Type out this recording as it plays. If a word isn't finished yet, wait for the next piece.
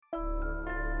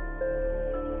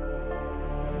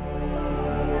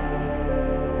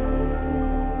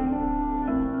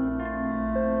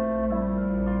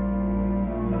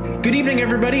Good evening,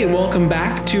 everybody, and welcome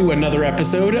back to another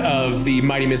episode of the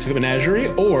Mighty Misfit Menagerie,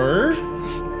 or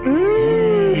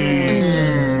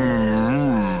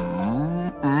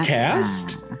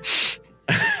Cast.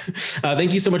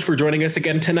 Thank you so much for joining us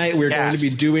again tonight. We're going to be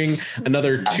doing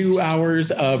another 2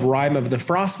 hours of Rime of the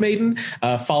Frostmaiden,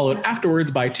 followed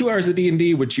afterwards by 2 hours of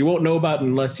D&D, which you won't know about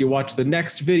unless you watch the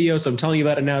next video. So I'm telling you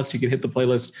about it now so you can hit the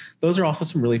playlist. Those are also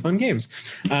some really fun games.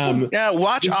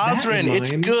 Watch Ozrin.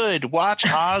 It's good. Watch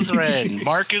Ozrin.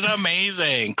 Mark is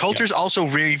amazing. Coulter's also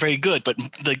very, very good. But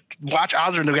watch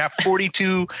Ozrin. We have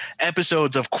 42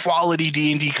 episodes of quality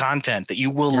D&D content that you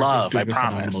will love. I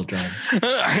promise.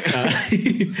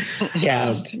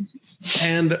 Cast.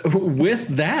 And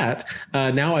with that,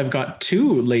 now I've got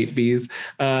 2 late bees.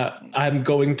 I'm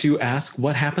going to ask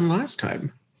what happened last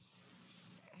time.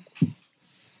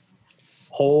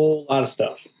 Whole lot of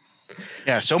stuff.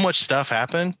 Yeah, so much stuff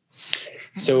happened.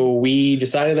 So we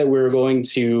decided that we were going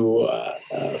to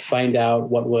find out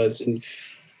what was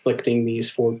inflicting these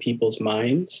 4 people's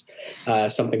minds.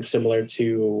 Something similar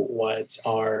to what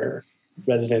our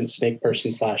resident snake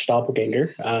person /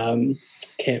 doppelganger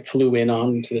flew in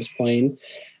onto this plane.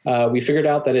 We figured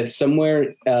out that it's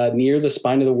somewhere near the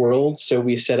spine of the world, so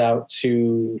we set out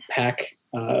to pack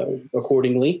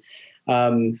accordingly.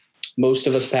 Most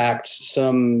of us packed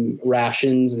some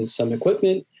rations and some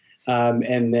equipment,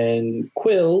 and then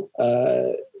Quill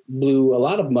blew a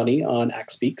lot of money on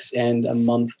Axe Beaks and a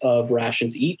month of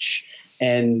rations each,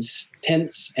 and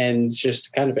tents, and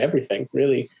just kind of everything,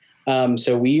 really.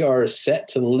 So we are set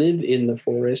to live in the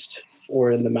forest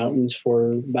or in the mountains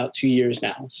for about 2 years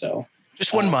now. So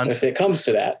just 1 month. If it comes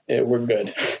to that, we're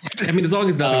good. I mean, as long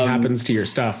as nothing happens to your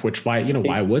stuff, which why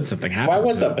would something happen? Why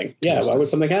would something? Yeah, why would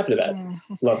something happen to that?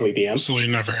 Lovely DM. Absolutely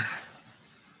never.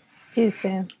 Too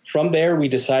soon. From there, we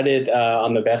decided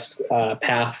on the best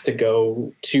path to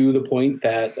go to the point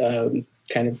that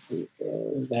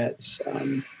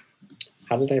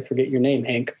how did I forget your name,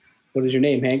 Hank? What is your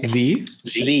name, Hank? Z.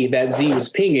 That Z was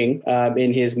pinging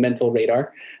in his mental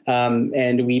radar.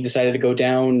 And we decided to go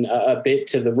down a bit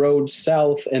to the road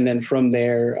south, and then from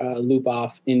there loop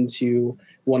off into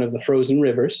one of the frozen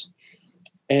rivers.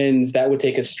 And that would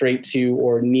take us straight to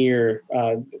or near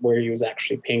where he was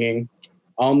actually pinging.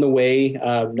 On the way,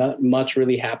 not much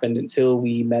really happened until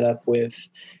we met up with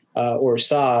or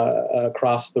saw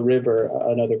across the river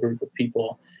another group of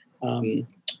people.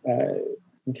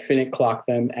 Finnick clocked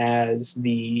them as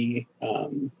the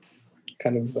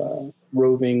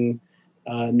roving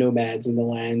nomads in the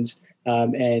lands,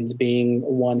 and being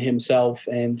one himself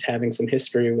and having some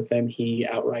history with them, he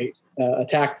outright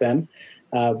attacked them,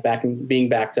 being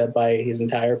backed up by his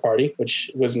entire party, which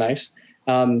was nice.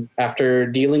 After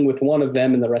dealing with one of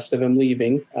them and the rest of them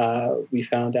leaving, we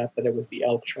found out that it was the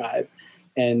Elk tribe,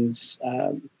 and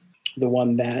the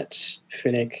one that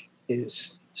Finnick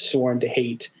is sworn to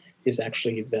hate is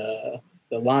actually the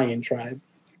Lion tribe,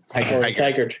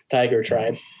 Tiger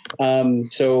tribe.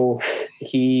 So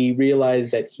he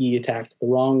realized that he attacked the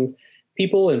wrong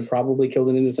people and probably killed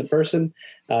an innocent person.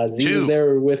 Z was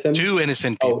there with him. 2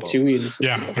 innocent people. 2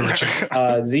 innocent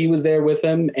people. Z was there with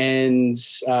him and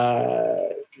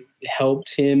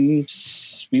helped him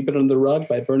sweep it under the rug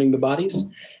by burning the bodies.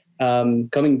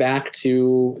 Coming back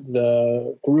to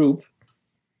the group,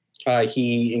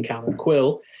 he encountered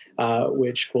Quill,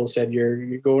 which Quill said,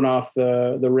 you're going off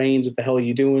the reins. What the hell are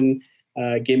you doing?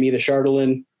 Give me the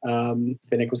Chardolin.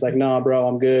 Finnick was like, nah, bro,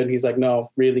 I'm good. He's like,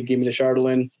 no, really, give me the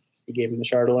Chardolin. He gave him the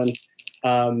Chardolin.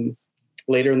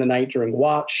 Later in the night during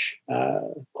watch,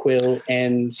 Quill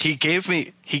and he gave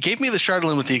me the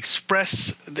Chardolin with the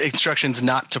express instructions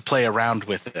not to play around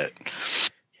with it.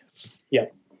 Yes. Yeah.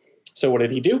 So what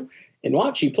did he do? In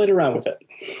watch, he played around with it.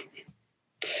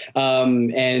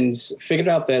 And figured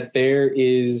out that there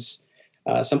is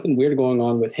something weird going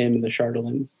on with him and the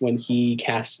Chardolin. When he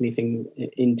casts anything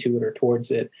into it or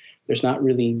towards it, there's not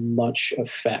really much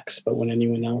effects, but when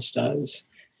anyone else does,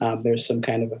 there's some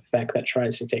kind of effect that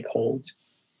tries to take hold.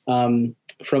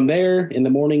 From there, in the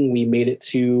morning, we made it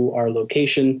to our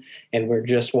location, and we're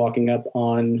just walking up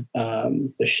on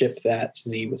the ship that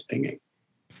Z was pinging.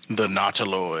 The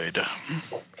Nautiloid.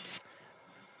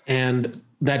 And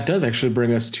that does actually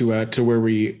bring us to where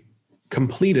we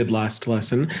completed last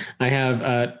lesson. I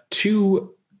have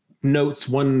 2 notes,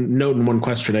 1 note and 1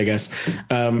 question, I guess.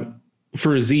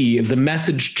 For Z, the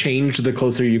message changed the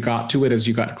closer you got to it as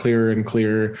you got clearer and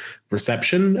clearer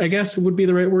reception, I guess would be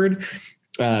the right word,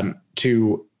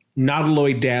 to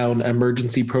Nautiloid down,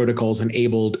 emergency protocols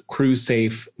enabled, crew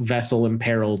safe, vessel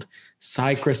imperiled,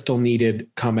 psi crystal needed,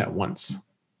 come at once.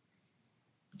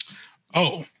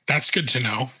 Oh, that's good to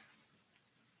know.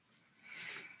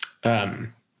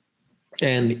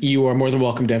 And you are more than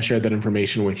welcome to have shared that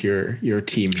information with your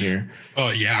team here. Oh,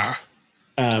 yeah.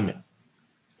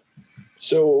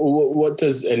 So what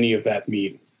does any of that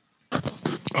mean?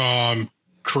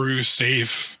 Crew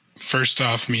safe, first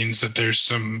off, means that there's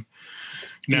some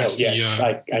nasty... No, yes,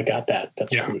 I got that. That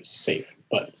the yeah. crew is safe.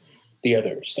 But the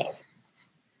other stuff.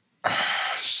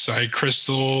 Psi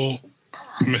crystal,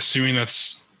 I'm assuming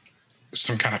that's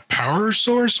some kind of power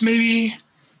source, maybe?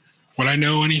 Would I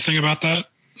know anything about that?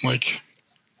 Like...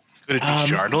 Could it be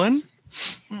Chardolin?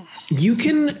 You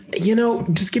can,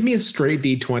 just give me a straight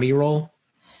D20 roll.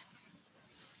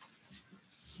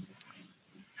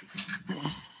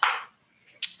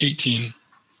 18.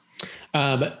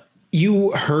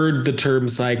 You heard the term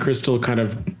Psi Crystal kind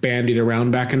of bandied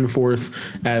around back and forth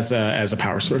as a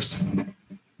power source.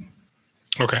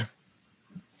 Okay.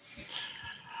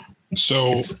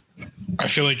 So I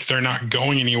feel like they're not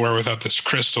going anywhere without this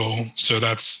crystal, so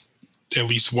that's at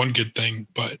least one good thing,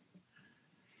 but...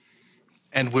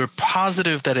 And we're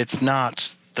positive that it's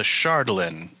not the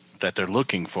Chardolin that they're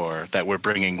looking for that we're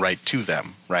bringing right to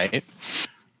them, right?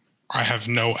 I have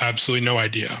absolutely no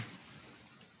idea.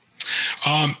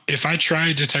 If I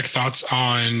try detect thoughts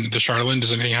on the Chardolin,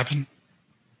 does anything happen?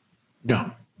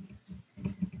 No.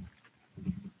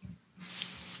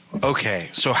 Okay,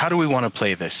 so how do we want to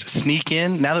play this? Sneak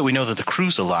in? Now that we know that the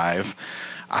crew's alive,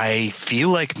 I feel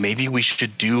like maybe we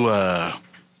should do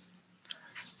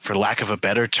for lack of a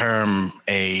better term,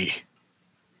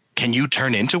 can you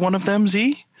turn into one of them,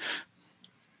 Z?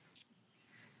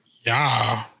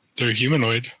 Yeah, they're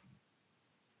humanoid.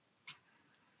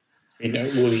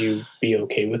 Will you be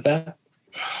okay with that?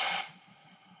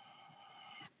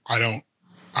 I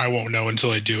won't know until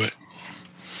I do it.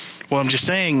 Well, I'm just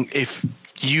saying, if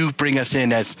you bring us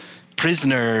in as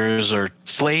prisoners or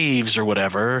slaves or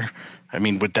whatever, I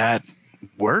mean, would that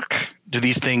work? Do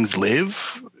these things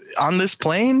live on this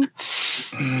plane?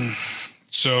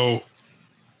 So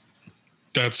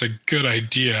that's a good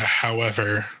idea.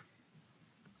 However,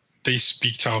 they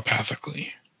speak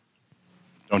telepathically.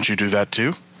 Don't you do that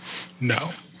too?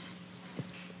 No.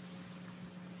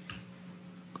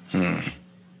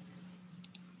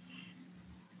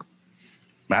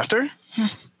 Master?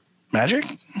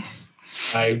 Magic?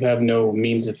 I have no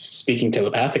means of speaking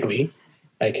telepathically.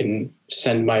 I can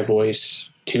send my voice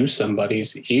to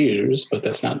somebody's ears, but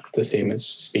that's not the same as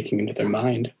speaking into their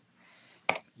mind.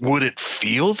 Would it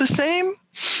feel the same?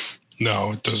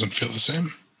 No, it doesn't feel the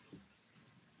same.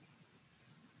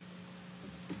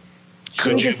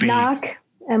 Should we just knock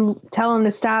and tell them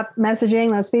to stop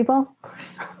messaging those people?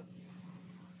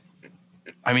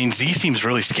 I mean, Z seems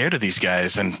really scared of these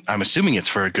guys, and I'm assuming it's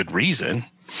for a good reason.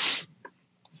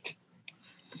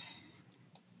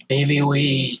 Maybe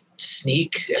we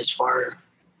sneak as far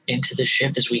into the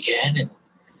ship as we can and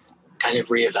kind of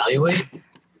reevaluate.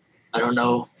 I don't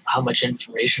know how much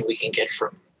information we can get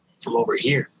from over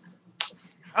here.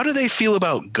 How do they feel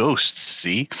about ghosts,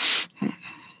 Z?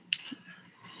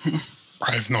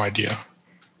 I have no idea.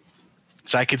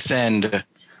 So I could send,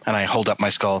 and I hold up my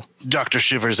skull, Dr.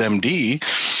 Shivers, MD.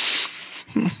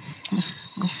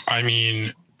 I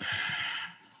mean...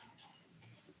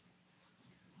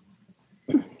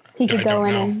 He could go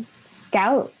in and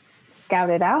scout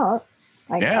it out.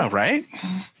 I guess. Right?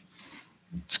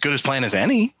 It's good as plan as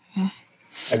any.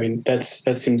 I mean, that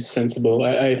seems sensible.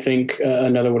 I think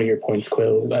another one of your points,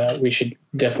 Quill, we should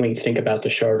definitely think about the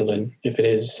Chardolin if it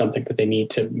is something that they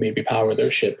need to maybe power their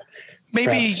ship.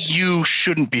 Maybe you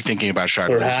shouldn't be thinking about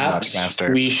Chardolin. Perhaps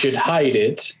Master. We should hide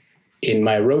it in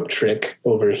my rope trick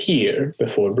over here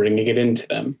before bringing it into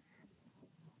them.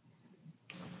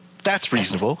 That's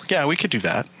reasonable. Yeah, we could do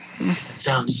that. That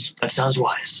sounds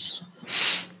wise.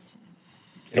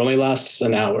 It only lasts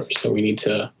an hour, so we need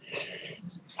to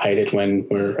hide it when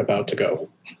we're about to go.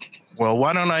 Well,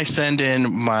 why don't I send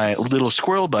in my little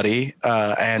squirrel buddy,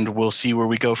 and we'll see where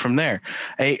we go from there.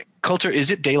 Hey, Coulter,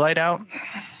 is it daylight out?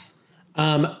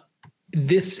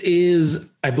 This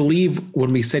is, I believe,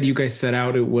 when we said you guys set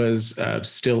out, it was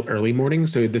still early morning,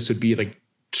 so this would be like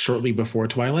shortly before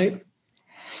twilight.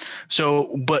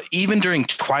 So, but even during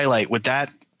twilight, would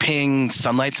that ping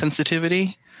sunlight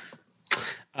sensitivity?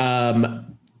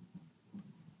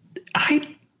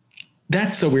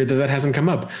 That's so weird that hasn't come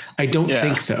up. I don't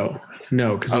think so.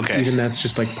 No, because even that's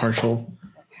just like partial.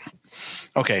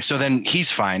 Okay, so then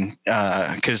he's fine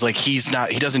because like he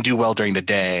doesn't do well during the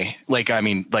day. Like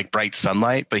bright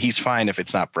sunlight, but he's fine if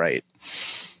it's not bright.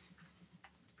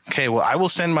 Okay, well I will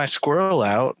send my squirrel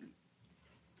out.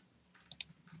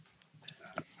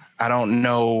 I don't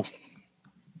know.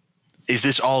 Is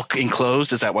this all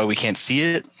enclosed? Is that why we can't see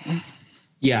it?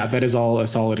 Yeah, that is all a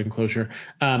solid enclosure.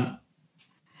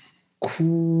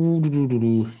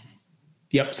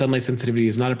 Yep, sunlight sensitivity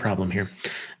is not a problem here.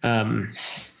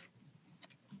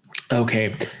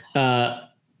 Okay.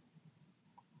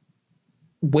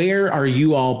 Where are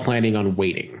you all planning on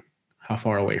waiting? How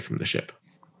far away from the ship?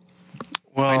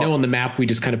 Well, I know on the map we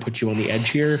just kind of put you on the edge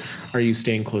here. Are you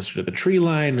staying closer to the tree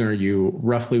line? Are you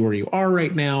roughly where you are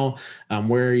right now?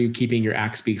 Where are you keeping your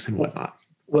axe beaks and whatnot?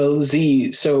 Well,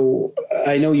 Z, so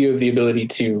I know you have the ability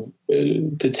to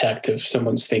detect if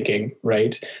someone's thinking,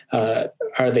 right?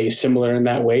 Are they similar in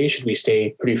that way? Should we stay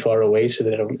pretty far away so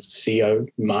they don't see our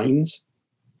minds?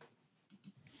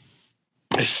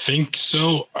 I think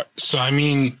so. So, I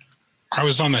mean, I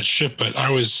was on that ship, but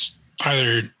I was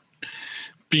either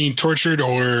being tortured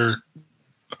or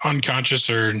unconscious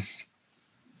or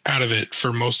out of it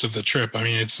for most of the trip. I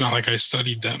mean, it's not like I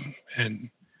studied them, and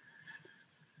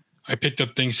I picked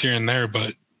up things here and there,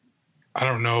 but I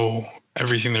don't know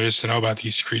everything there is to know about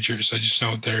these creatures. I just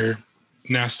know that they're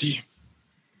nasty.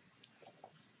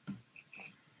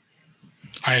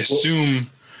 I assume,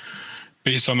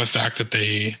 based on the fact that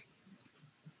they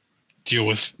deal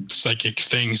with psychic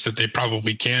things, that they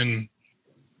probably can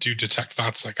do detect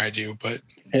thoughts like I do. But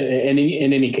in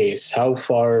any case, how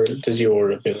far does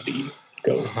your ability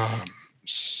go?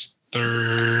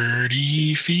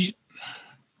 30 feet.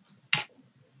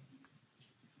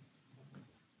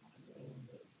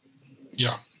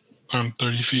 Yeah,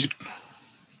 30 feet.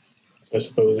 So I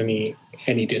suppose any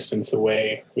distance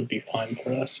away would be fine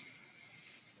for us.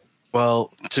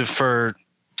 Well, for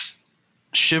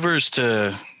Shivers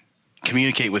to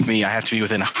communicate with me, I have to be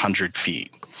within 100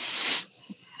 feet.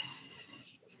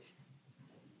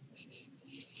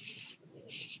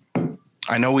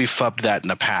 I know we've fubbed that in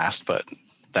the past, but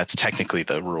that's technically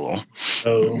the rule.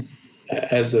 So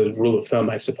as a rule of thumb,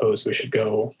 I suppose we should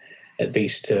go at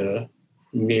least to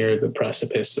near the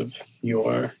precipice of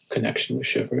your connection with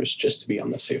Shivers, just to be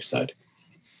on the safe side.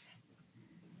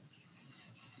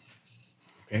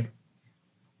 Okay.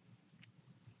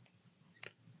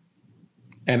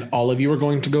 And all of you are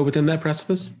going to go within that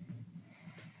precipice?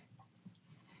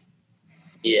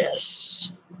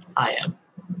 Yes, I am.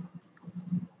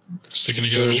 Sticking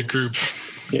together as a group.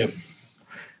 Yep.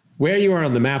 Where you are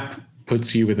on the map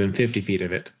puts you within 50 feet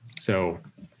of it. So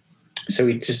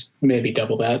we just maybe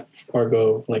double that or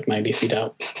go like 90 feet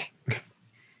out.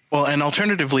 Well, and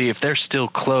alternatively, if they're still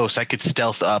close, I could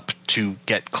stealth up to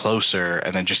get closer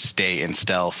and then just stay in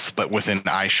stealth, but within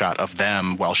eye shot of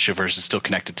them while Shivers is still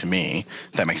connected to me.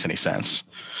 If that makes any sense.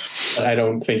 But I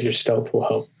don't think your stealth will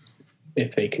help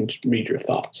if they can read your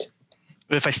thoughts.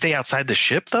 But if I stay outside the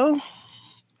ship, though,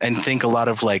 and think a lot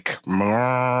of like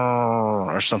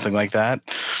or something like that,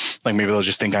 like maybe they'll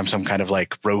just think I'm some kind of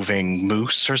like roving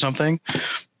moose or something.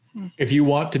 If you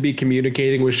want to be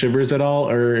communicating with Shivers at all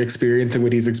or experiencing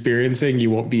what he's experiencing, you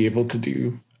won't be able to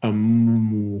do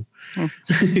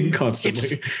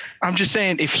constantly. I'm just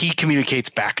saying, if he communicates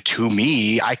back to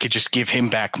me, I could just give him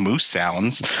back moose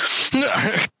sounds.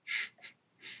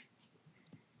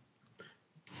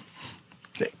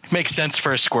 It makes sense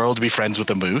for a squirrel to be friends with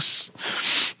a moose.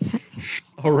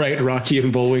 All right, Rocky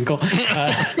and Bullwinkle.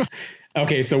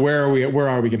 Okay, so where are we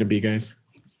going to be, guys?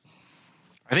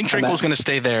 I think Tranquil's going to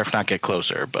stay there, if not get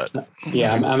closer. But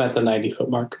yeah, I'm at the 90-foot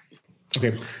mark.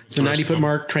 Okay, so 90-foot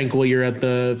mark. Tranquil, you're at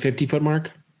the 50-foot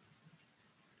mark.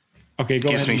 Okay, go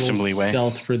ahead and roll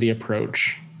stealth for the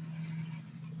approach.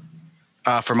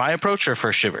 For my approach or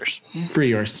for Shivers? For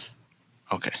yours.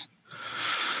 Okay.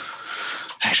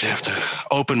 Actually, I have to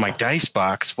open my dice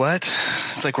box. What?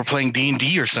 It's like we're playing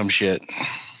D&D or some shit.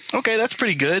 Okay, that's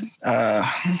pretty good.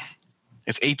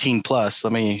 It's 18 plus.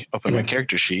 Let me open my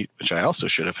character sheet, which I also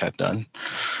should have had done.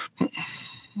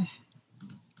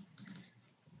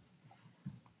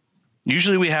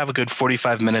 Usually we have a good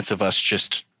 45 minutes of us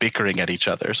just bickering at each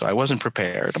other, so I wasn't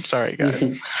prepared. I'm sorry,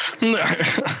 guys.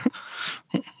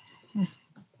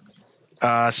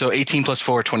 So 18 plus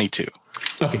 4, 22.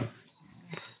 Okay.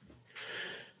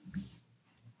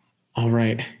 All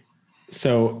right.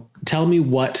 So tell me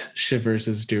what Shivers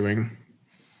is doing.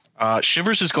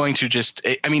 Shivers is going to just,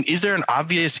 I mean, is there an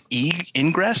obvious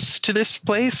ingress to this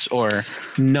place or?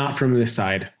 Not from this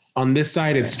side. On this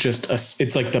side, it's just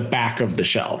it's like the back of the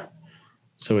shell.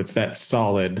 So it's that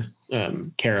solid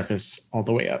carapace all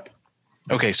the way up.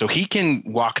 Okay. So he can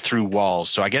walk through walls.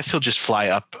 So I guess he'll just fly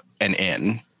up and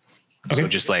in. Okay. So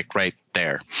just like right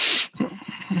there.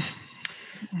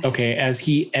 Okay. As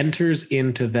he enters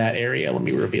into that area, let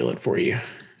me reveal it for you.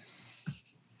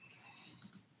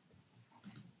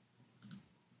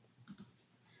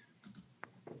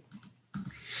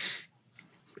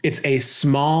 It's a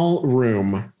small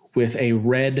room with a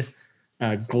red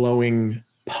glowing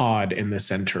pod in the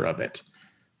center of it.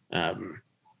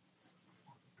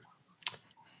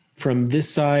 From this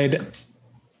side,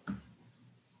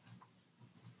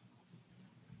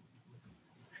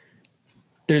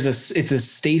 it's a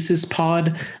stasis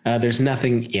pod. There's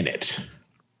nothing in it.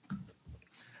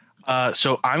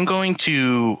 So I'm going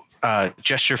to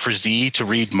gesture for Z to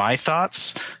read my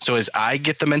thoughts. So as I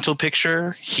get the mental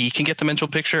picture, he can get the mental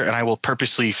picture, and I will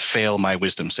purposely fail my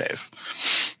wisdom save.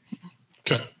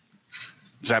 Okay.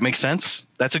 Does that make sense?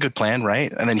 That's a good plan,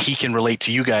 right? And then he can relate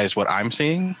to you guys what I'm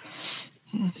seeing.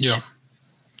 Yeah.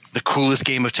 The coolest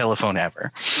game of telephone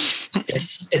ever.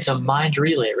 It's a mind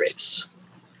relay race.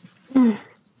 Then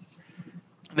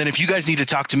if you guys need to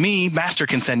talk to me, Master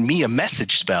can send me a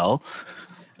message spell,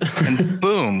 and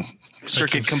boom,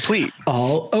 circuit complete.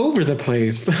 All over the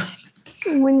place.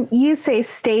 When you say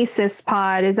stasis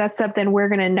pod, is that something we're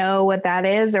going to know what that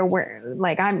is? Or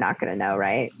I'm not going to know,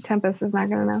 right? Tempest is not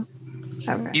going to know.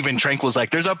 Okay. Even Tranquil's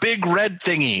like, there's a big red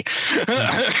thingy.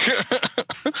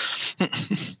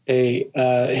 Hey,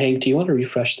 Hank, do you want to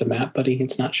refresh the map, buddy?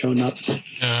 It's not showing up. Yeah,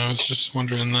 I was just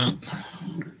wondering that.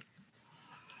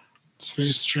 It's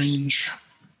very strange.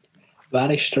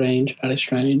 Very strange. Very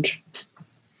strange.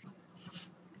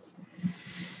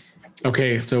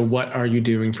 Okay, so what are you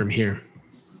doing from here?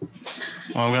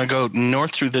 Well, I'm going to go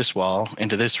north through this wall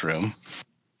into this room.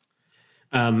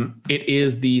 It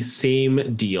is the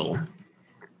same deal.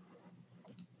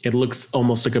 It looks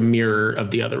almost like a mirror of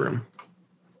the other room.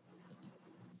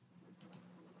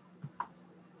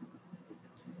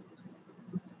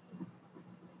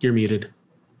 You're muted.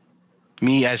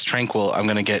 Me as Tranquil, I'm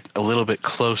going to get a little bit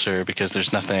closer because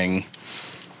there's nothing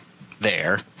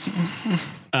there.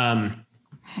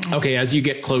 Okay, as you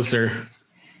get closer,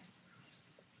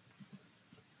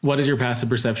 what is your passive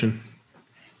perception?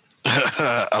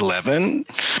 11.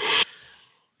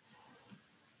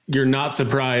 You're not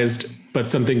surprised, but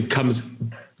something comes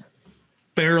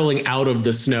barreling out of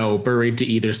the snow, buried to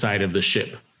either side of the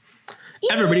ship.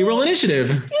 Everybody roll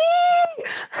initiative.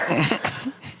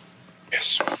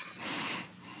 Yes.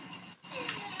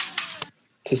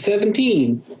 It's a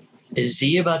 17. Is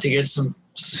Z about to get some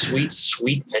sweet,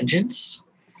 sweet vengeance?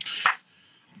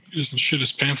 He doesn't shit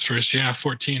his pants first. Yeah,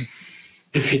 14.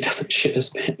 If he doesn't shit his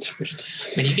pants first.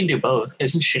 I mean, he can do both.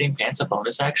 Isn't shitting pants a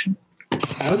bonus action?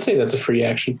 I would say that's a free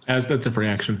action. That's a free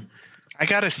action. I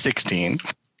got a 16.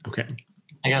 Okay.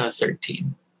 I got a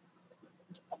 13.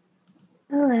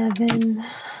 11.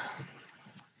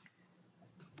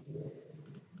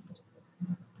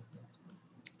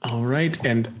 All right,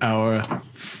 and our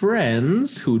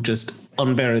friends who just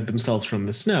unburied themselves from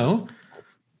the snow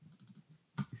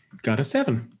got a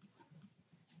 7.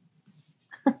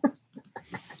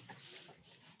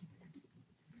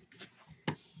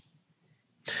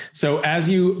 So as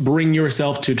you bring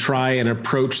yourself to try and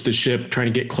approach the ship,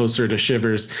 trying to get closer to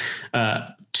Shivers,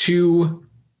 two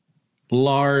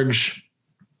large,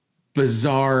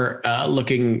 bizarre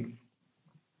looking,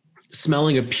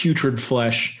 smelling of putrid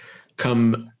flesh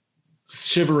come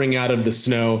shivering out of the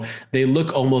snow. They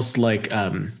look almost like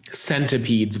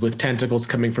centipedes with tentacles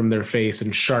coming from their face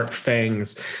and sharp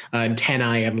fangs,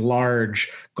 antennae, and large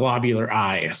globular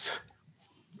eyes.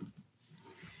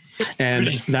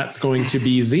 And that's going to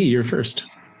be Z, you're first.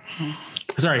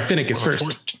 Sorry, Finnick is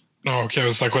first. Oh, okay. I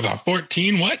was like, with a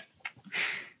 14, what?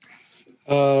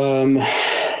 I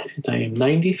am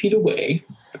 90 feet away,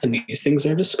 and these things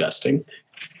are disgusting.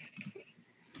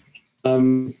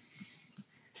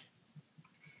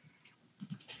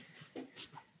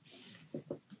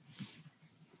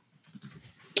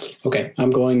 Okay,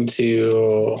 I'm going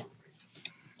to...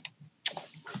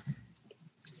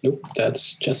 Nope,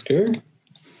 that's Jessica.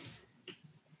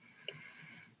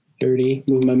 30,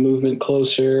 move my movement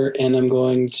closer, and I'm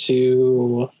going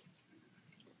to...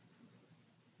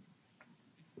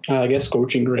 I guess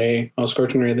Scorching Ray. Oh,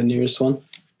 Scorching Ray, the nearest one.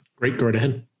 Great, go right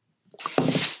ahead.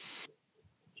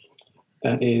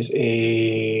 That is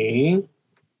a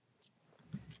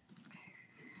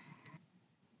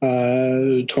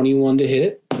 21 to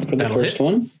hit for the first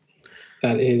one.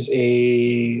 That is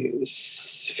a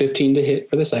 15 to hit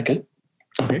for the second.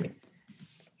 Okay.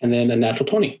 And then a natural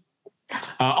 20.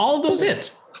 All of those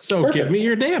hit. So Perfect. Give me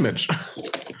your damage.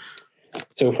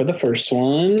 So for the first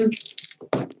one,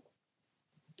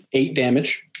 8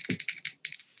 damage.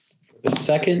 The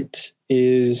second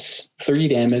is 3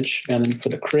 damage. And then for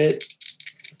the crit,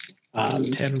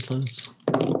 10 plus.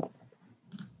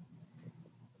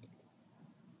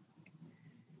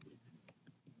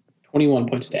 21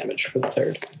 points of damage for the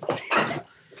third.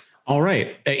 All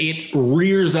right. It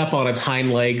rears up on its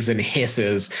hind legs and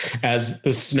hisses as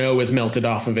the snow is melted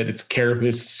off of it. Its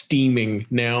carapace is steaming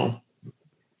now.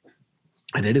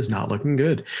 And it is not looking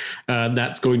good.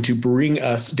 That's going to bring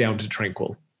us down to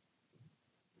Tranquil.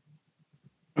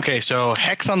 Okay, so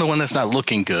hex on the one that's not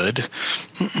looking good.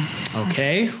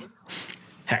 Okay.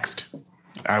 Hexed.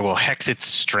 I will hex its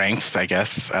strength, I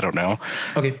guess. I don't know.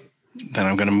 Okay. Then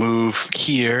I'm going to move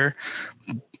here.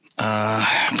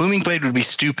 Booming Blade would be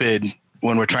stupid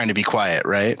when we're trying to be quiet,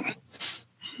 right?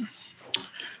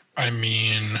 I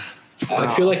mean,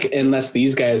 I feel like unless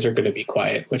these guys are going to be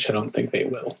quiet, which I don't think they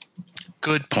will.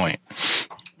 Good point.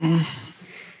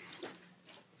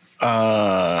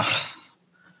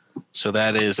 So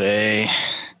that is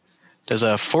does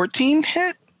a 14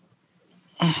 hit?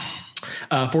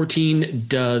 14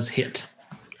 does hit.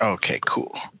 Okay,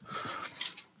 cool.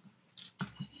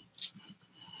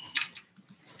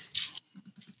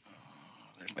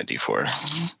 There's my D4.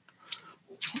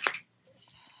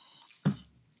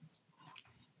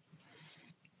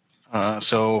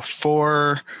 So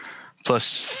 4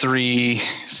 plus 3,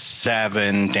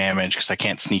 7 damage because I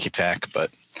can't sneak attack,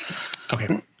 but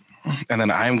okay. And then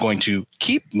I'm going to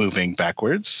keep moving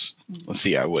backwards. Let's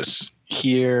see, I was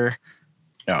here.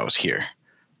 No, I was here.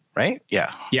 Right?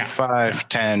 Yeah. Yeah. 5,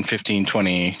 10, 15,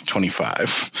 20,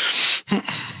 25.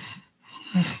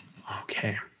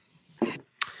 Okay.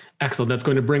 Excellent. That's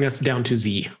going to bring us down to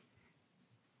Z.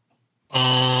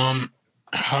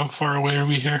 how far away are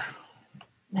we here?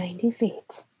 90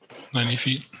 feet. 90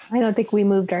 feet. I don't think we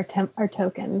moved our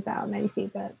tokens out 90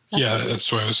 feet, but Yeah,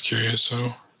 that's why I was curious.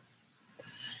 So,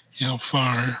 how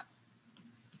far?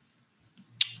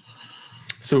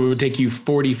 So it would take you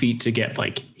 40 feet to get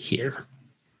like here.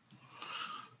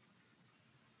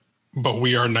 But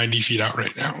we are 90 feet out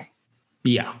right now.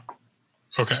 Yeah.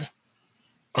 Okay.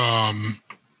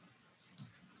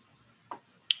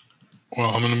 Well,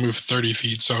 I'm going to move 30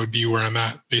 feet, so I would be where I'm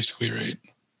at, basically, right?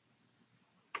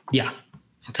 Yeah.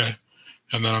 Okay.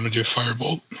 And then I'm going to do a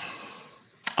firebolt.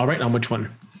 All right. On which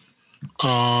one?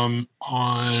 Yeah,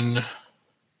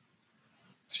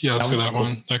 let's go that Cool.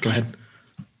 one. That Go guy. ahead.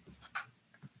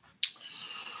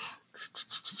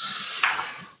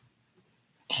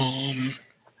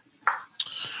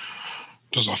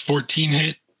 Does a 14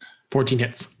 hit? 14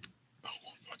 hits. Oh,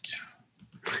 fuck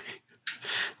yeah.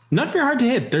 Not very hard to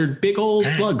hit. They're big old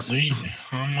slugs. Apparently,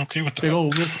 I'm okay with that. Big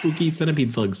old real spooky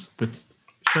centipede slugs with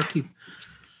sharp teeth.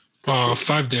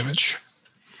 5 damage.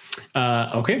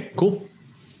 Okay, cool.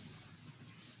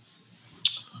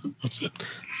 That's it.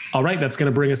 All right, that's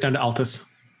going to bring us down to Altus.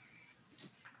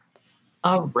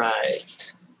 All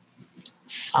right.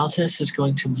 Altus is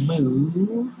going to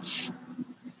move.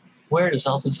 Where does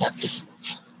Altus have to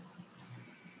move?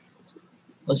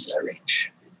 What's that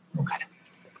range? Okay.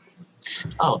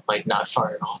 Oh, like not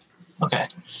far at all. Okay.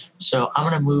 So I'm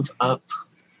going to move up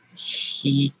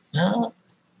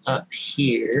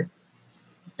here.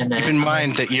 And then Keep in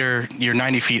mind that you're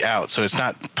 90 feet out, so it's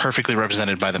not perfectly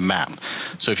represented by the map.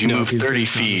 So if you move 30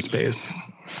 feet,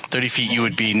 30 feet, you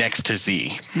would be next to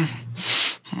Z.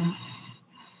 I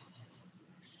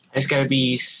just got to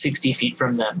be 60 feet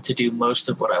from them to do most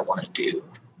of what I want to do.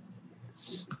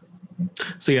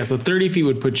 So yeah, so 30 feet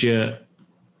would put you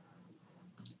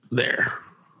there.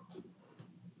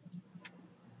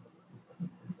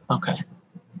 Okay.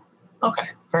 Okay,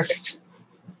 perfect.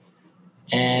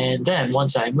 And then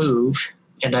once I move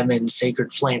and I'm in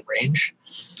Sacred Flame range,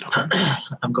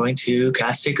 I'm going to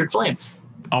cast Sacred Flame.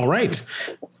 All right.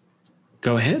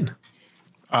 Go ahead.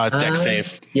 Dex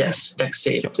save. Yes, dex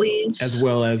save, please. As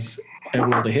well as a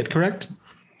roll to hit, correct?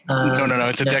 No.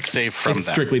 It's a dex save from It's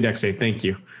that. strictly dex save. Thank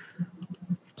you.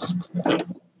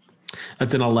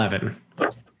 That's an 11.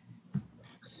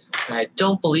 I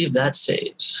don't believe that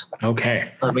saves.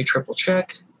 Okay. Let me triple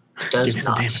check. Give me Does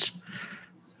some not. damage.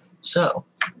 So,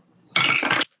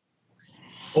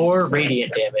 4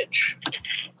 radiant damage.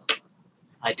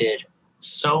 I did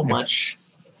so much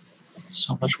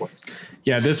work.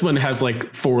 Yeah, this one has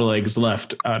like 4 legs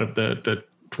left out of the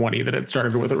 20 that it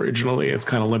started with originally. It's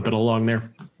kind of limping along there.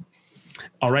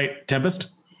 All right,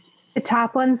 Tempest. the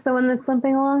top one's the one that's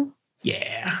limping along.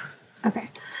 Yeah. Okay.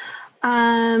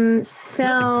 Look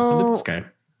So at this guy.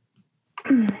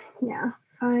 yeah,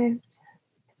 5, 10, 15, 20, 25.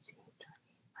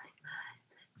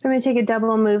 So I'm going to take a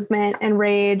double movement and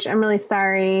rage. I'm really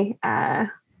sorry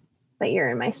that you're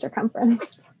in my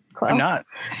circumference. I'm not.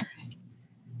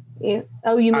 You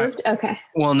moved? Okay.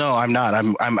 Well, no, I'm not.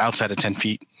 I'm outside of 10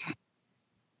 feet.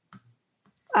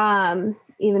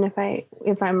 Even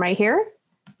if I'm right here,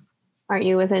 aren't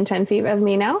you within 10 feet of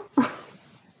me now?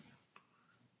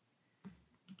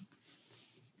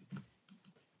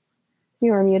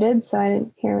 You were muted, so I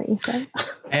didn't hear what you said.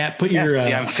 Put your.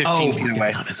 See, I'm 15 feet away.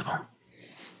 It's not visible.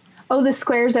 Oh, the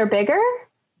squares are bigger?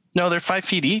 No, they're 5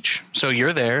 feet each. So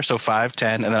you're there. So 5,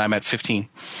 10, and then I'm at 15.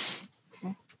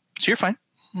 So you're fine.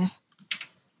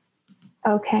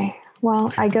 Okay.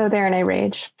 Well, I go there and I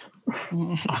rage.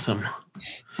 Awesome.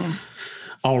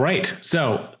 All right.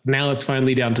 So now it's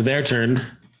finally down to their turn.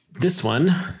 This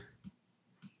one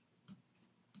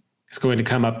is going to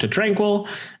come up to Tranquil.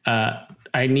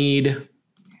 I need...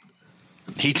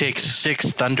 He takes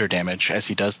 6 thunder damage as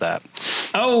he does that.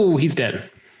 Oh, he's dead.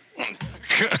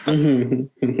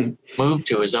 Move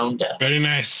to his own death. Very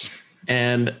nice.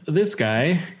 And this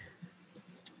guy...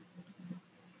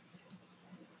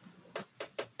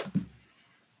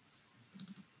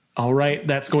 All right,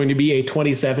 that's going to be a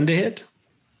 27 to hit.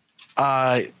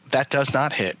 That does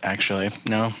not hit, actually.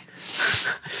 No.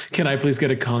 Can I please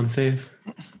get a con save?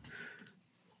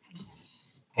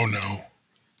 Oh no.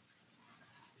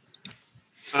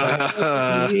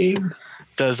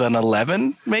 Does an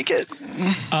 11 make it?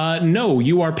 No,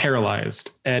 you are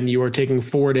paralyzed, and you are taking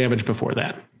 4 damage before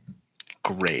that.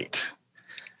 Great.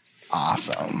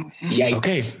 Awesome. Yikes.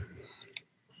 Okay.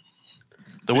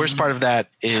 The worst part of that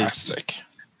is Fantastic.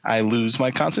 I lose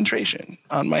my concentration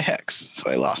on my hex,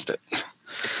 so I lost it.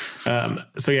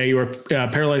 So yeah, you are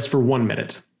paralyzed for 1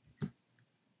 minute.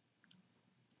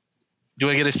 Do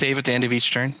I get a save at the end of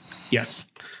each turn? Yes.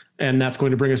 And that's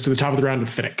going to bring us to the top of the round with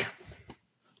Finnick.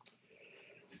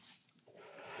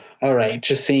 All right,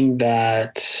 just seeing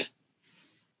that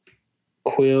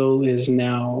Quill is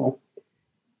now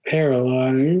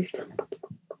paralyzed.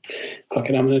 Fuck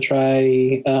it, I'm going to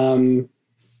try...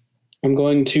 I'm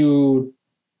going to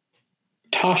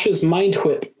Tasha's Mind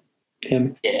Whip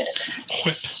him. Yeah.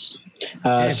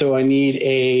 So I need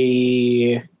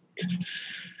a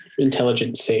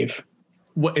intelligence save.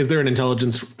 What is there an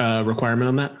intelligence requirement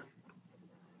on that?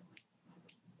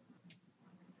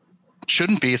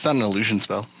 Shouldn't be. It's not an illusion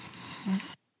spell.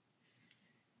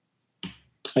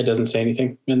 It doesn't say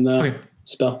anything in the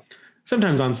spell.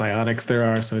 Sometimes on psionics there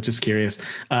are, so just curious.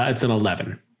 It's an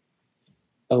 11.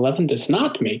 11 does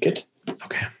not make it.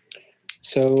 Okay.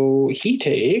 So he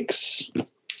takes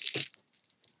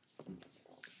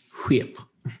Whip.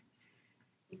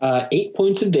 8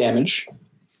 points of damage.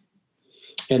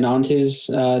 And on his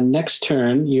next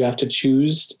turn, you have to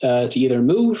choose to either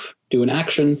move, do an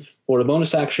action, or a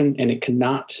bonus action, and it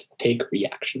cannot take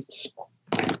reactions.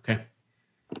 Okay.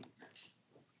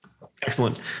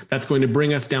 Excellent. That's going to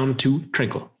bring us down to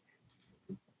Tranquil.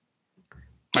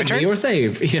 My turn? Your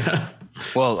save. Yeah.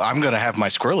 Well, I'm going to have my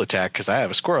squirrel attack because I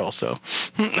have a squirrel, so.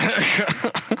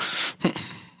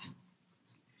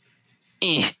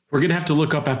 We're going to have to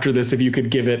look up after this if you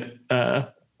could give it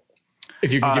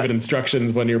give it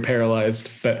instructions when you're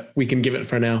paralyzed, but we can give it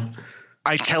for now.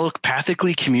 I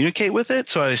telepathically communicate with it,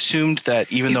 so I assumed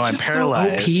that even though I'm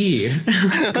paralyzed. So OP.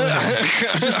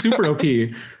 It's just super OP.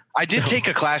 I did take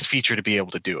a class feature to be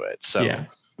able to do it, so. Yeah.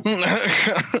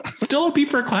 Still OP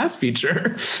for a class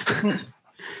feature.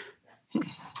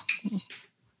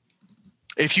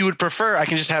 If you would prefer, I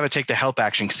can just have it take the help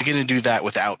action because you're going to do that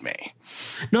without me.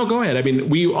 No, go ahead. I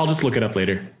mean, I'll just look it up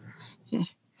later.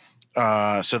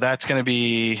 So that's going to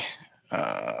be.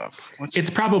 It's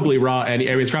probably raw.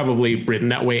 It's probably written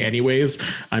that way anyways.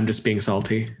 I'm just being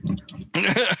salty.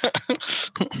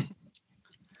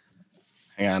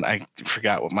 Hang on, I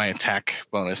forgot what my attack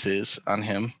bonus is on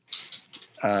him.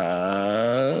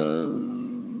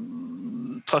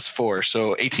 +4,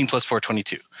 so 18 + 4,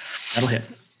 22. That'll hit.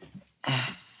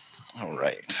 All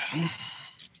right.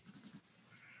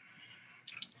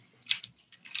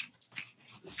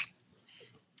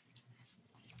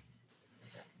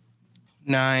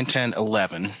 Nine, 10,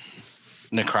 11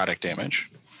 necrotic damage.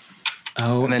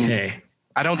 Oh, and then okay.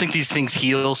 I don't think these things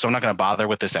heal, so I'm not going to bother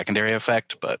with the secondary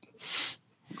effect, but.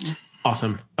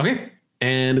 Awesome. Okay.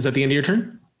 And is that the end of your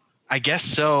turn? I guess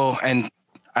so. And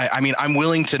I mean, I'm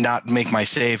willing to not make my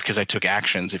save because I took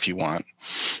actions if you want.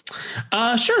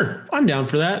 Sure. I'm down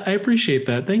for that. I appreciate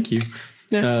that. Thank you.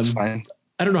 Yeah, that's fine.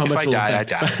 I don't know how much I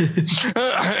die.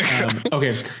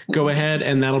 Okay. Go ahead.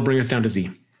 And that'll bring us down to Z.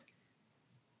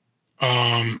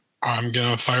 I'm going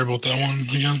to firebolt that one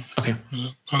again. Okay.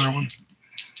 The other one.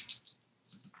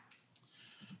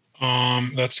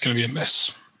 That's going to be a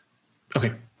miss.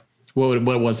 Okay.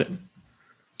 What was it?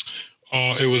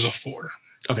 It was a 4.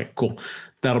 Okay, cool.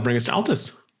 That'll bring us to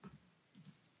Altus.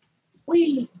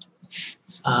 Whee!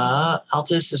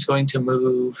 Altus is going to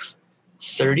move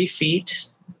 30 feet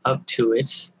up to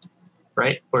it,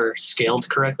 right? We're scaled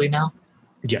correctly now?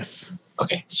 Yes.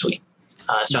 Okay, sweet.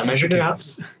 So I measured it out.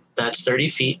 That's 30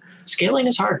 feet. Scaling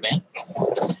is hard, man.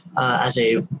 As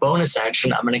a bonus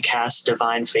action, I'm going to cast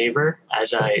Divine Favor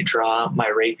as I draw my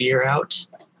rapier out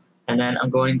And then I'm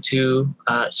going to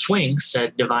swing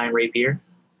said Divine Rapier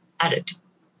at it.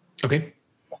 Okay.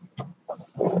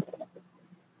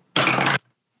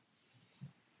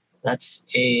 That's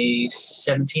a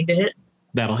 17 to hit.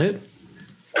 That'll hit.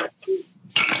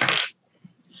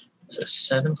 So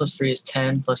 7 plus 3 is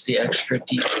 10 plus the extra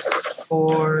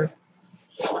d4.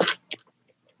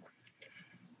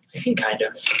 I can kind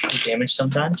of do damage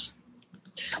sometimes.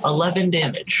 11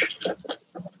 damage.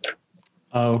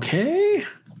 Okay.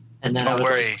 And then I Don't would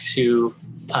worry. like to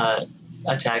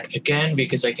attack again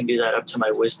because I can do that up to my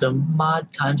wisdom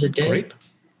mod times a day. Great.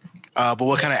 But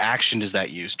what kind of action does that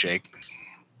use, Jake?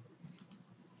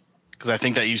 Because I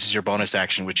think that uses your bonus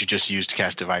action, which you just used to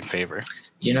cast Divine Favor.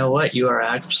 You know what? You are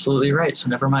absolutely right. So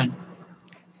never mind.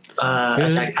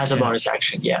 Attack as a bonus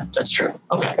action. Yeah, that's true.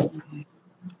 Okay.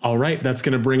 All right. That's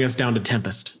going to bring us down to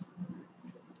Tempest.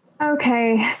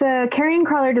 Okay. The carrion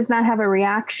crawler does not have a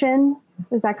reaction.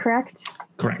 Is that correct?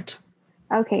 Correct.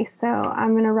 Okay, so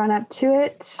I'm going to run up to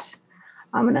it.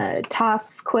 I'm going to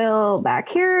toss Quill back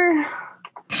here.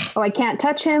 Oh, I can't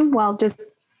touch him. Well, just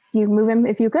you move him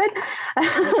if you could.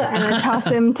 I'm going to toss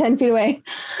him 10 feet away.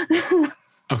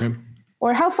 Okay.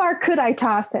 Or how far could I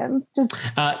toss him? Just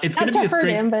it's going to be a hurt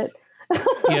him, strength.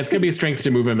 but Yeah, it's going to be a strength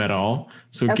to move him at all.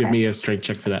 So give Okay. me a strength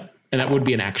check for that. And that would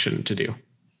be an action to do.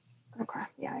 okay,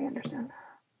 yeah, I understand.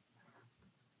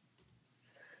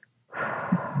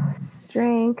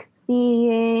 Strength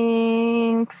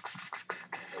being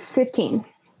 15.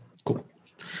 Cool.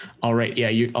 All right.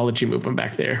 Yeah, I'll let you move him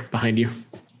back there behind you.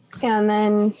 And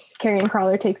then carrion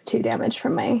crawler takes 2 damage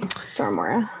from my storm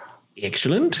aura.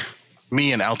 Excellent.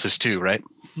 Me and Altus too, right?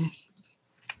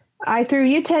 I threw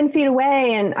you 10 feet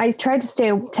away and I tried to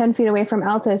stay 10 feet away from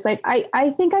Altus. I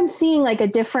think I'm seeing like a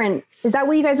different, is that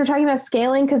what you guys were talking about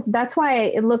scaling? Because that's why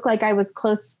it looked like I was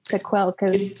close to Quill.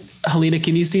 Because Helena,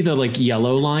 can you see the like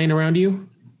yellow line around you?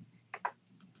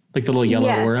 Like the little yellow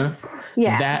aura?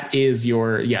 Yeah.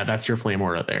 That's your flame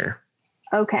aura there.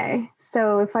 Okay.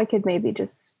 So if I could maybe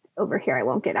just over here, I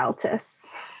won't get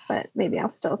Altus, but maybe I'll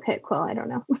still hit Quill. I don't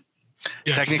know.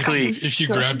 Yeah, Technically- if you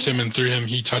grabbed him and threw him,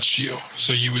 he touched you,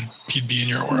 so he'd be in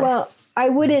your aura. Well, I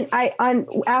wouldn't.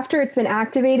 After it's been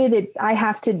activated, I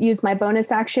have to use my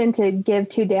bonus action to give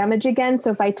 2 damage again. So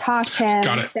if I toss him,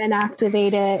 then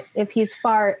activate it. If he's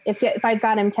far, if I've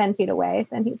got him 10 feet away,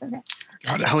 then he's okay.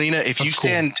 Got it. Helena, if you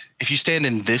stand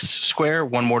in this square,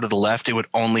 one more to the left, it would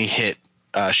only hit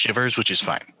Shivers, which is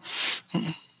fine.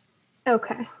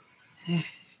 Okay.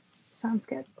 Sounds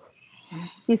good.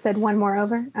 You said one more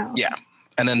over? Oh. Yeah.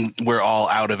 And then we're all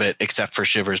out of it except for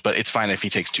Shivers, but it's fine if he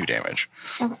takes 2 damage.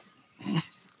 Okay.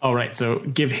 All right. So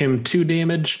give him 2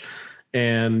 damage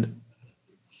and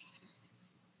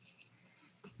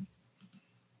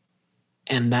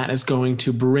that is going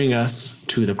to bring us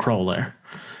to the crawler.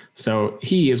 So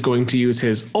he is going to use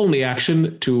his only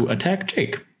action to attack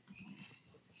Jake.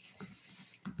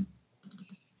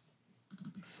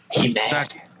 He's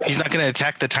not going to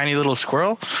attack the tiny little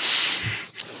squirrel?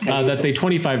 That's a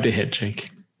 25 to hit, Jake.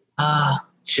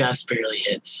 Just barely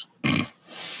hits.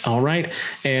 All right.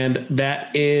 And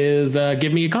that is,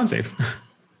 give me a con save.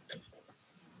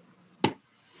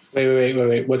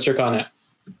 Wait. What's your con at?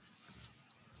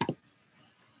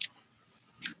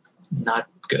 Not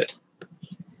good.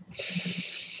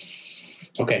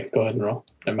 Okay, go ahead and roll.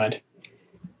 Never mind.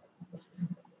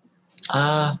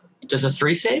 Does a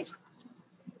 3 save?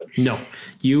 No,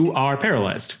 you are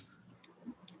paralyzed.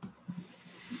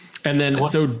 And then,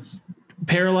 so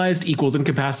paralyzed equals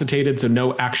incapacitated, so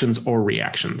no actions or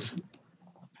reactions.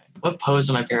 What pose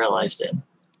am I paralyzed in?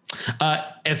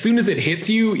 As soon as it hits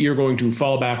you, you're going to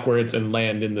fall backwards and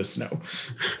land in the snow.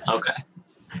 Okay.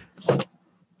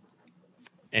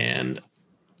 And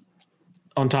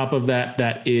on top of that,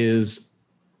 that is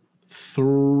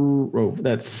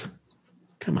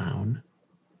come on.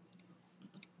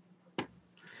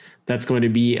 That's going to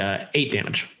be 8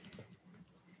 damage.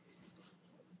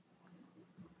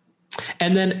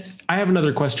 And then I have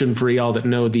another question for y'all that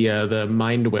know the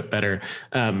mind whip better.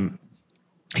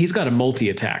 He's got a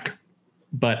multi-attack,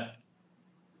 but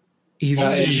he's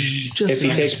If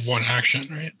he takes one action,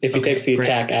 right? If he takes the great.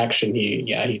 attack action,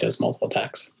 he does multiple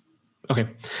attacks. Okay.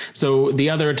 So the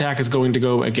other attack is going to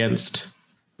go against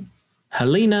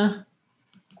Helena.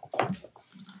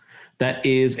 That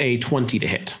is a 20 to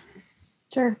hit.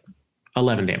 Sure.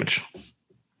 11 damage.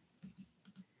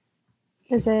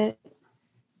 Is it?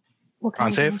 What kind On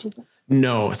of save? damage is it?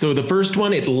 No. So the first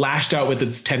one, it lashed out with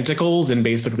its tentacles and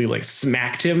basically like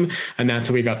smacked him. And that's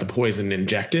how he got the poison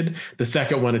injected. The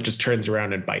second one, it just turns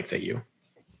around and bites at you.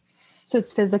 So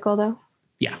it's physical though?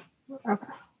 Yeah. Okay.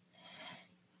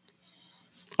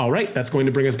 All right. That's going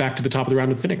to bring us back to the top of the round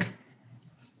with Finnick.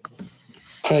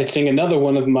 All right, seeing another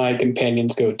one of my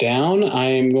companions go down, I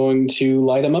am going to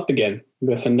light him up again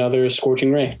with another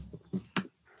Scorching Ray.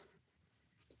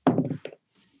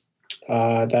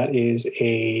 That is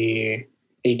a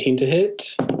 18 to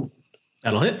hit.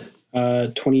 That'll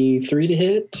hit. 23 to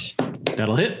hit.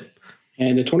 That'll hit.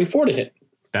 And a 24 to hit.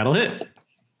 That'll hit.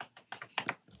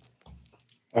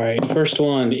 All right, first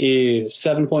one is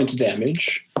 7 points of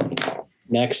damage.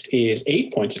 Next is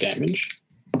 8 points of damage.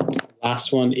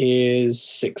 Last one is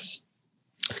 6.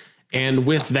 And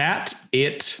with that,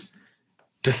 it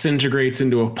disintegrates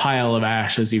into a pile of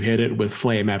ash as you hit it with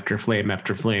flame after flame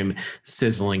after flame,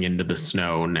 sizzling into the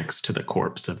snow next to the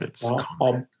corpse of its.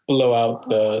 I'll blow out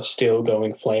the still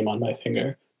going flame on my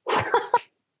finger.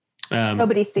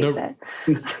 Nobody sees it.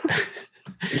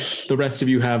 The rest of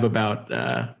you have about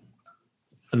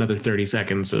another 30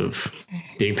 seconds of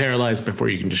being paralyzed before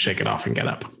you can just shake it off and get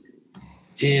up.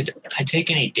 Did I take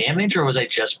any damage, or was I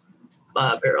just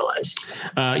paralyzed?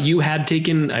 You had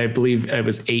taken, I believe it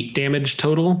was 8 damage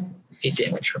total. 8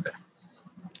 damage, okay.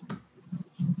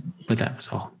 But that was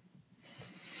all.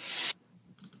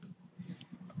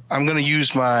 I'm going to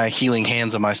use my healing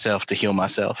hands on myself to heal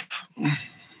myself.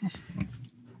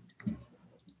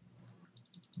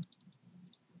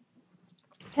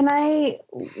 Can I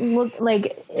look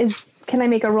can I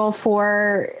make a roll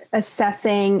for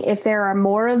assessing if there are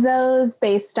more of those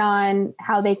based on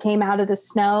how they came out of the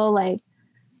snow? Like,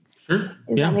 sure.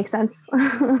 Does that make sense?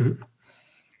 Mm-hmm.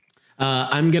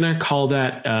 I'm going to call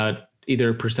that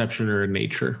either perception or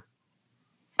nature.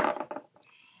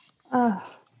 Oh,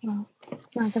 well,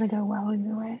 it's not going to go well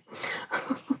either way.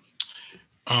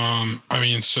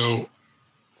 So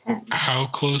 10. How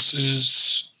close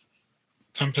is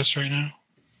Tempest right now?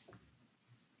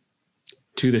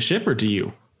 To the ship or to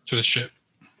you? To the ship.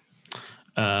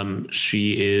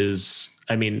 She is,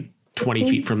 20 15?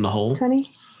 feet from the hole.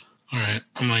 20? All right.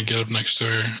 I'm going to get up next to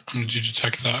her. I'm going to do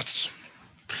Detect Thoughts.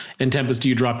 And Tempest, do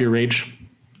you drop your rage?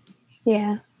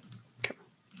 Yeah. Okay.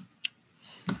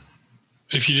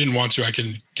 If you didn't want to, I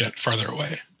can get farther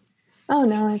away. Oh,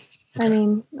 no.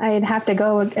 I'd have to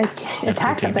go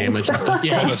attack something. Damage and stuff.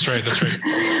 Yeah, that's right.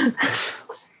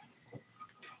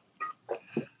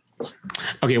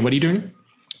 Okay, what are you doing?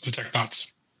 Detect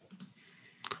Thoughts.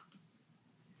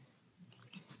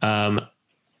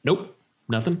 Nope,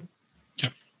 nothing.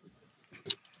 Yep.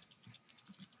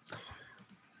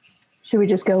 Should we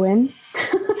just go in?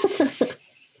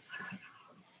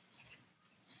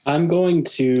 I'm going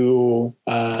to,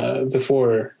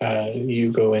 before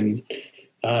you go in,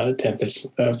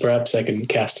 Tempest, perhaps I can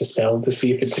cast a spell to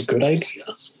see if it's a good idea.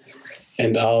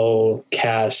 And I'll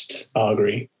cast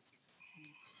Augury.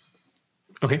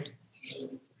 Okay.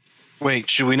 Wait,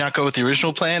 should we not go with the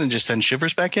original plan and just send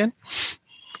Shivers back in?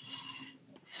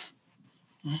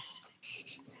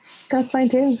 That's fine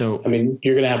too. So,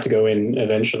 you're going to have to go in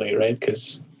eventually, right?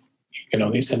 Because you can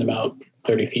only send him out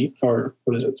 30 feet, or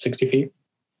what is it, 60 feet?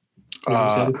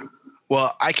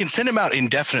 Well, I can send him out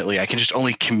indefinitely. I can just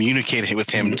only communicate with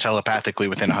him telepathically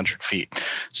within 100 feet.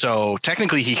 So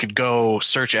technically he could go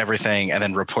search everything and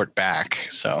then report back.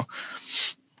 So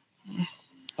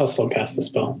I'll still cast the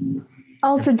spell.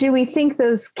 Also, do we think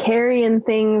those carrion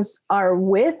things are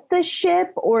with the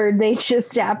ship, or they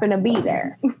just happen to be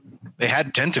there? They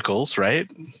had tentacles,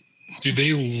 right? Do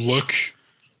they look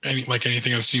like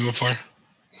anything I've seen before?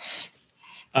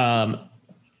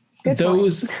 Good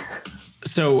those. point.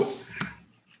 So,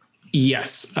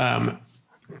 yes.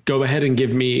 Go ahead and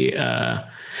give me.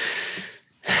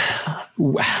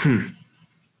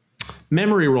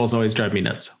 Memory rolls always drive me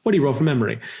nuts. What do you roll for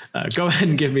memory? Go ahead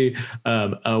and give me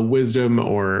a wisdom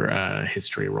or a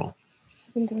history roll.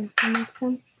 I think that makes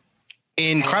sense.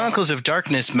 In Chronicles of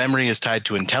Darkness, memory is tied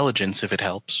to intelligence, if it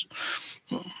helps.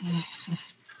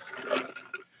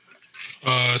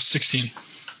 16.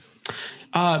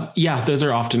 Yeah, those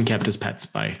are often kept as pets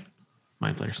by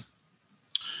mind flayers.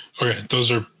 Okay,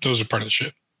 those are part of the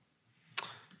ship.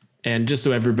 And just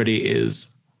so everybody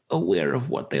is aware of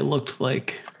what they looked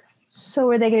like. So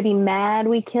are they going to be mad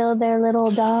we killed their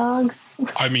little dogs?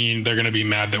 They're going to be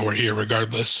mad that we're here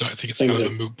regardless, so I think it's kind of a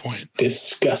moot point.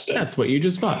 Disgusting. That's what you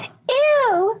just thought.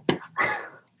 Ew!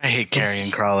 I hate carrion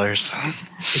crawlers. Can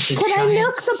I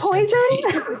milk the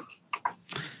poison?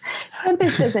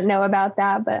 Tempest doesn't know about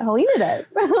that, but Helena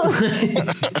does.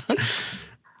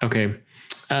 Okay.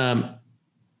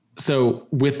 So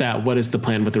with that, what is the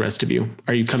plan with the rest of you?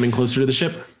 Are you coming closer to the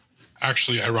ship?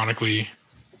 Actually, ironically,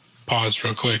 pause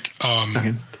real quick.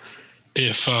 Okay.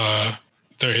 If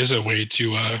there is a way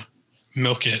to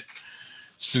milk it,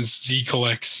 since Z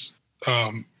collects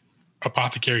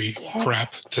apothecary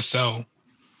crap to sell,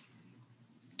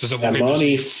 Does it look like there's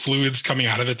any fluids coming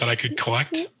out of it that I could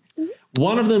collect?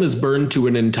 One of them is burned to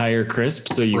an entire crisp,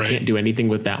 so you can't do anything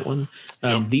with that one.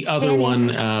 The other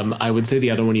one, I would say the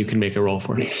other one you can make a roll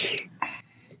for.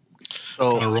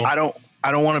 So I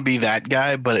don't want to be that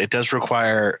guy, but it does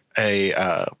require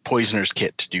a poisoner's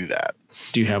kit to do that.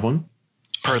 Do you have one?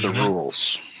 Per the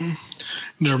rules.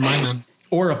 Never mind then.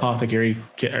 Or apothecary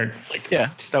kit, or yeah,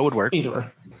 that would work.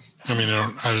 Either. I mean,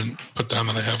 I didn't put down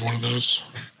that I have one of those.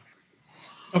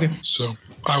 Okay. So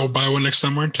I will buy one next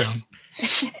time we're in town.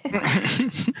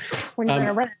 We're not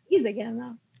gonna run these again,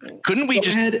 though. Couldn't we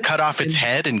just cut off its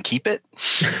head and keep it?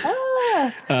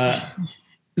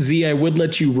 Z, I would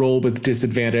let you roll with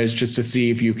disadvantage just to see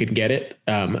if you could get it,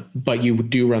 but you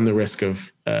do run the risk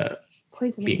of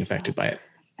being affected by it.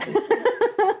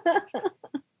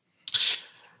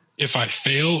 If I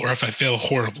fail or if I fail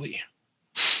horribly?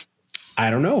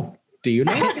 I don't know. Do you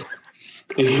know?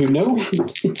 Do you know?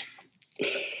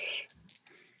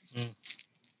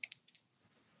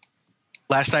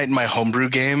 Last night in my homebrew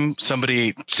game,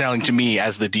 somebody sounding to me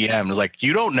as the DM was like,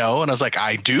 "You don't know," and I was like,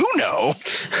 "I do know."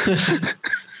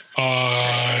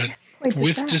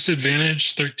 With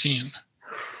disadvantage, 13.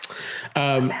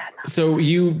 So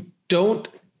you don't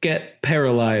get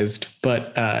paralyzed,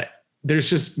 but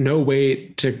there's just no way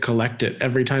to collect it.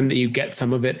 Every time that you get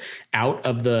some of it out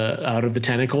of the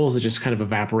tentacles, it just kind of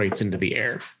evaporates into the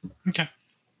air. Okay.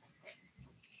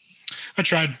 I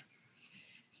tried.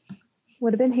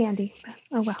 Would have been handy.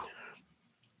 Oh well.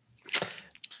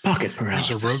 Pocket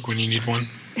paralysis. Use a rogue when you need one.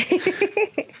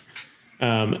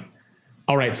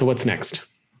 All right. So what's next?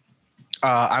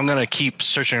 I'm gonna keep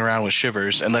searching around with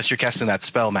Shivers, unless you're casting that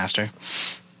spell, Master.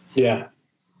 Yeah.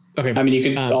 Okay. I mean, you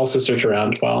could also search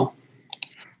around while.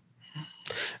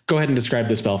 Go ahead and describe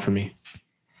the spell for me.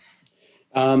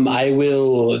 I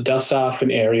will dust off an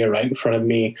area right in front of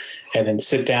me, and then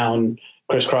sit down,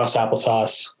 crisscross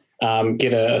applesauce.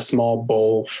 Get a small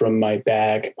bowl from my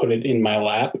bag, put it in my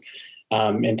lap,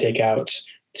 and take out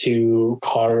 2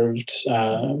 carved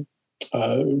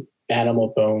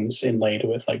animal bones inlaid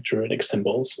with like druidic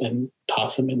symbols and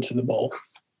toss them into the bowl.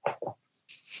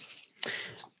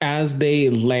 As they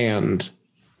land,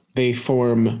 they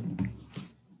form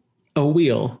a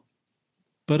wheel,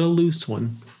 but a loose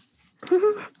one.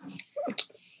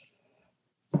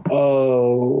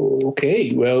 Oh,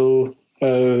 okay. Well,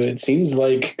 it seems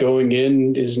like going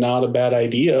in is not a bad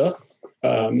idea.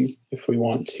 If we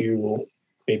want to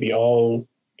maybe all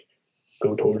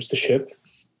go towards the ship.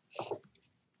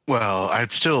 Well,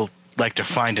 I'd still like to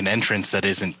find an entrance that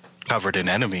isn't covered in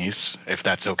enemies, if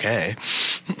that's okay.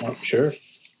 Oh, sure.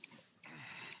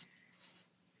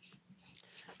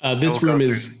 This room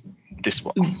is... This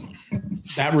one.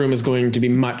 That room is going to be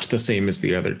much the same as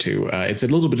the other two. It's a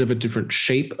little bit of a different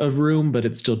shape of room, but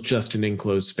it's still just an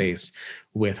enclosed space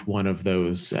with one of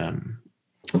those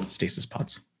stasis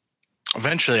pods.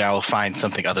 Eventually, I will find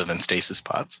something other than stasis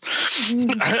pods.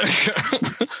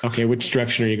 Okay, which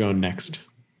direction are you going next?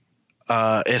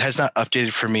 It has not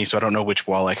updated for me, so I don't know which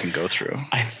wall I can go through.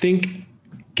 I think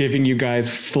giving you guys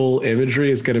full imagery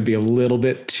is going to be a little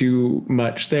bit too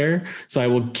much there. So I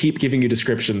will keep giving you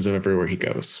descriptions of everywhere he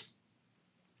goes.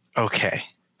 Okay.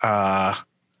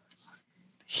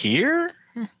 Here?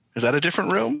 Is that a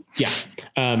different room?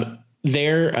 Yeah.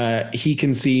 There, he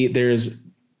can see there's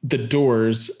the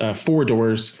doors, 4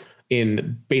 doors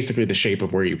in basically the shape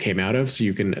of where you came out of. So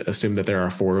you can assume that there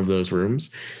are 4 of those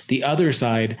rooms. The other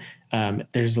side,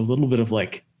 there's a little bit of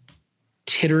like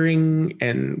tittering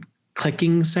and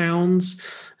clicking sounds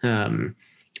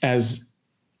as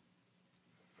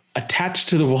attached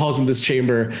to the walls in this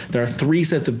chamber, there are 3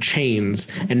 sets of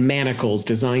chains and manacles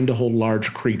designed to hold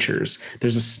large creatures.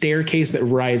 There's a staircase that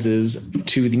rises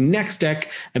to the next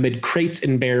deck amid crates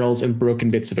and barrels and broken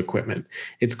bits of equipment.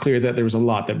 It's clear that there was a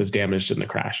lot that was damaged in the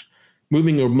crash.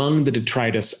 Moving among the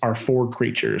detritus are 4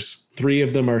 creatures. 3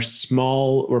 of them are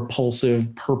small,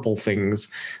 repulsive purple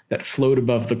things that float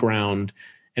above the ground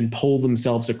and pull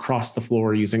themselves across the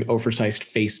floor using oversized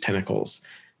face tentacles.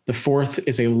 The 4th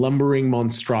is a lumbering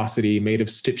monstrosity made of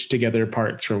stitched together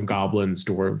parts from goblins,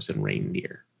 dwarves, and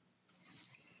reindeer.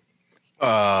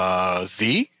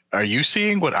 Z, are you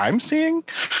seeing what I'm seeing?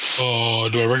 Oh,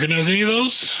 do I recognize any of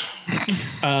those?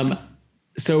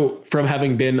 So from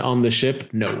having been on the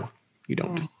ship, no, you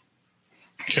don't.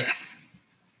 Okay.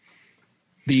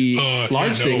 The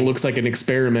large thing looks like an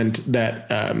experiment that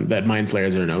that mind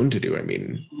flayers are known to do. I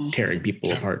mean, tearing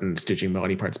people apart and stitching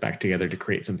body parts back together to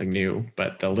create something new.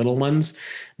 But the little ones,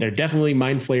 they're definitely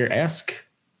mind flayer-esque.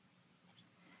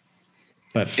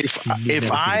 But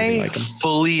if I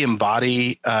fully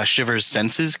embody Shiver's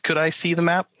senses, could I see the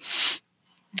map?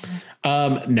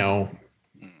 No.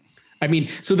 I mean,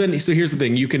 so here's the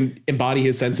thing. You can embody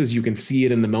his senses. You can see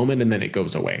it in the moment and then it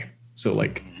goes away. So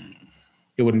like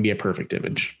it wouldn't be a perfect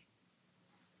image.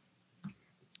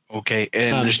 Okay.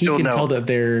 And there's he still can no... tell that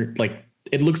they're like,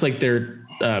 it looks like they're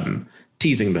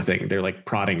teasing the thing. They're like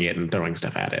prodding it and throwing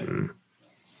stuff at it.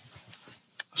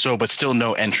 So, but still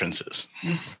no entrances.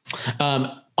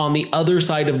 On the other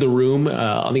side of the room,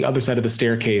 on the other side of the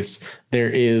staircase,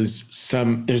 there's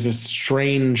a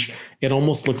strange, it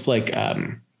almost looks like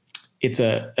it's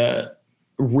a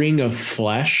ring of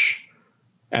flesh,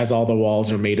 as all the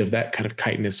walls are made of that kind of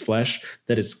chitinous flesh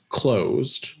that is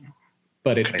closed,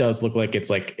 but it does look like it's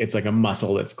like a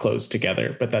muscle that's closed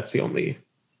together, but that's the only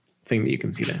thing that you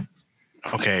can see there.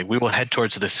 Okay, we will head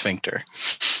towards the sphincter.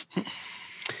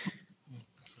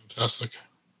 Fantastic.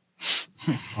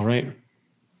 All right.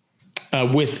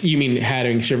 You mean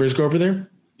having Shivers go over there?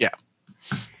 Yeah.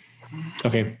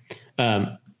 Okay.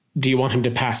 Do you want him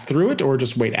to pass through it or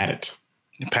just wait at it?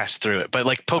 Pass through it, but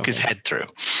like poke his head through.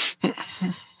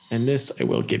 And this I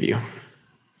will give you.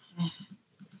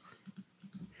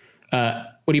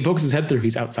 When he pokes his head through,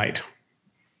 he's outside.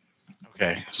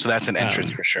 Okay, so that's an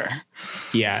entrance for sure.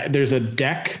 Yeah, there's a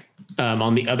deck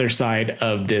on the other side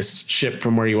of this ship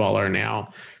from where you all are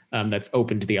now that's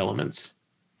open to the elements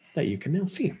that you can now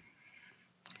see.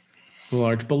 A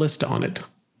large ballista on it.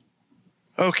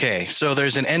 Okay, so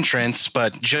there's an entrance,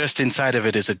 but just inside of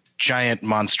it is a giant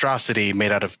monstrosity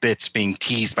made out of bits being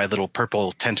teased by little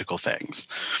purple tentacle things.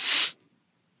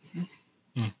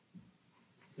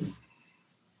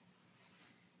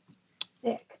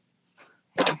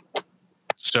 Dick.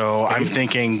 So I'm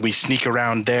thinking we sneak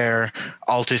around there,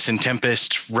 Altus and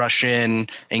Tempest rush in,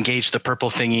 engage the purple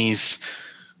thingies.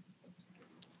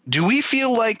 Do we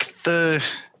feel like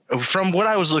from what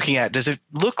I was looking at, does it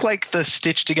look like the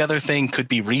stitched together thing could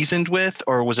be reasoned with,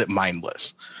 or was it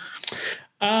mindless?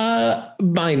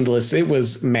 Mindless. It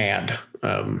was mad,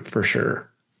 for sure.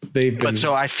 But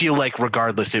so I feel like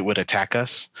regardless, it would attack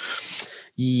us.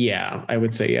 Yeah, I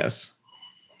would say yes.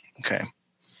 Okay.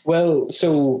 Well,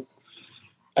 so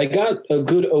I got a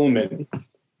good omen,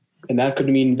 and that could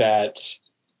mean that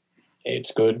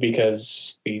it's good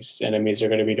because these enemies are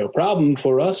going to be no problem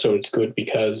for us, or it's good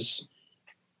because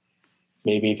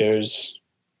maybe there's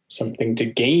something to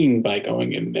gain by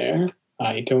going in there.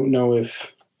 I don't know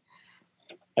if...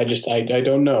 I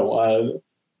don't know.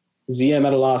 ZM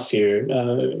at a loss here.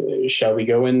 Shall we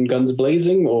go in guns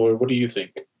blazing, or what do you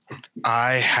think?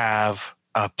 I have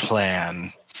a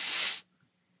plan.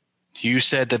 You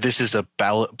said that this is a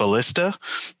ballista?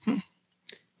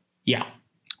 Yeah.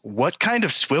 What kind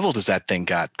of swivel does that thing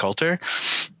got, Coulter?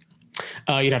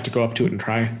 You'd have to go up to it and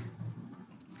try.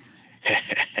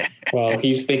 Well,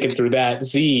 he's thinking through that.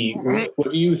 Z,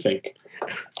 what do you think?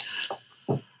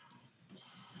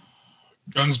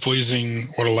 Guns blazing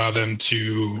would allow them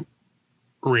to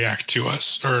react to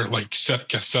us, or like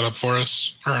get set up for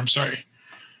us, or I'm sorry,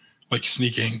 like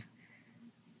sneaking.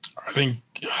 I think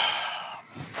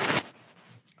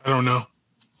I don't know.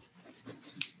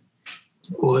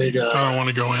 I don't want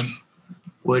to go in.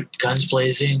 Would guns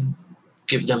blazing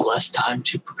give them less time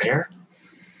to prepare?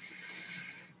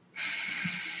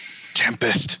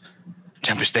 Tempest,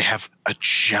 they have a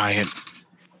giant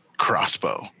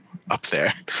crossbow up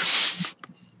there.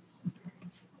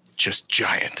 Just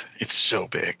giant. It's so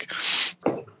big.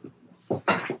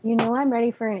 You know I'm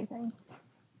ready for anything.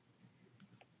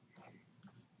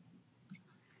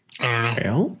 I don't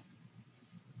know. Well,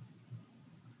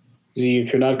 Z,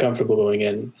 if you're not comfortable going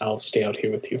in, I'll stay out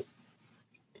here with you.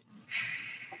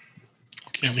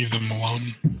 Can't leave them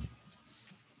alone.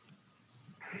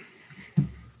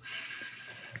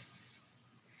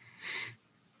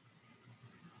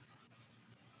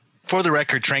 For the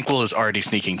record, Tranquil is already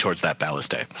sneaking towards that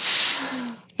ballista.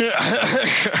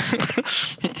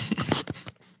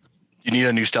 You need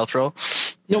a new stealth roll?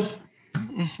 nope.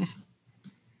 I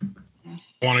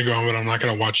want to go in, but I'm not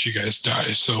going to watch you guys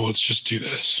die. So let's just do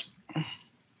this.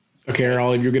 Okay, are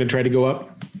all of you going to try to go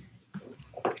up?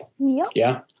 Yep.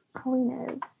 Yeah. Colleen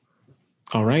is.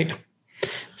 All right.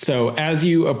 So as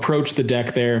you approach the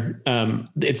deck there,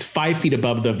 it's 5 feet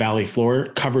above the valley floor,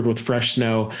 covered with fresh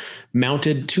snow.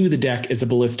 Mounted to the deck is a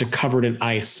ballista covered in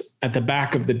ice. At the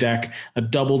back of the deck, a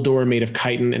double door made of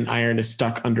chitin and iron is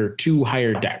stuck under 2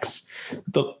 higher decks,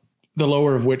 the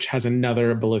lower of which has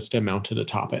another ballista mounted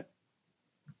atop it.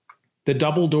 The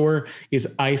double door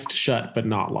is iced shut but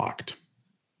not locked.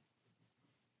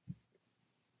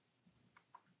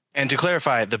 And to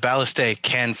clarify, the ballista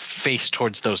can face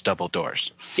towards those double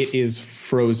doors. It is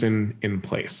frozen in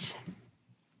place.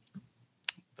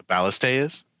 The ballista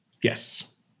is? Yes.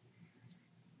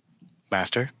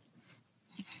 Master?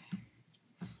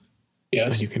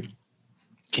 Yes. And you can.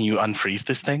 Can you unfreeze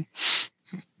this thing?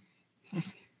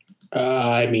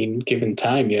 I mean, given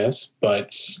time, yes,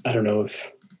 but I don't know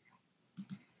if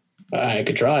I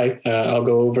could try. I'll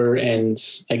go over and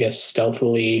I guess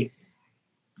stealthily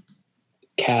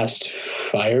cast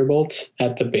Firebolt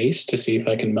at the base to see if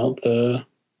I can melt the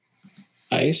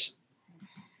ice.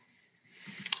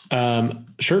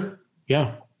 Sure.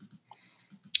 Yeah.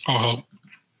 I'll help.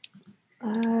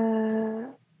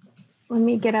 Let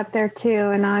me get up there too,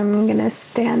 and I'm gonna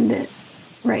stand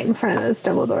right in front of those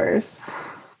double doors.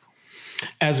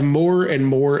 As more and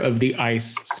more of the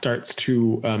ice starts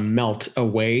to melt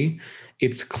away,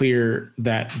 it's clear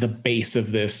that the base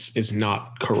of this is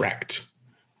not correct.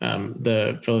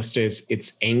 The Philistines,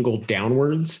 it's angled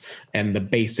downwards, and the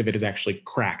base of it is actually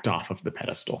cracked off of the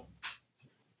pedestal.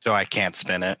 So I can't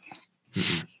spin it.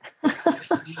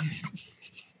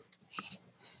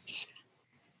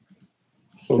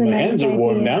 Well, my hands are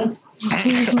warm now.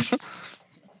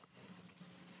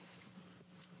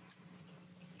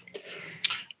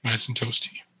 Nice and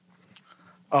toasty.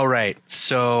 All right.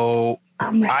 So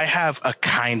Right. I have a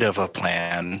kind of a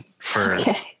plan for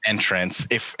entrance.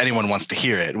 If anyone wants to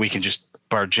hear it, we can just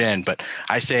barge in. But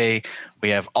I say we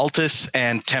have Altus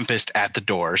and Tempest at the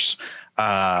doors.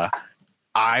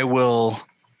 I will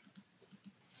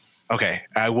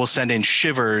send in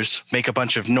Shivers, make a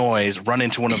bunch of noise, run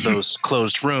into one of those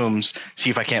closed rooms, see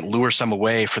if I can't lure some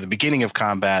away for the beginning of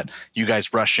combat. You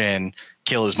guys rush in,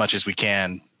 kill as much as we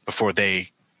can before they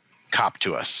cop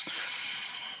to us.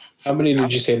 How many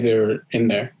did you say there were in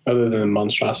there, other than the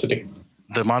monstrosity?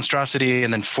 The monstrosity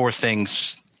and then 4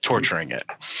 things torturing it.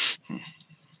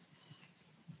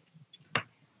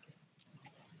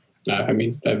 I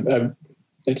mean,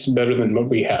 it's better than what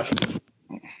we have.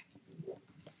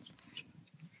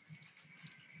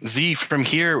 Z, from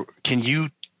here, can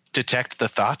you detect the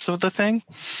thoughts of the thing?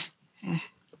 Can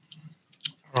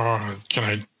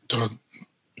I? Do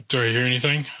I hear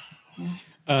anything?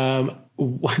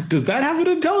 Does that have an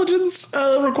intelligence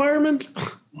requirement?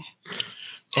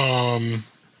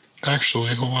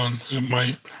 Actually, hold on. It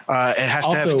might. It has to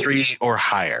Also- have 3 or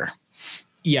higher.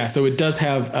 Yeah, so it does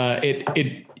have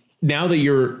it. Now that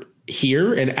you're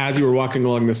here, and as you were walking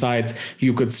along the sides,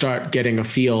 you could start getting a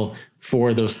feel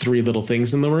for those 3 little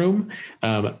things in the room.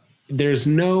 There's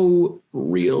no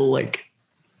real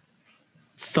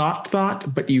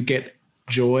thought, but you get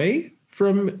joy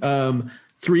from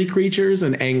 3 creatures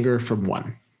and anger from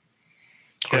 1.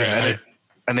 Yeah,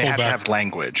 and they pull have to back. have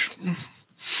language.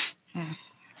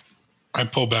 I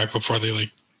pull back before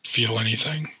they feel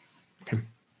anything. Okay.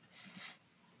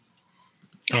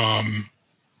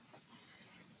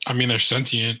 I mean, they're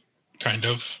sentient, kind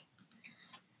of.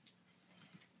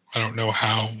 I don't know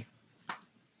how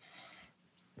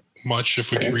much if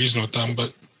we can reason with them,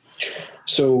 but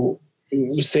So,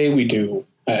 say we do,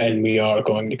 and we are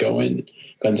going to go in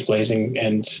guns blazing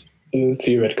and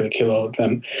theoretically kill all of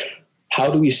them. How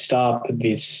do we stop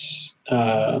this?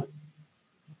 How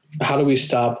do we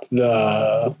stop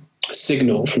the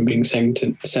signal from being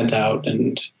sent out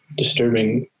and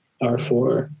disturbing our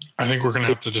 4? I think we're going to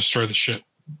have to destroy the ship.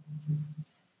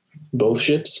 Both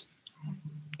ships?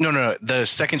 No. The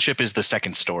second ship is the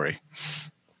second story.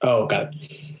 Oh, got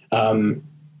it.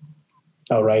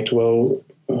 All right. Well,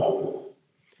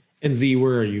 And Z,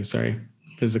 where are you? Sorry,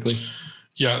 physically.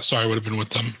 Yeah, so I would have been with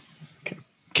them.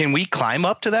 Can we climb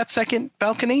up to that second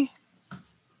balcony?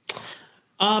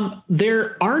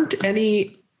 There aren't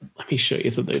any. Let me show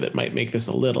you something that might make this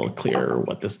a little clearer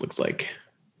what this looks like.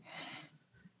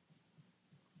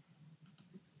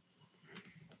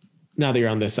 Now that you're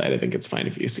on this side, I think it's fine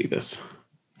if you see this.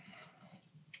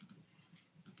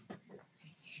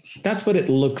 That's what it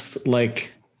looks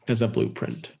like as a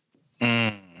blueprint.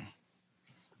 But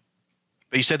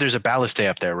you said there's a balliste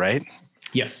up there, right?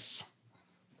 Yes.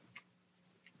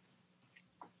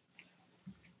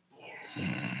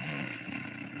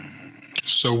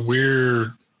 So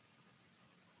we're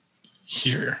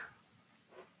here.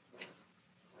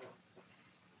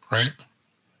 Right?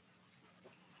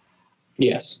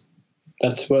 yes.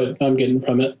 That's what I'm getting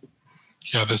from it.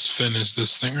 Yeah, this fin is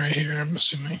this thing right here, I'm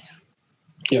assuming.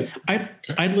 Yep.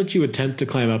 I'd let you attempt to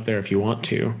climb up there if you want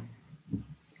to.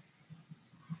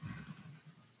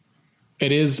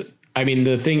 It is, I mean,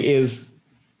 the thing is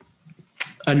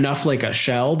enough like a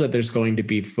shell that there's going to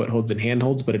be footholds and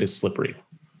handholds, but it is slippery.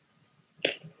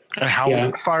 And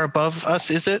how far above us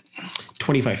is it?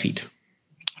 25 feet.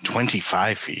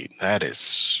 25 feet. That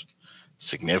is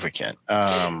significant.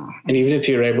 And even if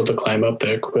you're able to climb up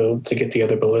there, Quill, to get the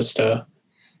other ballista,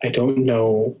 I don't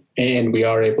know, and we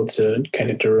are able to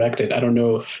kind of direct it. I don't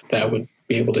know if that would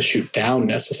be able to shoot down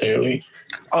necessarily.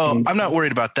 Oh, I'm not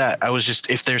worried about that. I was just,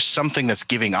 if there's something that's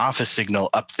giving off a signal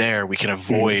up there, we can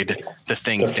avoid the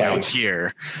things down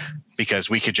here, because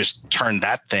we could just turn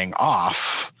that thing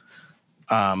off.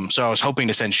 So I was hoping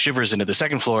to send Shivers into the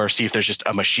second floor, see if there's just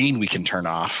a machine we can turn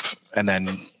off, and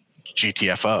then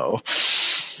GTFO.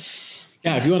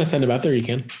 Yeah, if you want to send him out there, you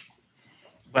can.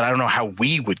 But I don't know how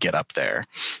we would get up there.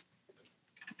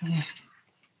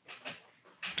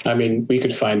 I mean, we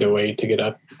could find a way to get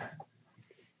up.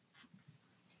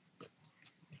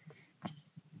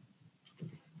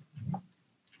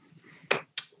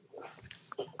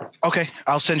 Okay,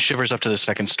 I'll send Shivers up to the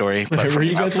second story. But Whatever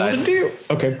you guys want to do.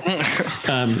 Okay.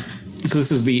 So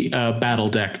this is the battle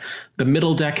deck. The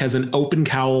middle deck has an open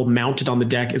cowl. Mounted on the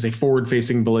deck is a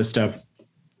forward-facing ballista.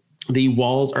 The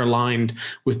walls are lined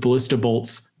with ballista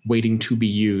bolts waiting to be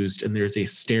used, and there's a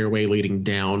stairway leading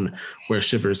down where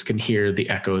Shivers can hear the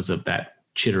echoes of that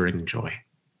chittering joy.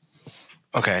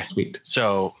 Okay. Sweet.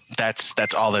 So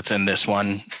that's all that's in this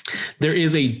one. There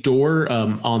is a door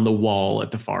on the wall at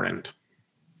the far end.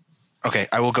 Okay,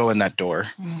 I will go in that door.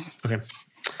 Okay.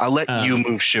 I'll let you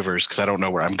move Shivers because I don't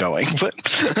know where I'm going. But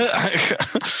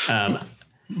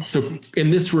so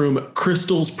in this room,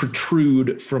 crystals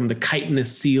protrude from the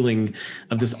chitinous ceiling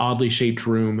of this oddly shaped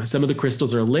room. Some of the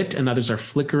crystals are lit and others are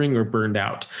flickering or burned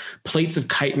out. Plates of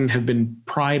chitin have been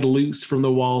pried loose from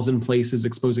the walls in places,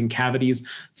 exposing cavities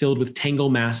filled with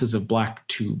tangled masses of black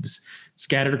tubes.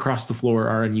 Scattered across the floor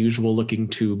are unusual looking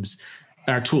tools.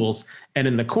 And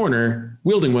in the corner,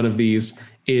 wielding one of these,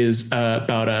 is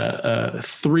about a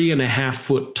 3.5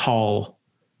 foot tall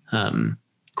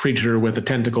creature with a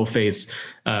tentacle face,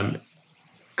 kind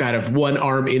of one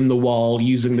arm in the wall,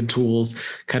 using the tools,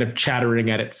 kind of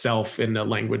chattering at itself in a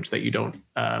language that you don't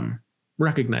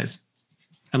recognize,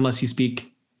 unless you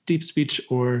speak deep speech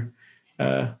or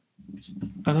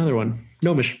another one,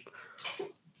 Gnomish.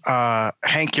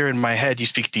 Hank, you're in my head. You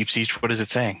speak deep speech. What is it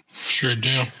saying? Sure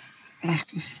do.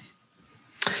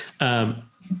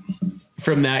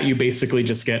 From that, you basically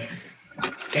just get,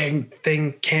 dang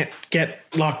thing can't get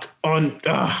lock on.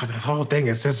 The whole thing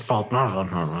is his fault.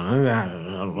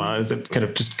 As it kind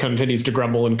of just continues to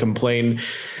grumble and complain,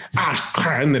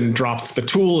 and then drops the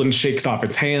tool and shakes off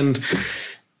its hand,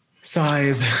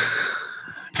 sighs,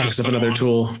 picks up another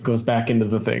tool, goes back into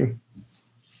the thing.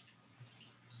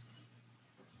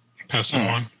 Pass it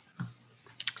on.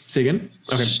 Say again?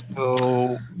 Okay.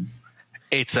 So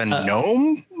it's a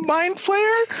gnome mind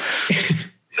flare?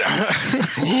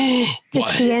 It's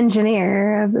the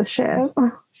engineer of the ship.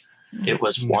 It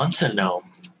was once a gnome.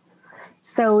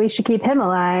 So we should keep him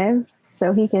alive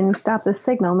so he can stop the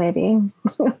signal, maybe.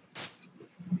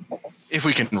 If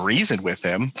we can reason with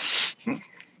him.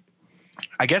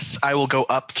 I guess I will go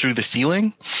up through the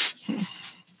ceiling.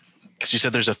 Because you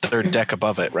said there's a third deck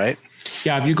above it, right?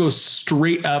 Yeah, if you go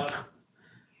straight up,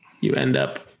 you end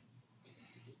up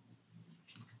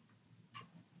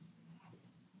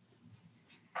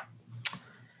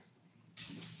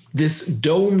this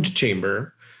domed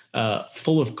chamber,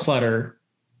 full of clutter,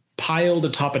 piled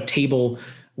atop a table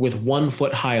with 1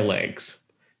 foot high legs.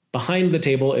 Behind the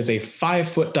table is a 5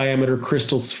 foot diameter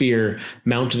crystal sphere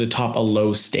mounted atop a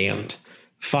low stand.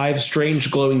 5 strange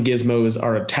glowing gizmos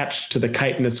are attached to the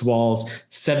chitinous walls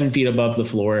 7 feet above the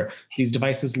floor. These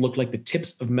devices look like the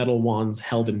tips of metal wands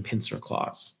held in pincer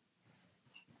claws.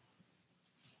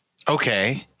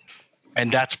 Okay.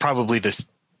 And that's probably this.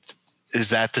 Is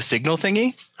that the signal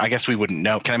thingy? I guess we wouldn't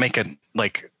know. Can I make a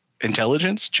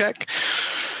intelligence check?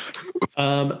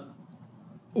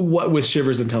 What with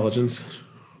Shivers' intelligence?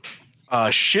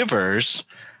 Shivers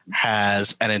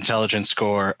has an intelligence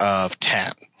score of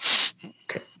 10.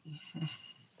 Okay.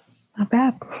 Not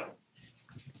bad.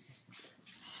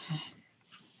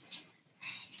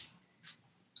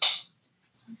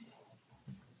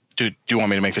 Do you want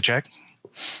me to make the check?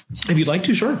 If you'd like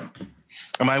to, sure.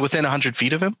 Am I within 100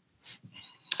 feet of him?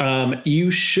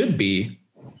 You should be.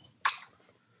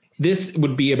 This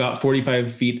would be about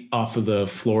 45 feet off of the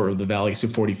floor of the valley, so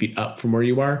 40 feet up from where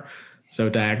you are. So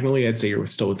diagonally, I'd say you're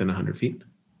still within 100 feet.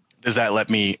 Does that let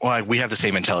me? Well, we have the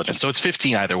same intelligence, so it's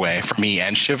 15 either way for me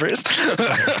and Shivers.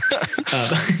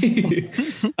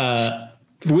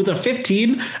 With a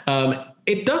 15,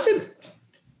 it doesn't.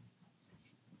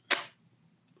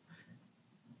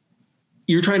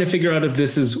 You're trying to figure out if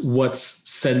this is what's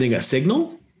sending a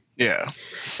signal. Yeah.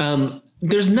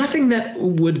 There's nothing that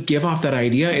would give off that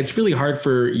idea. It's really hard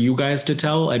for you guys to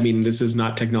tell. I mean, this is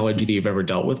not technology that you've ever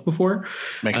dealt with before.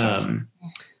 Makes sense.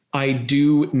 I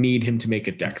do need him to make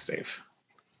a dex save.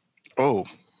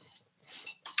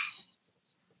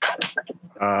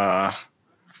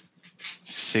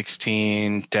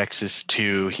 16. Dex is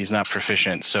 2. He's not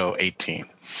proficient, so 18.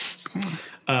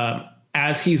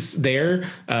 As he's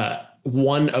there,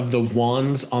 one of the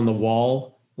wands on the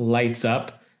wall lights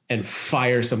up and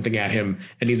fires something at him,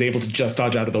 and he's able to just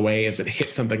dodge out of the way as it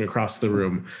hits something across the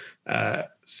room,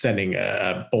 sending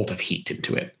a bolt of heat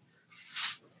into it.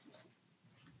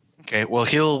 Okay, well,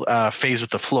 he'll phase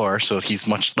with the floor, so he's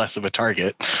much less of a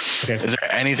target. Okay. Is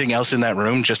there anything else in that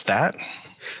room? Just that?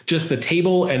 Just the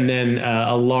table, and then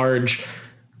a large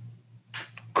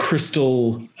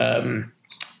crystal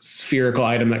spherical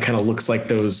item that kind of looks like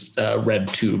those red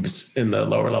tubes in the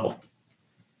lower level.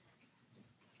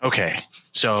 Okay,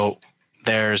 so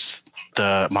there's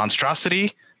the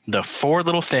monstrosity, the 4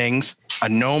 little things, a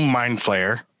gnome mind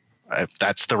flayer.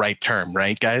 That's the right term,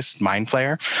 right, guys? Mind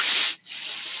flayer.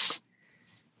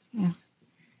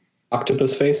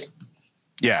 Octopus face.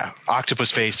 Yeah, octopus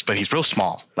face, but he's real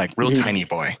small, like real tiny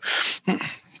boy.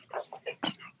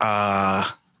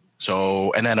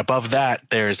 So, and then above that,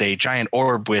 there's a giant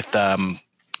orb with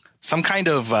some kind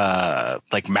of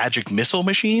like magic missile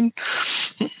machine.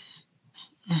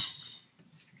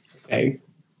 Okay.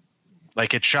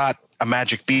 Like it shot a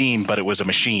magic beam, but it was a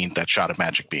machine that shot a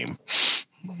magic beam.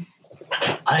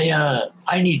 I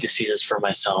need to see this for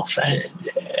myself.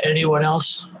 Anyone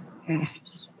else?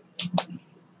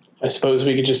 I suppose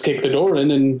we could just kick the door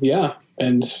in and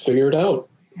figure it out.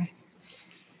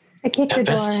 I kicked the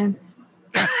door in.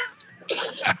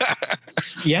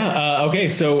 Yeah. Okay.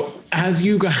 So as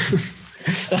you guys,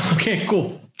 okay,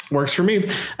 cool. Works for me.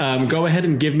 Go ahead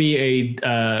and give me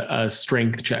a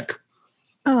strength check.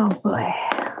 Oh boy.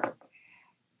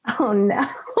 Oh no.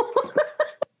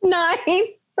 9.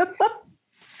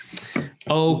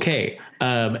 Okay.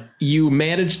 You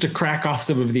managed to crack off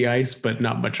some of the ice, but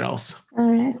not much else. All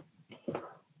right.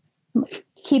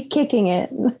 Keep kicking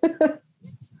it.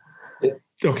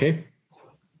 Okay.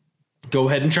 Go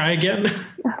ahead and try again.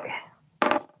 Okay.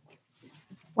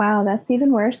 Wow, that's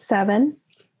even worse. 7.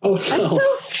 Oh, no. I'm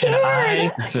so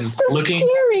scared. It's so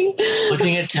scary.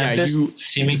 Looking at Tempest,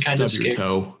 seeming kind of scared.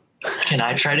 Toe. Can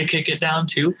I try to kick it down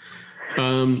too?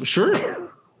 Sure.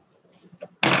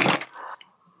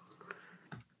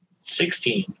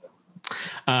 16.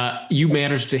 You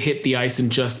manage to hit the ice in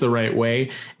just the right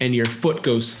way, and your foot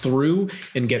goes through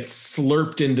and gets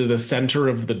slurped into the center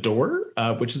of the door,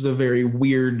 which is a very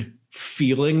weird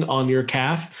feeling on your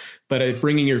calf. But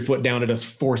bringing your foot down, it does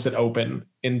force it open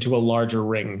into a larger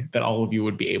ring that all of you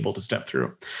would be able to step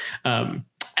through.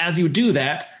 As you do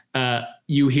that,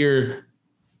 you hear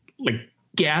like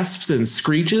gasps and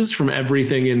screeches from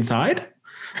everything inside.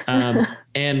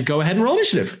 And go ahead and roll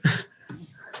initiative.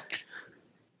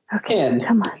 Okay,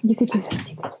 come on. You could do this.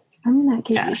 You could. I'm not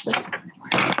giving you this anymore.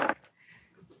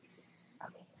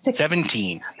 Okay,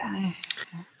 17.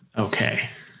 Okay.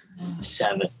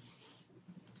 7.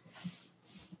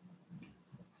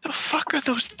 The fuck are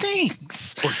those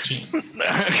things? 14.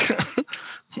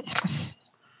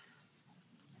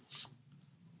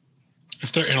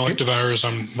 If they're intellect devourers,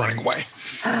 I'm running away.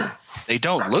 They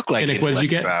don't look like Finnick, what did you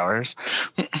get? Devourers.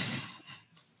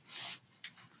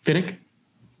 Finnick?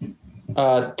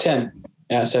 10.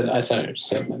 Yeah, I said.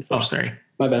 Oh, sorry.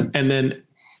 My bad. And then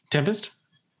Tempest?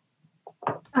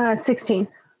 16.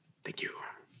 Thank you.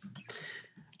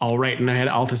 All right. And I had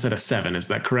Altus at a 7. Is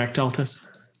that correct, Altus?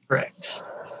 Correct.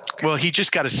 Well, he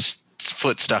just got his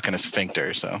foot stuck in a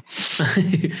sphincter, so.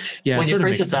 Yeah, when you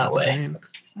phrase it that way.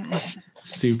 Right?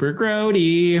 Super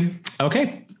grody.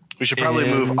 Okay. We should probably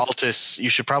move Altus. You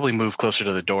should probably move closer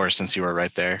to the door since you were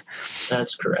right there.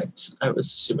 That's correct. I was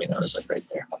assuming I was like right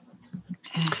there.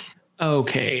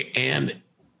 Okay. And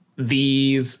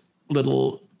these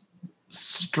little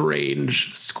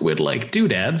strange squid-like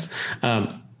doodads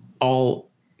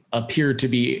all appear to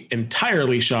be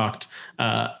entirely shocked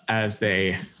as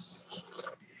they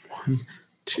 1,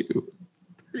 2,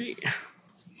 3.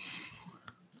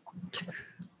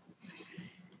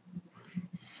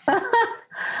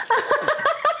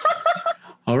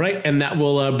 All right, and that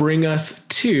will bring us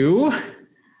to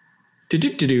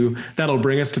that'll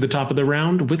bring us to the top of the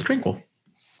round with Tranquil.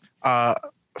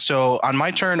 So on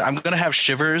my turn, I'm going to have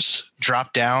Shivers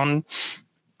drop down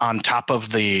on top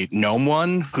of the gnome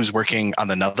one who's working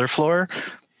on another floor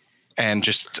and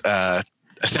just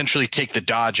essentially take the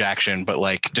dodge action, but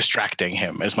like distracting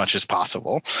him as much as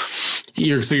possible.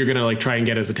 You're going to like try and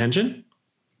get his attention?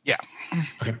 Yeah.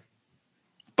 Okay.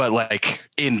 But like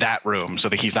in that room so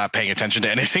that he's not paying attention to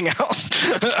anything else.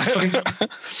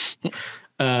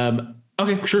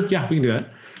 Okay, sure. Yeah, we can do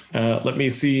that. Let me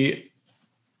see.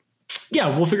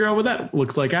 Yeah, we'll figure out what that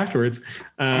looks like afterwards.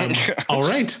 All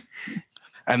right.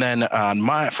 And then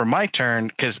for my turn,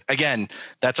 because again,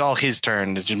 that's all his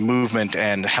turn. It's just movement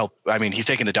and help. I mean, he's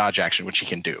taking the dodge action, which he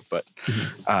can do, but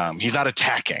he's not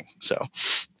attacking. So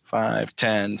 5,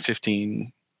 10,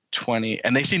 15, 20.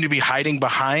 And they seem to be hiding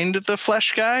behind the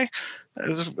flesh guy.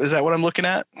 Is that what I'm looking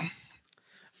at?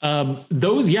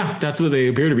 That's what they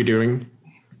appear to be doing.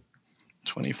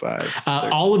 25.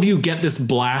 All of you get this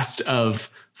blast of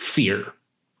fear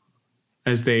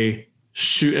as they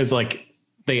shoot, as like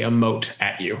they emote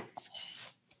at you.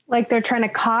 Like they're trying to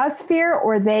cause fear,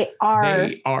 or they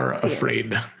are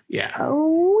afraid. Yeah.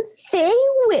 Oh, they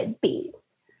would be.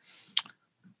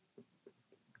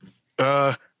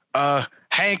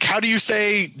 Hank, how do you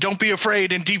say "don't be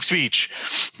afraid" in deep speech?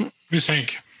 Who's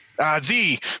Hank?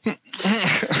 Z.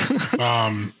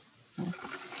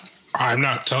 I'm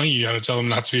not telling you. You got to tell them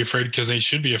not to be afraid because they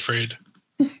should be afraid.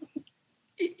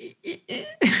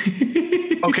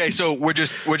 Okay, so we're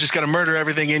just gonna murder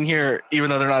everything in here, even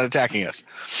though they're not attacking us.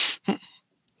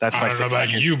 That's my. I don't know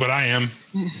about you, but I am.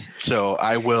 So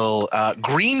I will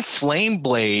green flame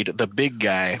blade the big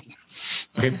guy.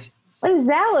 Okay. What does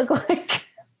that look like?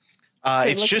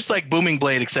 It's just like booming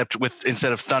blade, except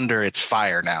instead of thunder, it's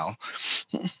fire now.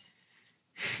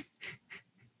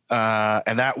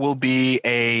 And that will be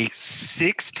a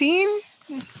 16.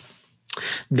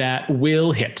 That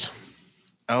will hit.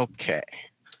 Okay.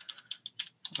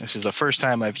 This is the first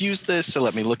time I've used this, so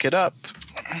let me look it up.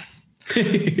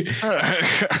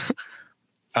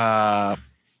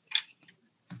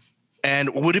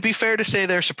 And would it be fair to say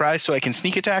they're surprised so I can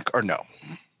sneak attack or no?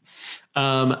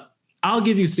 I'll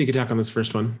give you sneak attack on this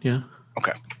first one. Yeah.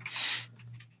 Okay.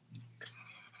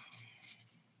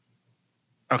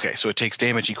 Okay, so it takes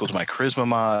damage equal to my charisma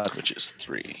mod, which is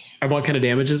 3. And what kind of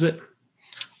damage is it?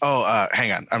 Oh,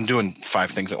 hang on. I'm doing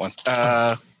 5 things at once.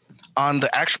 On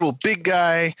the actual big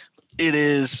guy, it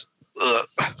is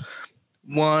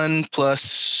 1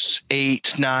 plus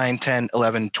 8, 9, 10,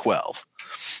 11, 12.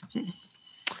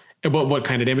 And what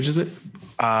kind of damage is it?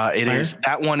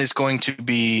 That one is going to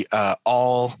be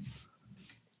all.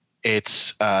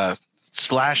 It's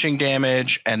slashing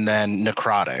damage and then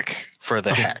necrotic for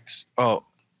the hex. Oh,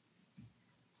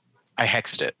 I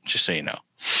hexed it, just so you know.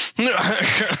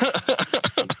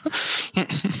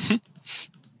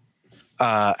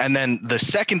 And then the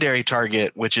secondary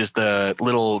target, which is the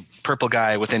little purple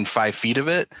guy within 5 feet of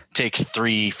it, takes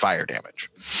 3 fire damage.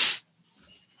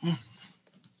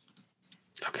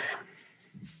 Okay.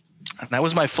 And that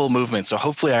was my full movement, so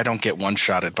hopefully I don't get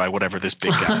one-shotted by whatever this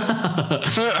big guy.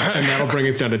 And that'll bring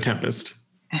us down to Tempest.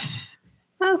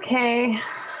 Okay.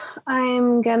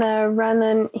 I'm gonna run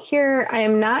in here. I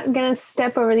am not gonna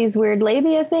step over these weird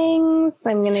labia things.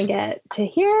 I'm gonna get to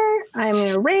here. I'm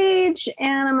gonna rage,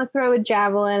 and I'm gonna throw a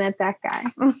javelin at that guy.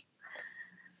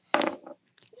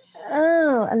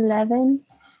 Oh, 11.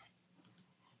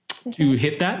 To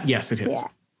hit that? Yes, it hits. Yeah.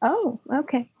 Oh,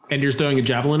 okay. And you're throwing a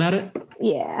javelin at it?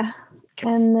 Yeah.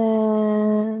 And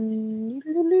then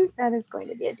that is going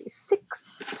to be a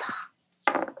d6.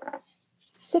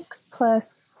 6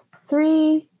 plus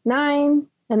 3, 9,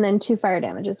 and then 2 fire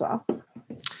damage as well.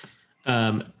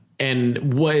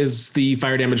 And what is the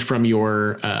fire damage from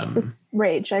your this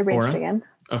rage? I raged aura? again.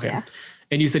 Okay. Yeah.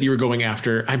 And you said you were going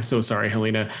after, I'm so sorry,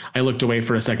 Helena. I looked away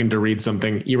for a second to read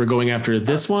something. You were going after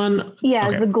this one? Yeah,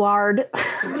 okay. Zaglard.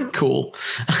 Cool.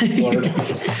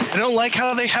 I don't like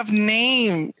how they have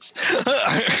names.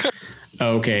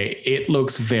 Okay, it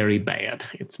looks very bad.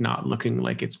 It's not looking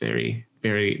like it's very,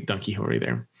 very donkey hoary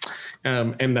there.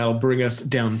 And that'll bring us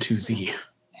down to Z.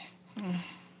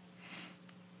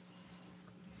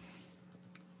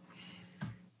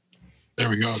 There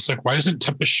we go. It's like, why isn't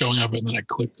Tempest showing up? And then I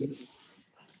clicked it.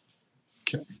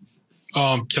 Okay.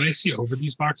 Can I see over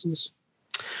these boxes?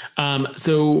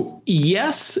 So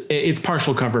yes, it's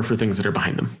partial cover for things that are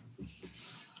behind them.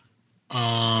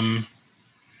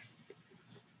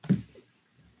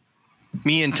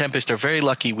 Me and Tempest are very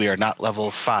lucky we are not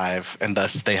level 5, and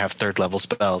thus they have 3rd level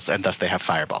spells, and thus they have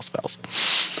fireball spells.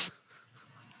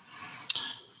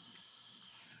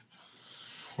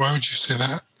 Why would you say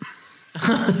that?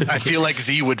 I feel like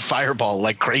Z would fireball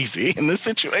like crazy in this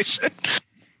situation.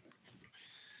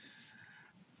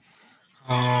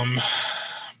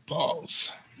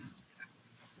 Balls.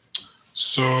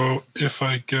 So if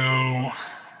I go,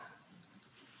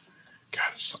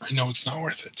 God, I know it's not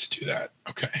worth it to do that.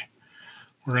 Okay.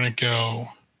 We're going to go,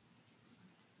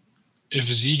 if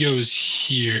Z goes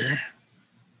here,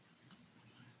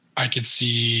 I could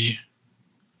see,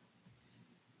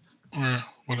 or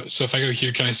what? So if I go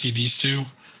here, can I see these two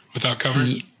without cover?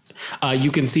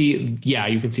 You can see, yeah,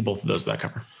 you can see both of those without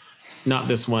cover. Not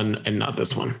this one and not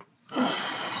this one. Crap.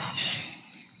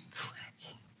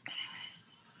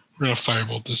 We're gonna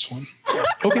firebolt this one.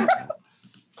 Okay.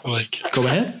 Like, go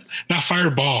ahead. Not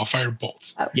fireball,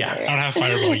 firebolt. Okay. Yeah. I don't have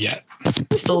fireball yet.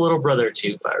 It's the little brother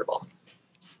to fireball.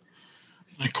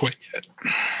 Not quite yet.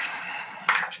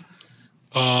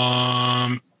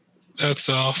 That's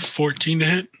a 14 to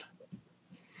hit.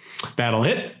 That'll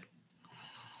hit.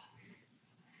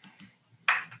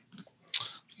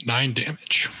 9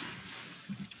 damage.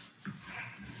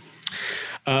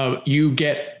 You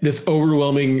get this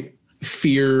overwhelming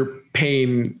fear,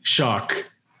 pain,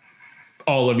 shock.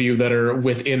 All of you that are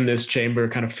within this chamber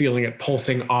kind of feeling it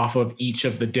pulsing off of each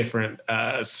of the different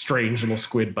strange little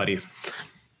squid buddies.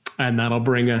 And that'll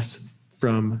bring us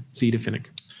from Z to Finnick.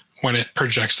 When it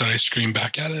projects that, I scream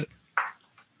back at it.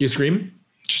 You scream?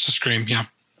 Just a scream, yeah.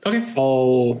 Okay.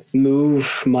 I'll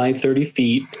move my 30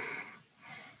 feet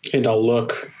and I'll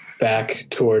look back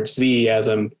towards Z as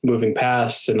I'm moving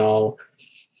past, and I'll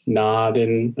nod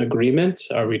in agreement.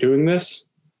 Are we doing this?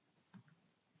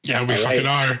 Yeah, we All fucking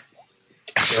are.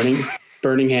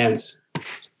 Burning hands.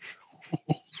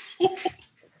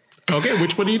 Okay,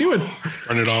 which one are you doing?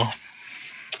 Burn it all.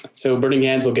 So burning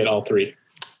hands will get all 3.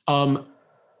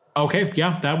 Okay,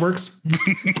 yeah, that works.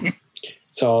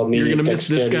 So I'll need You're gonna miss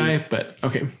this guy, but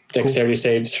okay. Dexterity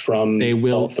saves from They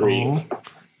will all 3. all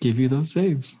give you those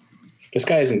saves. This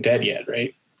guy isn't dead yet,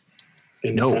 right?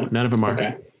 No, none of them are.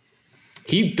 Okay.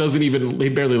 He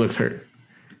barely looks hurt.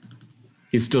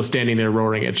 He's still standing there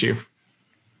roaring at you.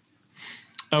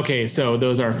 Okay, so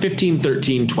those are 15,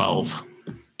 13, 12.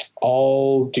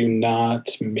 All do not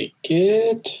make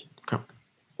it. Okay.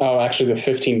 Oh, actually the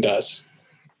 15 does.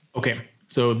 Okay,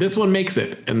 so this one makes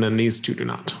it, and then these 2 do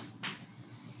not.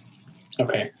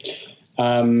 Okay.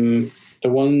 The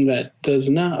one that does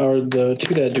not, or the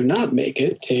 2 that do not make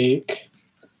it, take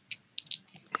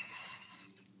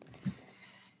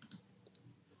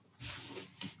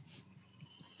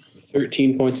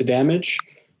 13 points of damage,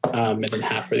 and then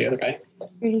half for the other guy.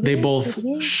 They both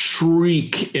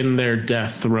shriek in their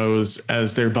death throes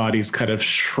as their bodies kind of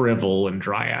shrivel and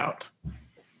dry out.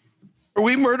 Are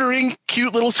we murdering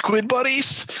cute little squid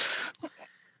buddies?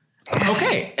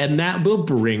 Okay, and that will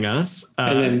bring us.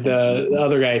 And then the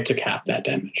other guy took half that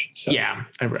damage. So yeah,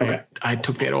 I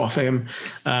took that off of him.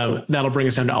 That'll bring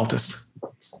us down to Altus.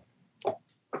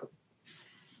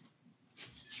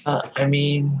 I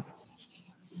mean,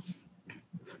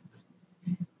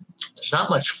 there's not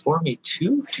much for me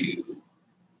to do.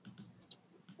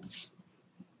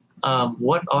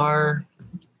 What are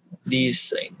these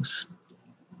things?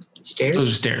 Stairs?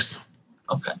 Those are stairs.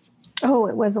 Okay. Oh,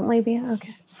 it wasn't labia.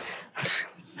 Okay.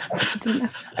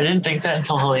 I didn't think that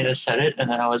until Helena said it, and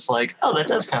then I was like, "Oh, that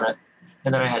does kind of."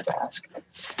 And then I had to ask.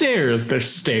 Stairs. They're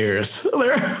stairs.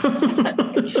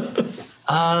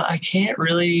 I can't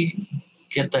really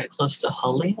get that close to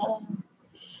Helena.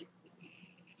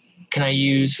 Can I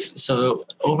use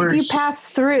over? If you pass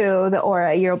through the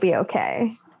aura, you'll be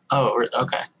okay. Oh,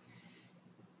 okay.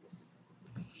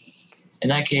 In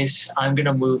that case, I'm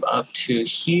gonna move up to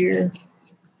here,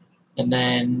 and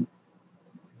then.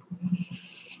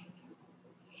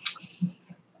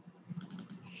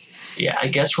 Yeah, I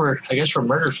guess we're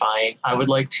murderfying. I would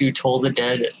like to toll the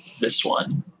dead this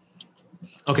one.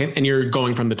 Okay, and you're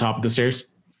going from the top of the stairs?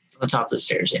 From the top of the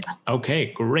stairs, yeah.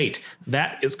 Okay, great.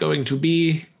 That is going to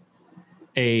be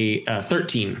a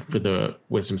 13 for the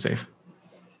wisdom save.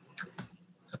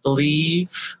 I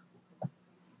believe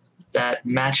that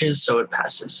matches, so it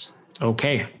passes.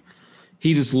 Okay.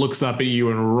 He just looks up at you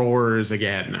and roars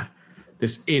again.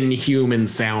 This inhuman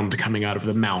sound coming out of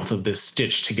the mouth of this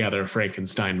stitched together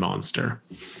Frankenstein monster.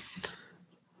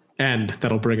 And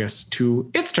that'll bring us to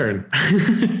its turn.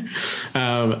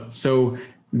 So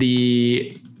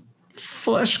the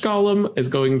flesh golem is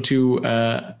going to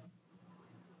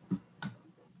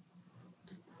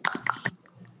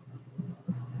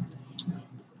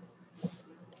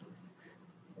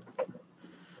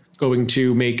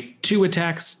make 2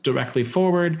 attacks directly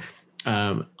forward.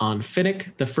 On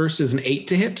Finnick, the first is an 8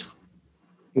 to hit.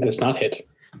 It does not hit.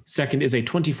 Second is a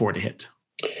 24 to hit.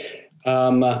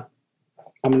 I'm going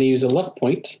to use a luck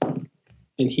point,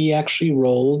 and he actually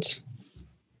rolled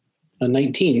a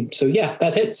 19. So yeah,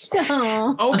 that hits.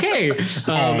 Okay.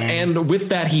 And with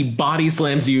that, he body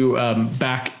slams you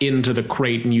back into the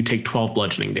crate, and you take 12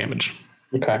 bludgeoning damage.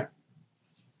 Okay.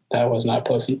 That was not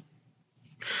pleasant.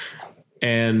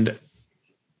 And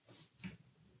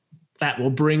that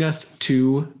will bring us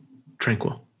to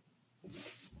Tranquil.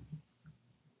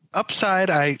 Upside,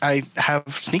 I have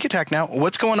sneak attack now.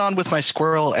 What's going on with my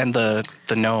squirrel and the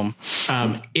gnome?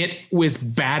 It was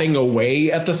batting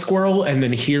away at the squirrel, and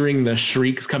then hearing the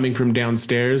shrieks coming from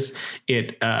downstairs,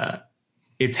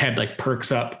 its head like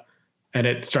perks up, and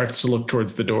it starts to look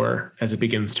towards the door as it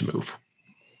begins to move.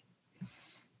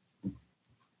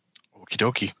 Okie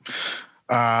dokie.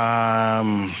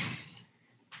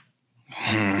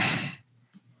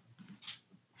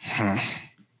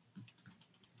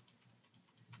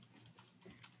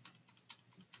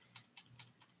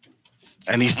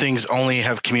 And these things only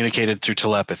have communicated through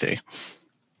telepathy.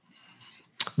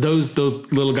 Those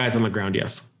little guys on the ground,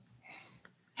 yes.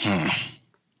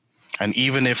 And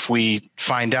even if we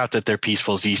find out that they're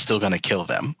peaceful, Z's still going to kill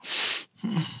them.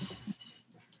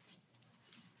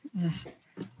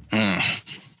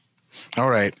 All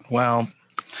right. Well,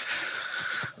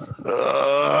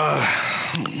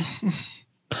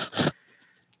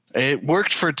 it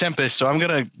worked for Tempest, so I'm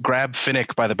going to grab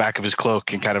Finnick by the back of his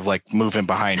cloak and kind of like move him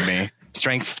behind me.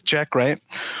 Strength check, right?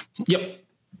 Yep.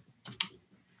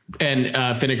 And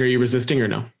Finnick, are you resisting or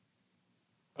no?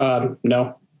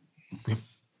 No.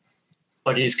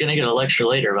 But he's going to get a lecture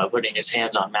later about putting his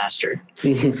hands on Master.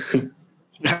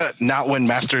 Not when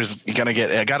Master's going to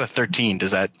get. I got a 13.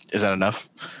 Is that enough?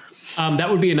 That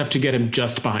would be enough to get him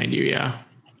just behind you. Yeah,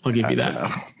 I'll give you that.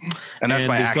 Enough. And that's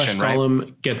my action, right?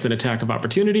 Column gets an attack of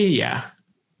opportunity. Yeah.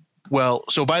 Well,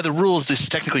 so by the rules, this is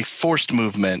technically forced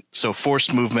movement. So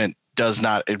forced movement does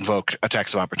not invoke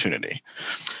attacks of opportunity.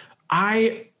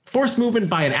 Forced movement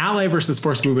by an ally versus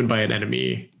forced movement by an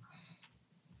enemy.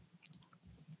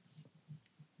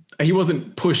 He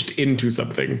wasn't pushed into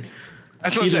something.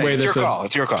 That's what I'm saying. It's your call.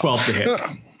 It's your call. 12 to hit.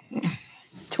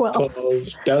 12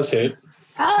 does hit.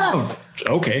 Oh,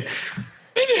 okay.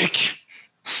 Finnick.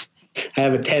 I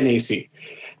have a 10 AC.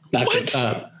 Not good.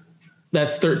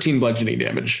 That's 13 bludgeoning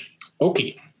damage.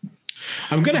 Okay.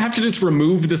 I'm going to have to just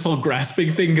remove this whole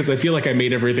grasping thing because I feel like I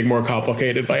made everything more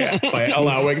complicated by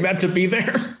allowing that to be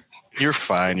there. You're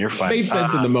fine. You're fine. Made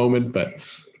sense in the moment, but.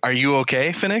 Are you okay,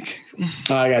 Finnick?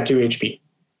 I got 2 HP.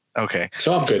 Okay.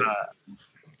 So I'm good.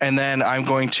 And then I'm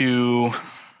going to,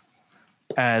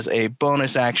 as a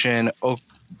bonus action,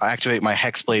 activate my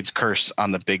Hexblade's Curse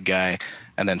on the big guy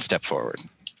and then step forward.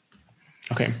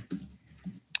 Okay.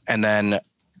 And then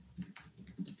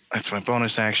that's my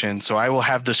bonus action. So I will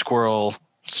have the squirrel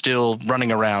still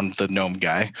running around the gnome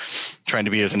guy, trying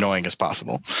to be as annoying as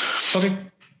possible. Okay.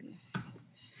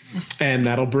 And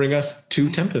that'll bring us to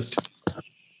Tempest.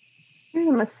 I'm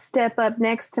going to step up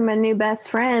next to my new best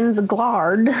friend,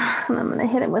 Zaglard, and I'm going to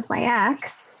hit him with my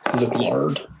axe.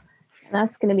 Zaglard. And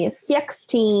that's going to be a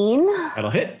 16. That'll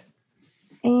hit.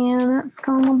 And that's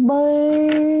going to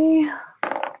be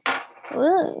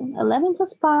 11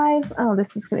 plus 5. Oh,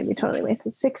 this is going to be totally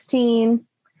wasted. 16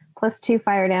 plus 2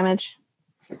 fire damage.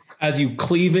 As you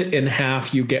cleave it in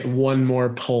half, you get one more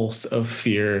pulse of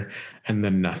fear and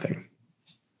then nothing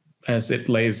as it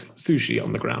lays sushi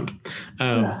on the ground.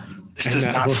 This does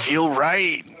not feel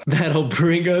right. That'll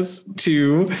bring us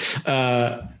to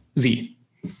Z.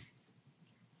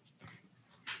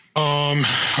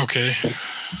 Okay.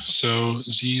 So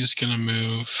Z is going to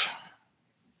move.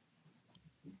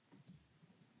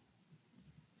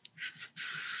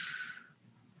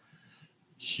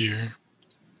 Here.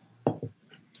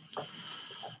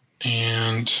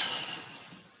 And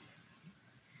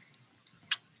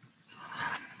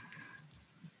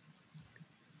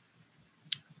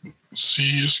Z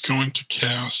is going to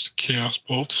cast Chaos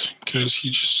Bolt because he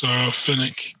just saw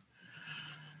Finnick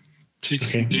take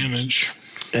some damage.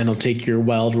 And I'll take your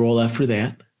wild roll after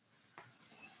that.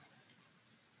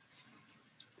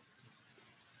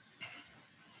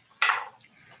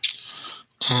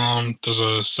 Does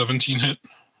a 17 hit?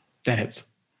 That hits.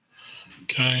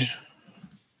 Okay.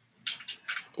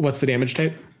 What's the damage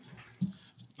type?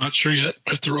 Not sure yet.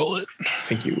 I have to roll it.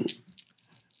 Thank you.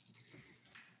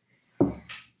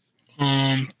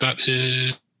 That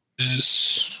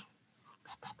is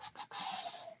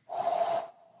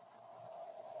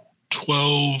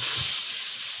 12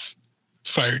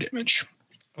 fire damage.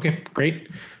 Okay, great.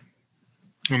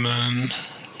 And then,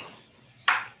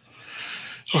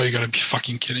 oh, you gotta be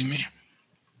fucking kidding me.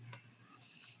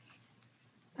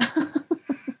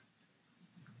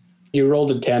 You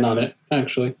rolled a 10 on it,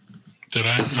 actually. Did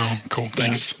I? Oh, cool.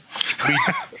 Thanks. We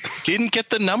didn't get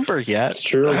the number yet. That's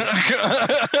true.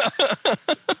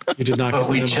 You did not. But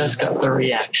we just got the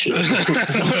reaction.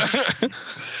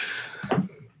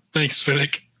 Thanks,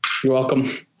 Finnick. You're welcome.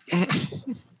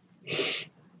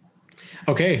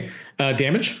 Okay,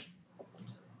 damage?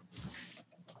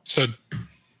 So,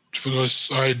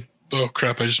 oh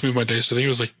crap, I just moved my dice. I think it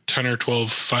was like 10 or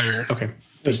 12 fire. Okay.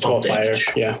 There's 12 fire.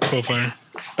 Yeah. 12 fire.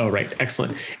 Oh, right.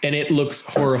 Excellent. And it looks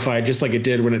horrified, just like it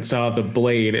did when it saw the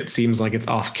blade. It seems like it's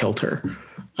off kilter.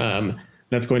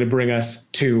 That's going to bring us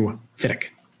to Finnick.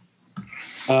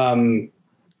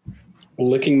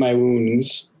 licking my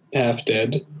wounds, half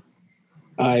dead,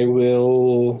 I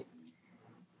will.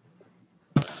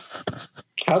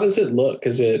 How does it look?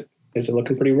 Is it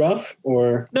looking pretty rough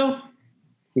or No,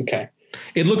 okay?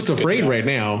 it looks afraid right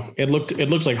now. It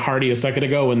looked like hardy a second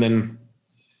ago, and then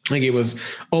I think it was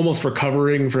almost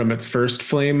recovering from its first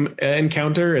flame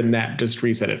encounter, and that just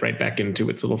reset it right back into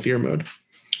its little fear mode.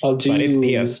 But it's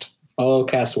pissed. I'll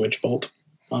cast Witch Bolt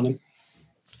on him.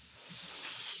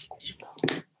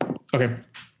 Okay,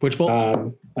 Witch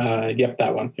Bolt. Yep,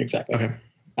 that one exactly. Okay,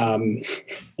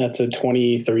 that's a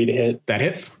 23 to hit. that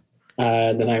hits.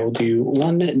 Then I will do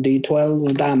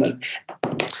 1d12 damage.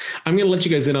 I'm going to let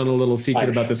you guys in on a little secret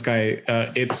about this guy.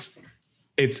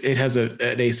 It has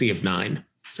an AC of 9.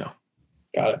 So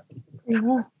got it.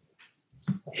 Yeah.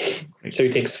 So he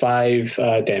takes 5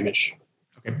 damage.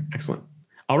 Okay, excellent.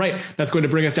 All right, that's going to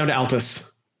bring us down to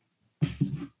Altus.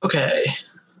 Okay.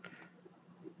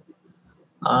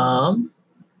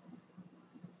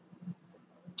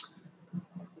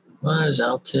 What is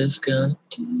Altus gonna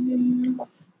do?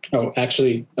 Oh,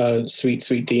 actually, sweet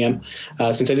DM.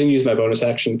 Since I didn't use my bonus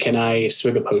action, can I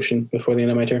swig a potion before the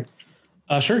end of my turn?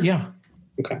 Sure, yeah.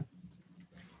 Okay.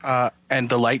 And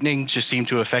the lightning just seemed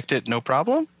to affect it, no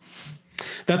problem?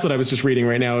 That's what I was just reading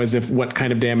right now, is if what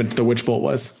kind of damage the Witch Bolt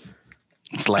was.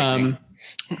 It's lightning.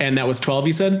 And that was 12,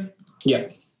 you said? Yeah.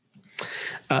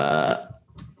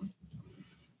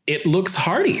 It looks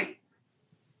hardy.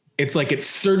 It's like it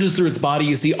surges through its body.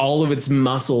 You see all of its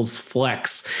muscles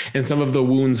flex, and some of the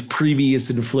wounds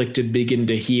previous inflicted begin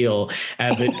to heal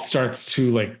as it starts to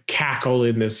like cackle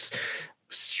in this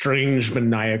strange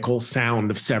maniacal sound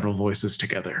of several voices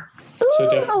together. So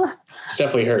it's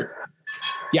definitely hurt.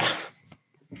 Yeah.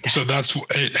 So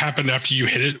it happened after you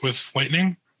hit it with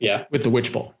lightning? Yeah. With the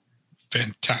Witch Bolt.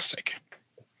 Fantastic.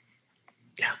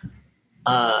 Yeah.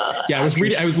 Yeah, I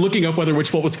was looking up whether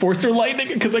Witch Bolt was force or lightning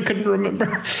because I couldn't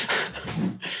remember.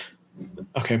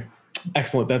 Okay.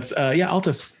 Excellent. That's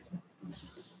Altus.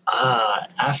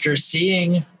 After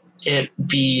seeing it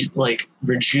be like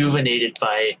rejuvenated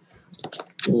by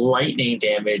lightning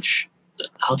damage,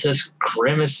 Altus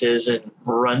grimaces and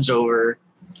runs over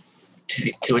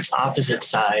to its opposite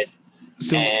side.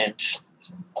 So, and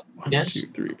 1, yes? 2,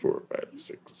 3, 4, 5,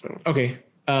 6, 7. Okay.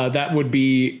 That would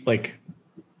be like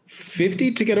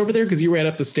 50 to get over there because you ran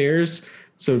up the stairs.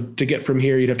 So to get from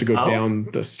here, you'd have to go down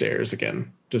the stairs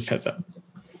again. Just heads up.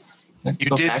 You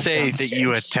did say that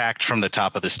you attacked from the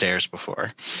top of the stairs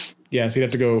before. Yeah, so you'd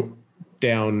have to go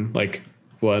down like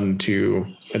 1, 2,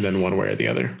 and then one way or the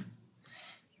other.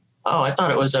 Oh, I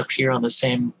thought it was up here on the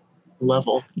same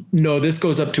level. No, this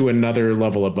goes up to another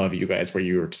level above you guys where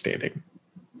you were standing.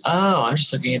 Oh, I'm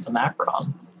just looking at the map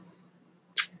wrong.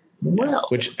 Well,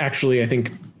 Which actually, I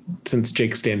think since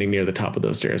Jake's standing near the top of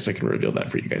those stairs, I can reveal that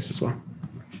for you guys as well.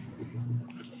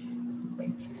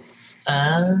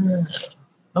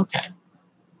 okay.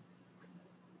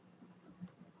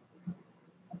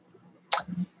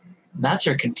 Maps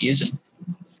are confusing.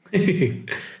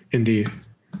 Indeed.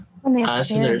 When they have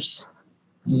So stairs. there's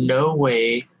no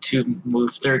way to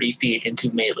move 30 feet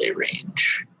into melee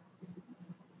range.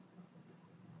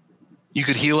 You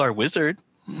could heal our wizard.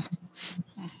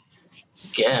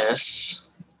 Guess.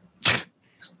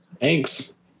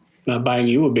 Thanks. Not buying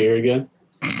you a beer again.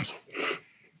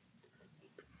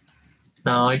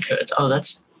 No, I could. Oh,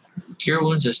 that's Cure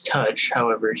Wounds is touch.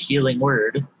 However, Healing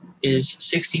Word is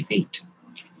 60 feet.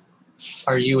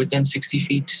 Are you within 60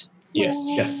 feet? Yes.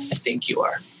 Yes. I think you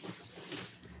are.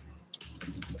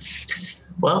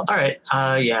 Well, all right.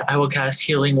 Yeah, I will cast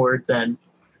Healing Word then.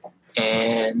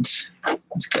 And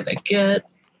it's going to get...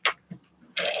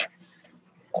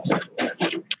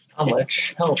 How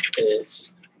much health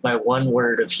is my 1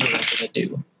 word of healing going to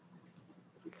do?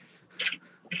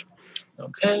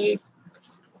 Okay.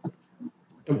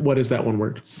 What is that 1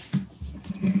 word?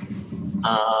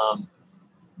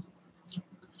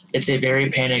 It's a very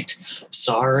panicked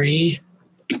sorry.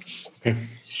 Okay.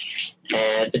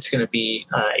 And it's going to be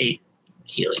 8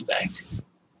 healing back.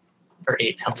 Or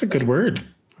 8 health. That's a good word.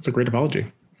 That's a great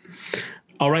apology.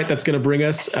 All right, that's going to bring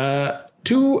us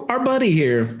to our buddy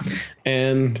here.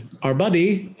 And our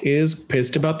buddy is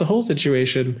pissed about the whole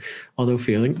situation, although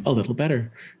feeling a little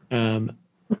better. Come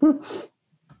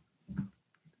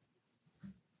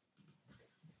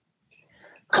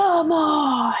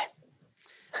on.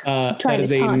 That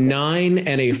is a 9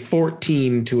 and a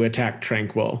 14 to attack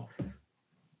Tranquil.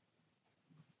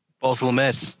 Both will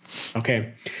miss.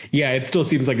 Okay. Yeah, it still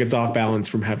seems like it's off balance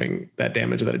from having that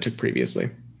damage that it took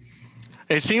previously.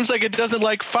 It seems like it doesn't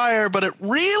like fire, but it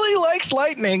really likes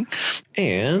lightning.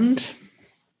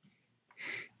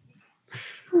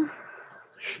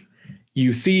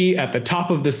 you see at the top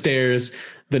of the stairs,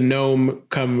 the gnome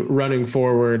come running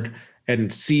forward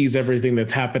and sees everything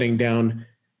that's happening down.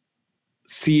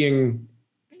 Seeing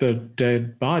the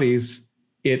dead bodies,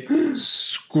 it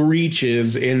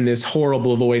screeches in this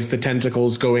horrible voice, the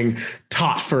tentacles going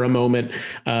taut for a moment,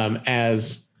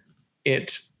 as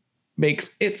it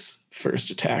makes its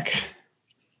first attack.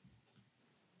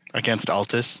 Against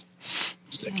Altus?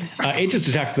 It just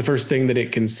attacks the first thing that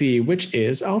it can see, which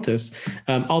is Altus.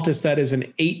 Altus, that is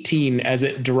an 18 as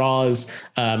it draws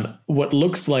what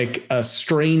looks like a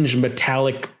strange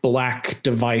metallic black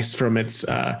device from its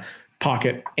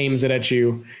pocket, aims it at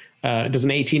you. Does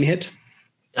an 18 hit?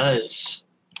 Does.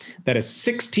 That is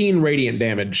 16 radiant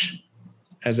damage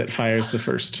as it fires the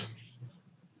first.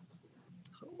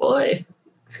 Boy.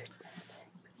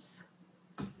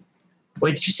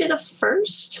 Wait, did you say the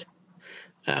first?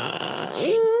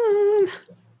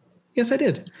 Yes, I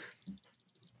did.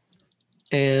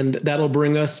 And that'll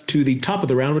bring us to the top of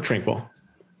the round with Tranquil.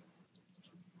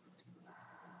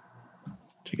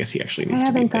 Which I guess he actually needs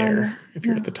to be there if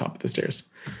you're at the top of the stairs.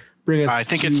 Bring us. I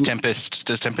think it's Tempest.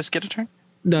 Does Tempest get a turn?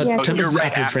 No, Yeah, Tempest is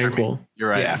right after Tranquil. Me. You're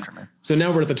right after me. So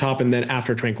now we're at the top, and then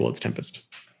after Tranquil, it's Tempest.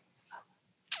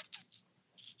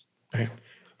 Okay.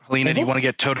 Helena, do you want to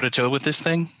get toe-to-toe with this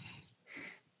thing?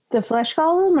 The flesh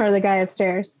column or the guy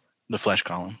upstairs? The flesh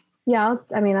column. Yeah,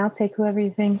 I'll take whoever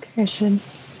you think I should.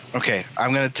 Okay,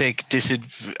 I'm going to take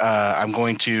I'm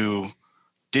going to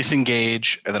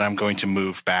disengage, and then I'm going to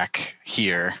move back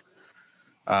here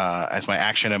as my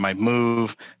action and my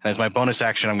move. And as my bonus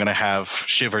action, I'm going to have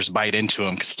Shivers bite into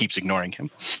him because he keeps ignoring him.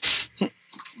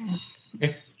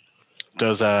 Okay.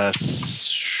 Does a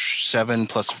 7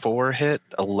 plus 4 hit?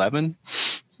 11?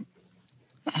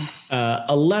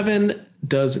 11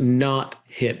 does not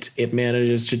hit. It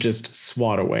manages to just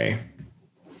swat away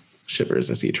Shivers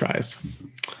as he tries.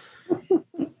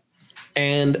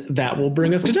 And that will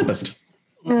bring us to Tempest.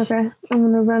 Okay, I'm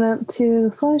going to run up to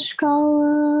the flesh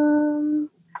column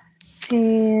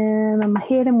and I'm going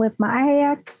to hit him with my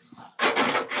axe.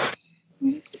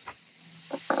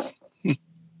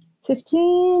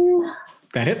 15.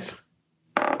 That hits.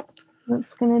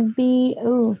 That's going to be,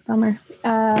 bummer.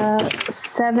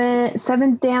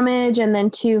 7 damage and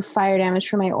then 2 fire damage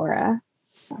for my aura.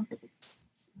 So.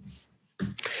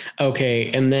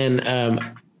 Okay, and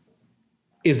then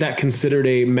is that considered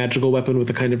a magical weapon with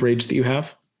the kind of rage that you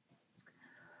have?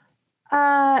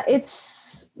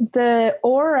 It's the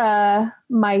aura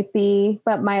might be,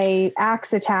 but my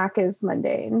axe attack is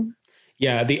mundane.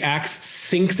 Yeah, the axe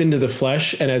sinks into the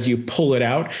flesh, and as you pull it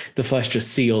out, the flesh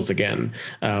just seals again,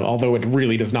 although it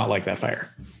really does not like that fire.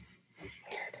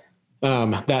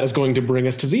 That is going to bring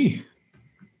us to Z.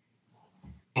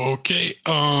 Okay.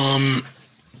 I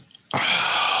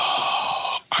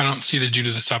don't see the dude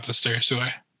at the top of the stairs, do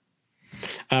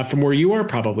I? From where you are,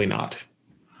 probably not.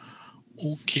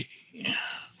 Okay.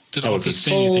 Did That would be Altus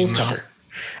say full anything cover.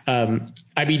 now?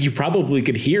 I mean, you probably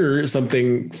could hear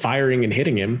something firing and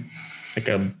hitting him. Like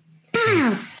a...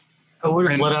 I would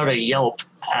have let out a yelp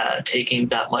taking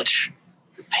that much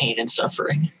pain and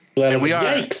suffering. And we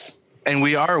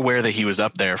are aware that he was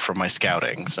up there from my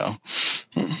scouting, so...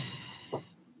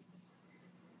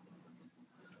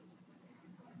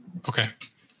 Okay.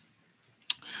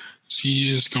 So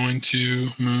he is going to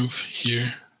move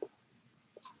here.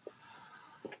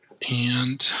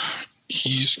 And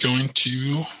he's going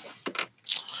to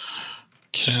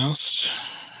cast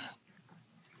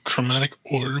Chromatic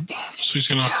Orb. So he's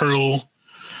going to hurl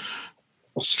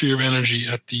a sphere of energy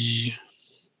at the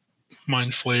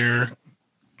Mind Flayer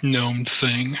gnome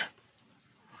thing.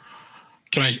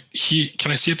 Can I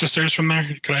see up the stairs from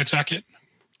there? Could I attack it?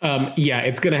 Yeah,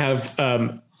 it's going to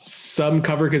have some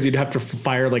cover because you'd have to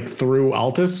fire like through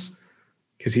Altus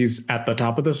because he's at the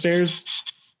top of the stairs.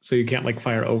 So you can't like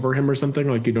fire over him or something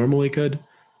like you normally could.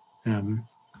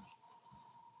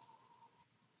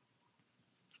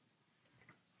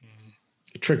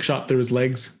 Trick shot through his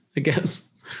legs, I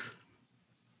guess.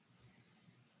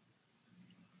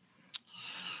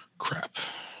 Crap.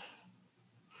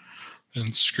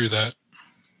 Then screw that.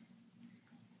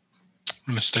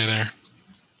 I'm going to stay there.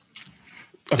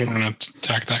 Okay. I'm going to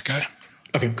attack that guy.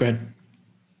 Okay, go ahead.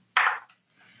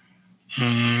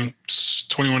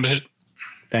 21 to hit.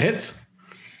 That hits.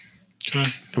 Okay.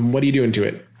 And what are you doing to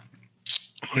it?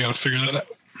 We got to figure that out.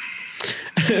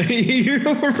 You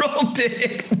rolled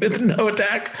it with no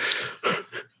attack.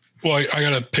 Well, I got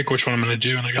to pick which one I'm going to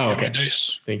do, and I got my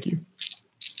dice. Thank you.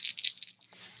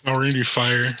 Now we're going to do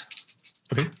fire.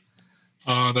 Okay.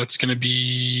 That's going to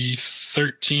be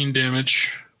 13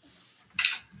 damage.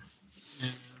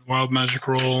 And wild magic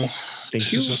roll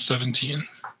Thank you. is a 17.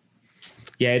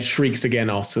 Yeah, it shrieks again,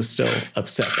 also still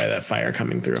upset by that fire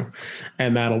coming through.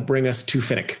 And that'll bring us to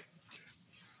Finnick.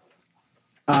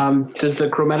 Does the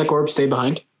chromatic orb stay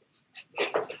behind?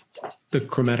 The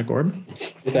chromatic orb?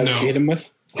 Is that what you hit him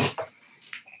with?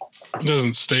 It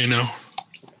doesn't stay, no.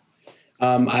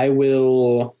 I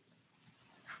will...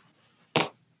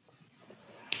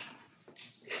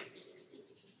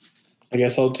 I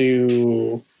guess I'll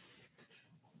do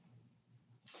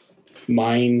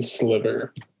Mind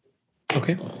Sliver.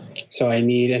 Okay. So I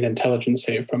need an intelligence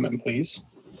save from him, please.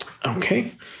 Okay.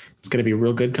 It's going to be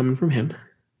real good coming from him.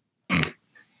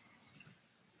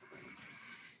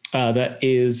 That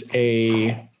is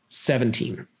a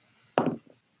 17.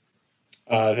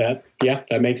 That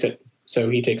makes it. So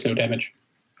he takes no damage.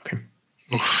 Okay.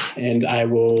 And I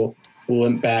will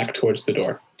limp back towards the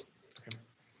door.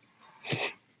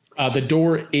 The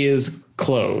door is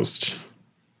closed.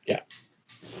 Yeah.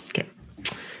 Okay.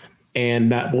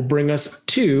 And that will bring us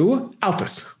to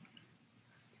Altus.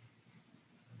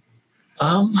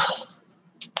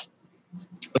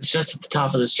 It's just at the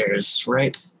top of the stairs,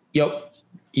 right? Yep.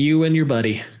 You and your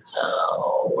buddy.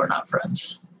 Oh, we're not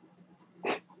friends.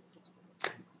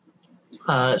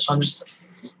 So I'm just,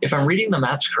 if I'm reading the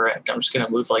maps correct, I'm just going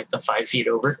to move like the 5 feet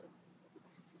over.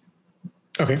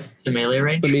 Okay. To melee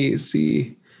range. Let me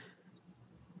see.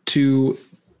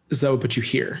 Is that would put you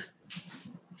here?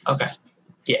 Okay.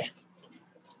 Yeah.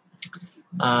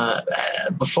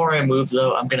 Before I move,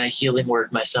 though, I'm going to healing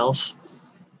word myself.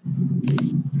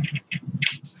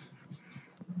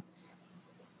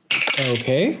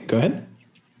 Okay, go ahead.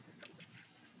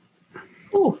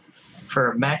 Ooh,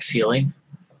 for max healing.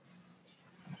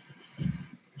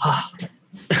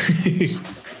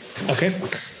 Okay.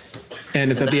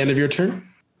 And is that the end of your turn?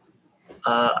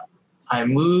 I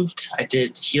moved. I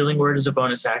did healing word as a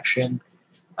bonus action.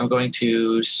 I'm going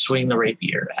to swing the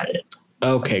rapier at it.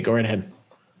 Okay, go right ahead.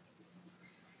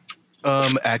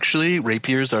 Actually,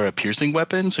 rapiers are a piercing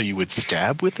weapon, so you would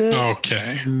stab with it.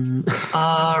 Okay.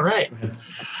 All right.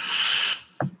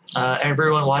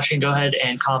 Everyone watching, go ahead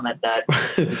and comment that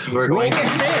you were going to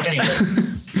anyways.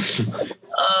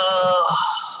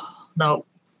 No,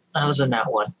 that was a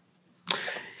nat one.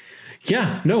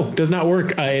 Yeah, no, does not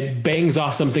work. It bangs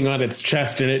off something on its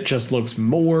chest and it just looks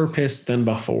more pissed than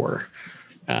before.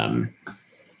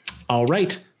 All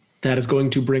right. That is going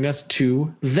to bring us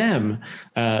to them.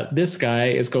 This guy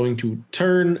is going to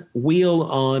turn wheel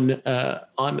on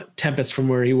Tempest from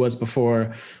where he was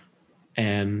before.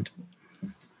 And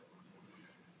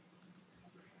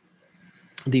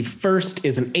the first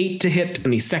is an 8 to hit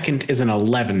and the second is an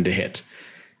 11 to hit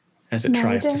as it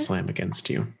tries to slam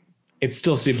against you. It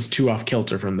still seems too off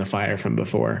kilter from the fire from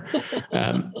before.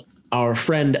 Our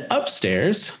friend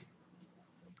upstairs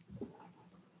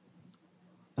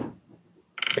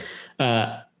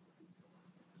that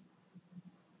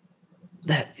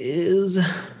is an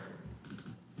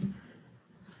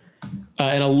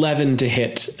 11 to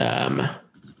hit.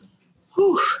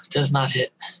 Whew, does not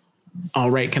hit.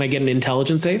 All right. Can I get an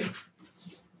intelligence save?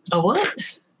 Oh,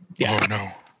 what? Yeah. Oh, no.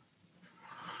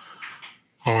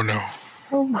 Oh, no.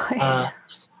 Oh my.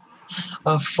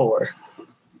 A 4.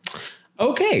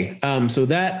 Okay. So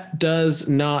that does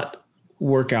not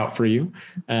work out for you.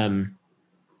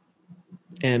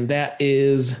 And that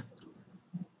is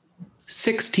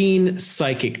 16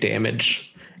 psychic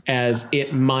damage as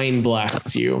it mind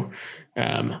blasts you.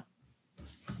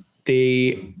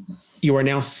 You are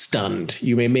now stunned.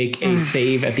 You may make a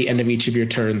save at the end of each of your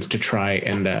turns to try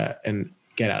and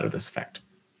get out of this effect.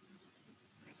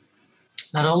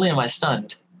 Not only am I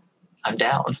stunned, I'm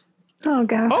down. Oh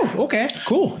god. Oh, okay,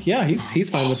 cool. Yeah, he's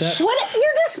fine with that. What?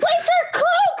 Your displacer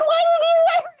cloak? Why did you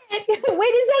wear it? Wait,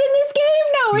 is that in this game?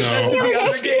 No, it's in the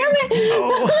other game. Damn it.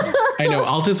 Oh. I know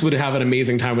Altus would have an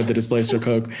amazing time with the displacer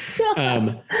cloak.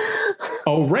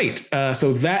 Oh, right.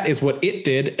 So that is what it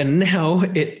did, and now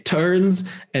it turns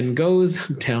and goes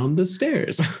down the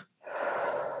stairs.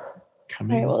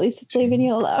 Coming. All right, well, at least it's leaving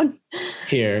you alone.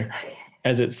 Here,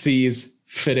 as it sees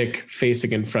Fiddick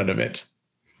facing in front of it.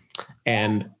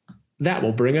 And that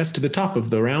will bring us to the top of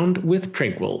the round with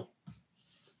Tranquil.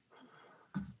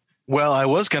 Well, I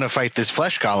was going to fight this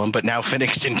flesh golem, but now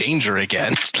Finnick's in danger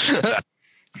again.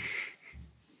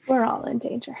 We're all in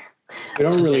danger. We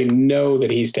don't really know that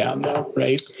he's down, though,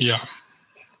 right? Yeah.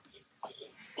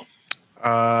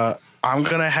 I'm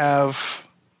going to have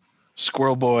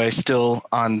Squirrel Boy still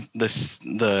on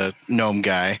the gnome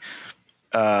guy.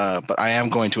 But I am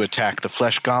going to attack the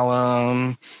flesh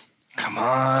golem. Come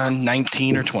on,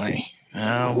 19 or 20.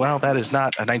 Well, that is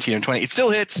not a 19 or 20. It still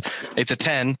hits. It's a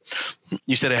 10.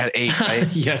 You said it had 8, right?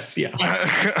 Yes, yeah.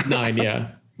 9,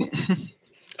 yeah.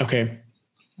 Okay.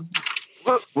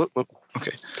 Whoop.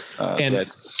 Okay. And- so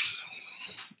that's.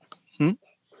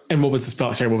 And what was the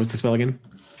spell? Sorry, what was the spell again?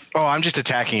 Oh, I'm just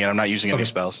attacking it. I'm not using any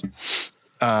spells. What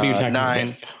are you attacking 9.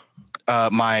 with?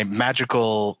 My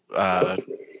magical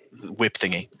whip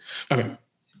thingy. Okay.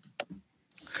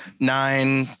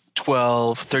 9,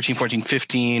 12, 13, 14,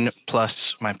 15,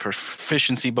 plus my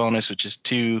proficiency bonus, which is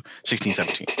 2, 16,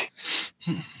 17.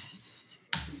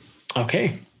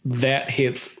 Okay. That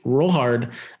hits roll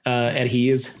hard, and he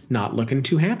is not looking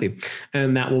too happy.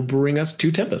 And that will bring us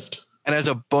to Tempest. And as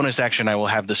a bonus action, I will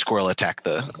have the squirrel attack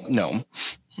the gnome.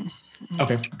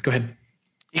 Okay, go ahead.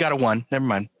 You got a 1. Never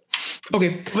mind.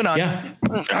 Okay. Moving on. Yeah.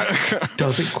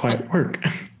 Doesn't quite work.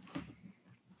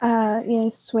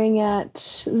 Swing at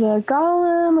the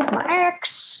golem with my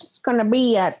axe. It's going to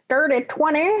be a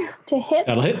 30-20 to hit.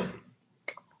 That'll hit.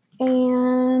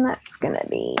 And that's going to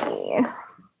be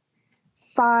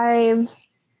 5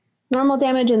 normal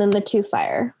damage and then the 2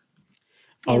 fire.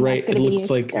 All And right. that's It gonna looks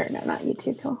be, like or no, not you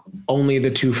two. Cool. only the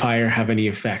 2 fire have any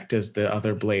effect as the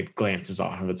other blade glances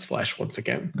off of its flesh once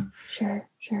again. Sure.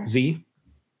 Z?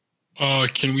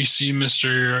 Can we see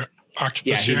Mr. Octopus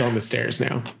Yeah, he's here? on the stairs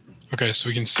now. Okay, so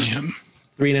we can see him.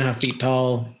 3.5 feet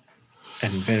tall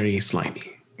and very slimy.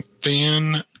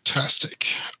 Fantastic.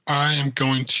 I am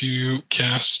going to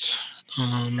cast.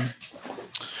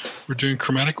 We're doing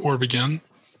Chromatic Orb again,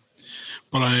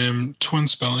 but I am twin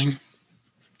spelling.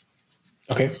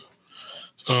 Okay.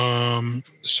 So I'm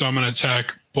going to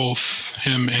attack both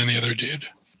him and the other dude.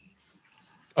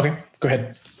 Okay, go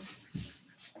ahead.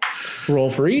 Roll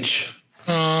for each.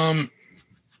 12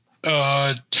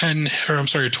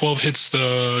 hits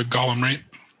the golem, right?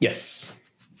 Yes.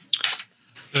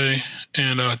 Okay.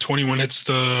 And 21 hits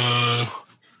the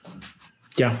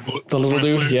Yeah, the little Mind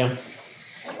dude. Flayer? Yeah.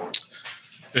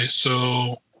 Okay,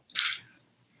 so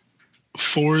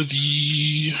for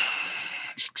the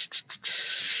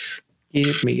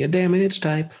Give me a damage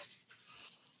type.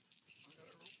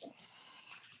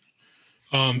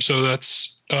 so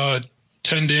that's 10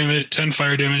 damage, 10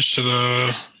 fire damage to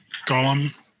the golem,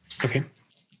 Okay.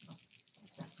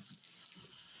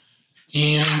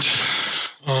 and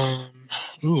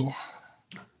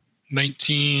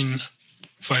 19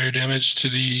 fire damage to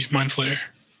the Mind Flayer.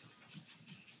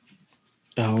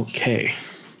 Okay.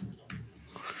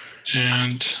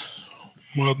 And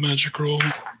wild magic roll.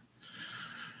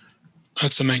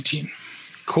 That's a 19.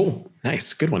 Cool.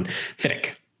 Nice. Good one.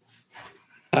 Fiddick.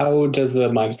 How does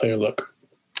the Mind Flayer look?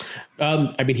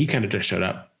 He kind of just showed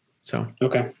up. So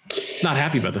Okay. not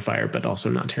happy about the fire, but also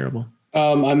not terrible.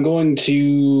 I'm going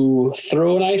to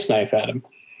throw an ice knife at him.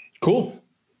 Cool.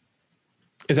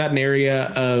 Is that an area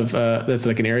of that's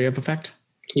like an area of effect?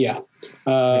 Yeah.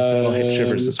 Nice, that'll hit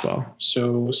Shivers as well.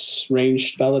 So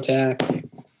ranged spell attack.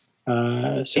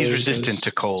 He's resistant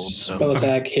to cold. Spell So.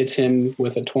 attack hits him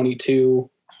with a 22.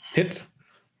 Hits.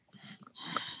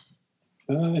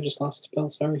 I just lost the spell.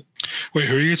 Sorry. Wait,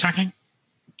 who are you attacking?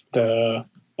 The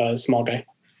small guy.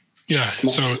 Yeah,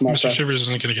 Small Mr. guy. Shivers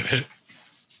isn't going to get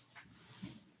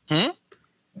hit.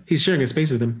 He's sharing a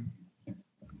space with him.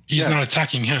 He's not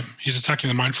attacking him. He's attacking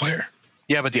the Mind Flayer.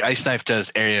 Yeah, but the ice knife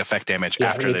does area effect damage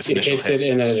after this it initial hits hit. it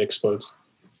and then it explodes.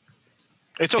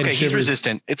 It's okay. And He's Shivers-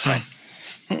 resistant. It's fine.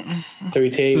 So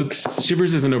he So takes.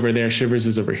 Shivers isn't over there. Shivers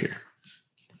is over here.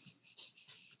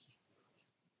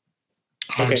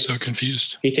 I'm Okay. so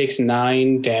confused. He takes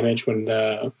 9 damage when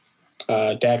the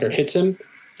dagger hits him,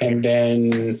 and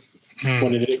then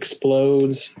when it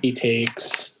explodes, he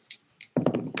takes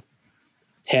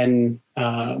 10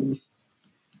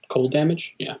 cold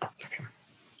damage. Yeah. Okay.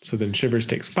 So then Shivers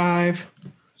takes 5.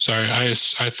 Sorry, I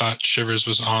thought Shivers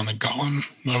was on the golem.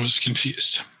 I was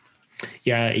confused.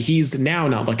 Yeah, he's now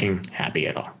not looking happy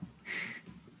at all.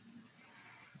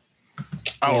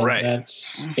 All And right.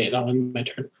 That's it on my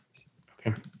turn.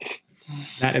 Okay.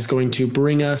 That is going to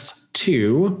bring us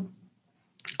to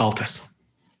Altus.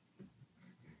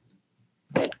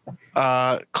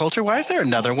 Coulter, why is there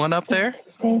another one up there?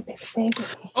 Save it.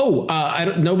 Oh,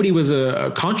 nobody was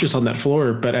conscious on that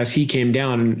floor, but as he came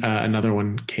down, another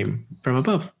one came from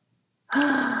above.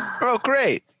 Oh,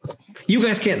 great. You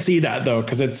guys can't see that though,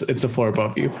 because it's a floor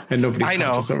above you, and nobody's I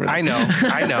know. conscious over there. I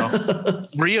know.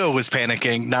 Rio was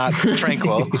panicking, not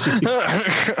tranquil.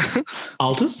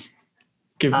 Altus,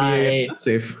 give me a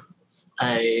save.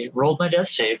 I rolled my death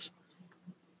save.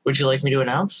 Would you like me to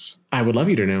announce? I would love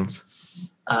you to announce.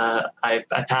 I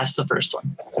passed the first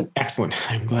one. Excellent.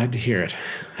 I'm glad to hear it.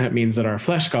 That means that our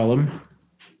flesh golem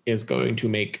is going to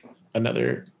make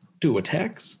another 2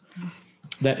 attacks.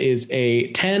 That is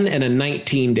a 10 and a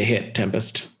 19 to hit,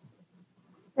 Tempest.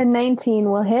 The 19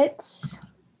 will hit.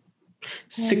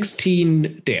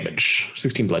 16 damage,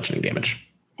 16 bludgeoning damage.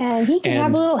 And he can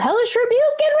have a little hellish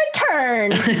rebuke in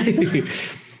return.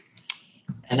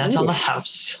 And that's on the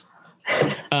house.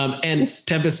 And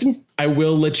Tempest, I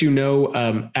will let you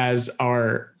know, as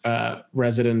our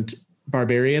resident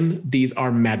barbarian, these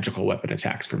are magical weapon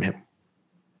attacks from him.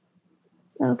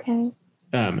 Okay.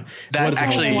 That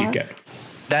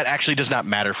actually does not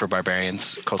matter for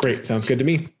barbarians. Great, sounds good to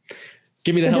me.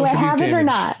 Give me the hellish rebuke damage. Do I have it or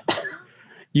not?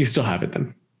 You still have it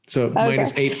then. So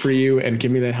 -8 for you, and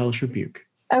give me that hellish rebuke.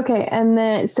 Okay, and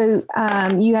then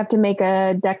you have to make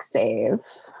a dex save.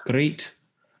 Great.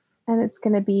 And it's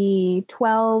going to be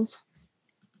 12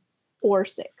 or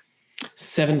 6.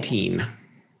 17.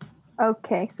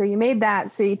 Okay, so you made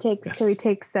that. So he takes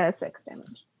 6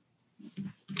 damage.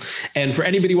 And for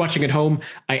anybody watching at home,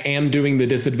 I am doing the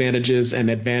disadvantages and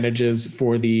advantages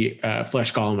for the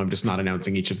flesh golem. I'm just not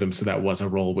announcing each of them. So that was a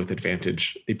roll with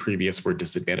advantage. The previous were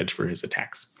disadvantage for his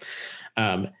attacks.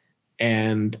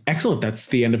 And excellent. That's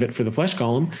the end of it for the flesh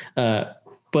golem.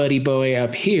 Buddy boy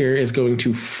up here is going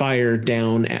to fire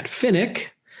down at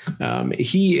Finnick.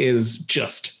 He is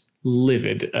just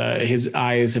livid. His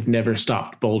eyes have never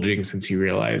stopped bulging since he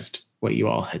realized what you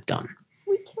all had done.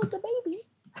 We killed the baby.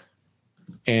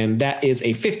 And that is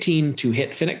a 15 to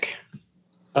hit Finnick.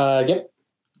 Yep.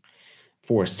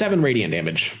 For 7 radiant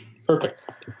damage. Perfect.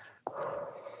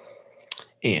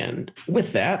 And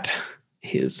with that,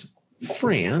 his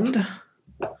friend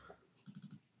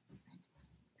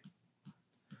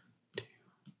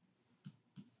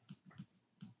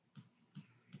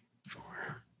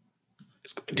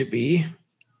is going to be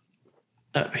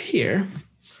up here.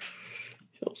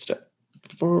 He'll step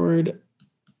forward.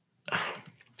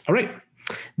 All right.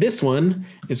 This one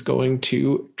is going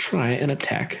to try and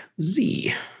attack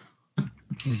Z.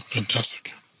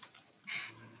 Fantastic.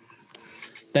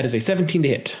 That is a 17 to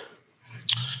hit.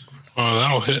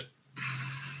 That'll hit.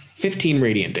 15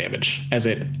 radiant damage, as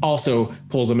it also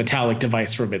pulls a metallic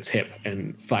device from its hip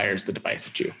and fires the device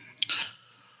at you.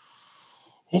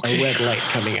 Okay. A red light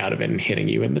coming out of it and hitting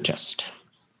you in the chest.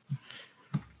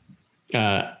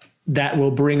 That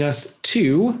will bring us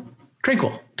to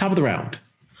Tranquil, top of the round.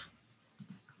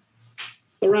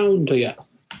 The round, yeah.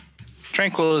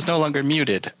 Tranquil is no longer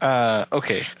muted.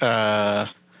 Okay.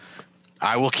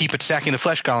 I will keep attacking the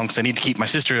flesh golem because I need to keep my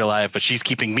sister alive, but she's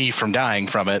keeping me from dying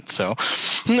from it. So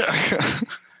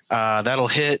that'll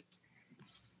hit.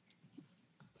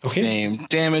 Okay. Same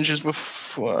damage as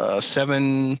before.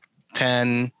 7,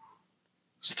 10,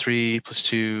 3 plus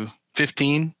 2,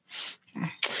 15.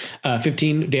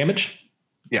 15 damage.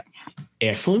 Yeah.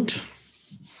 Excellent.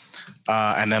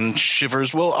 And then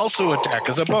Shivers will also attack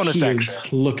as a bonus action.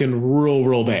 He's looking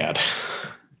real bad.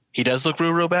 He does look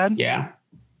real bad? Yeah.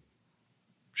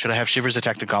 Should I have Shivers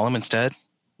attack the golem instead?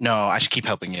 No, I should keep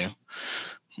helping you.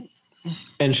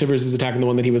 And Shivers is attacking the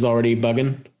one that he was already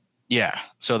bugging? Yeah.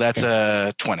 So that's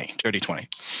a 20, dirty 20.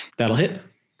 That'll hit.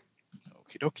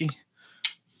 Okie dokie.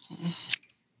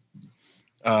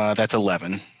 That's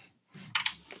 11.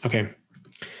 Okay.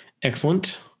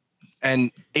 Excellent.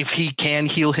 And if he can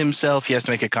heal himself, he has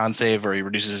to make a con save or he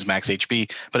reduces his max HP.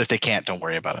 But if they can't, don't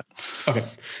worry about it. Okay.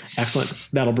 Excellent.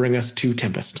 That'll bring us to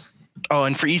Tempest. Oh,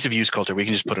 and for ease of use, Coulter, we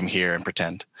can just put him here and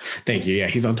pretend. Thank you. Yeah,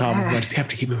 he's on top of it. I just have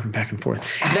to keep moving back and forth.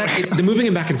 The moving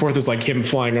him back and forth is like him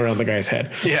flying around the guy's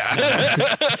head.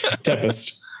 Yeah.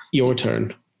 Tempest, your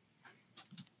turn.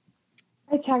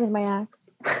 I attack with my axe.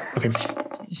 Okay.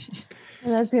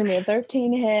 And that's going to be a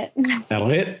 13 hit. That'll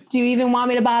hit. Do you even want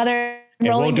me to bother It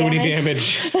rolling won't do damage? any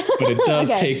damage, but it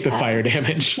does take the fire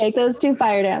damage. Take those 2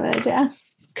 fire damage, yeah.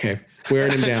 Okay.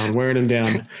 Wearing him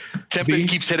down. Tempest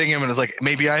keeps hitting him and is like,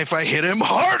 maybe if I hit him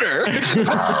harder.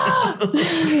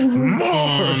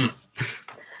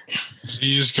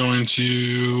 He is going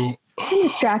to... I'm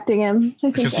distracting him.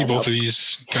 I can see both of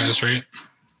these guys, right?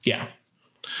 Yeah.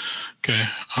 Okay.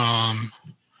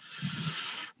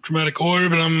 Chromatic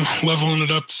Orb, and I'm leveling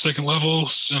it up to 2nd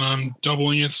levels, and I'm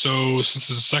doubling it. So since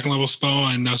it's a 2nd level spell,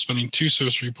 I'm now spending 2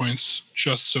 sorcery points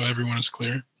just so everyone is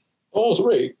clear. Oh,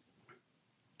 great.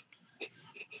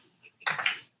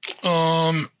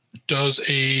 Does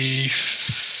a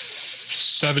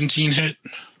 17 hit?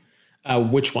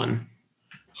 Which one?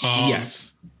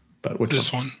 Yes. But which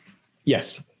this one?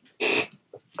 Yes.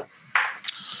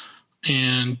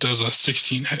 And does a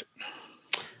 16 hit?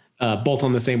 Both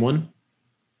on the same one?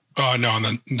 No, and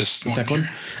then this one. Second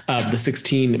one? The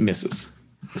 16 misses.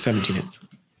 17 hits.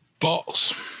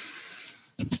 Balls.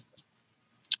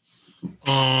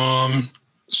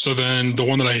 So then the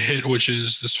one that I hit, which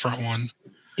is this front one.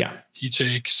 Yeah. He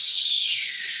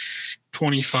takes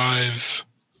 25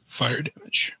 fire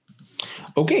damage.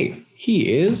 Okay,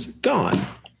 he is gone.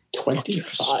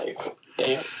 25.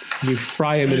 Damn. You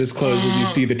fry him in his clothes as you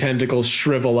see the tentacles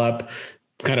shrivel up,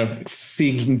 kind of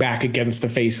sinking back against the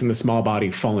face and the small body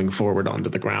falling forward onto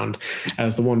the ground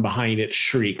as the one behind it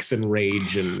shrieks in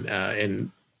rage and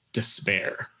in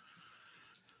despair.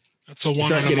 That's a one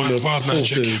Start on getting a those wild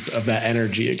magic. pulses of that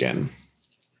energy again,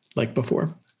 like before.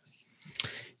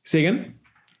 Say again?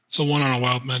 It's a one on a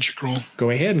wild magic roll. Go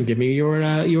ahead and give me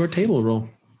your table roll.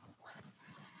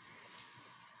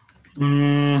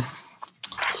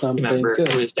 Something Remember,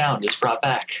 good. who is down is brought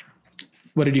back.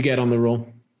 What did you get on the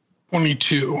roll?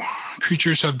 22.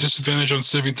 Creatures have disadvantage on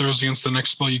saving throws against the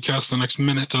next spell you cast the next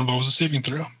minute that involves a saving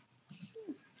throw.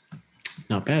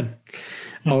 Not bad.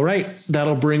 All right,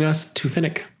 that'll bring us to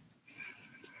Finnick.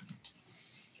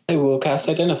 I will cast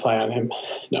Identify on him.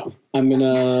 No, I'm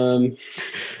gonna.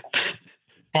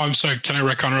 Oh, I'm sorry. Can I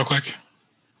retcon real quick?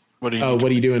 What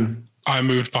are you doing? I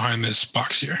moved behind this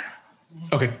box here.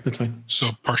 Okay, that's fine. So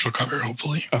partial cover,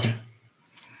 hopefully. Okay.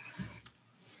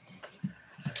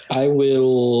 I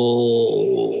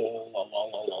will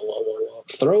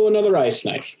throw another ice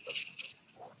knife.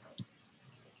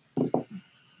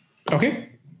 Okay.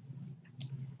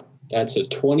 That's a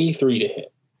 23 to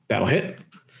hit. That'll hit.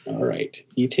 All right.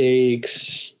 He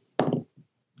takes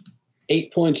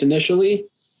 8 points initially.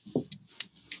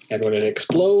 And when it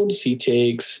explodes, he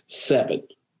takes 7.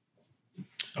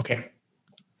 Okay.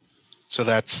 So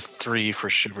that's 3 for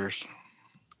Shivers.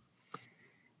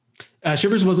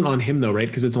 Shivers wasn't on him though, right?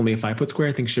 Because it's only a 5-foot square.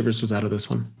 I think Shivers was out of this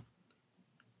one.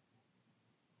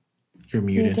 You're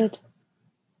muted.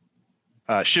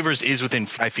 Shivers is within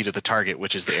 5 feet of the target,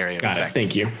 which is the area of Got it. effect.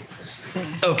 Thank you.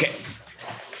 Okay.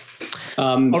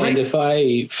 And right. if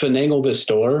I finagle this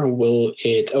door, will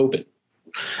it open?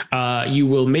 You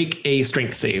will make a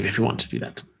strength save if you want to do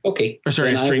that. Okay. Or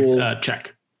sorry, a then strength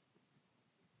check.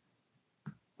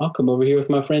 I'll come over here with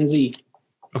my friend Z.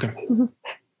 Okay.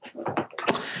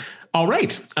 All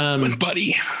right.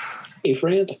 Buddy. Hey,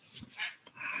 friend.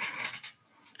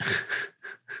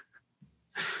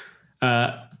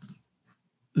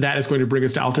 That is going to bring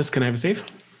us to Altus. Can I have a save?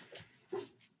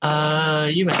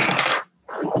 You may.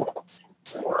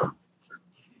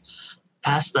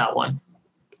 Pass that one.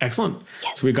 Excellent.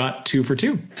 So we got 2 for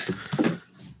 2.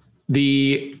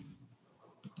 He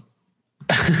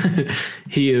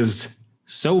is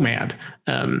so mad.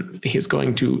 He is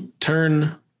going to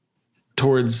turn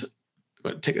towards,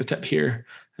 take a step here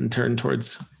and turn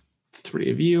towards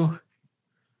 3 of you.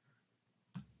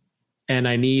 And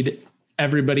I need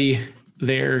everybody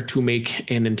there to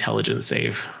make an intelligence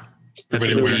save. That's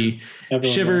going to be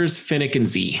Shivers, Finnick, and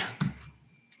Z.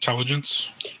 Intelligence.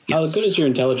 How good is your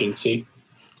intelligence, Z?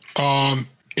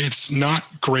 It's not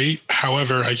great.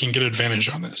 However, I can get advantage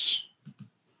on this.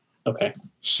 Okay.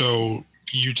 So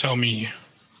you tell me.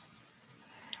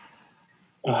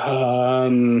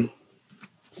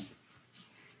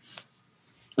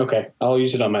 Okay, I'll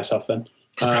use it on myself then.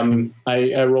 Okay.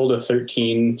 I rolled a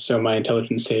 13, so my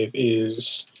intelligence save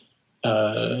is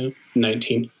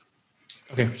 19.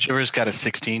 Okay. Shivers got a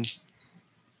 16.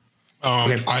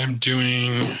 Okay. I am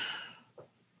doing.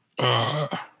 Oh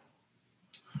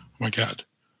my God.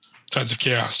 Tides of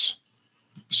Chaos.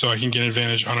 So I can get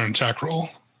advantage on an attack roll,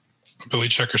 ability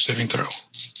check, or saving throw.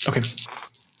 Okay.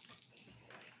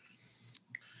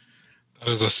 That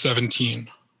is a 17.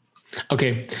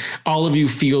 Okay. All of you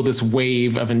feel this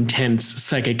wave of intense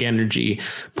psychic energy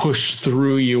push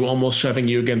through you, almost shoving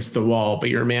you against the wall, but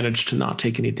you're managed to not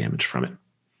take any damage from it,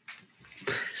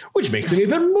 which makes him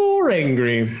even more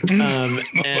angry.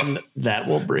 And that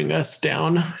will bring us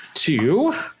down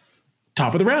to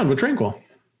top of the round with Tranquil.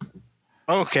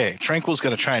 Okay, Tranquil's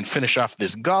going to try and finish off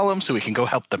this golem so we can go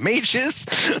help the mages.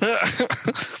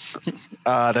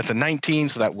 That's a 19,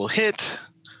 so that will hit.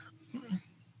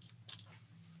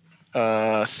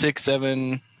 6,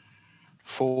 7,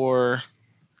 4,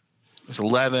 it's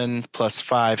 11 plus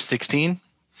 5, 16.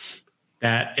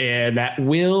 That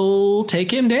will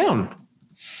take him down.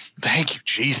 Thank you,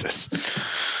 Jesus.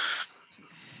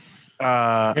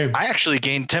 I actually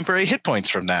gained temporary hit points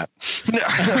from that.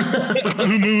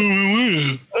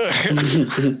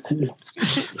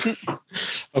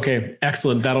 Okay,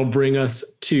 excellent. That'll bring us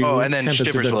to and then Tempest,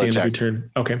 Shivers if that's will the end of your attack.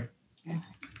 turn. Okay.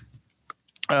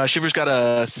 Shivers got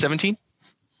a 17.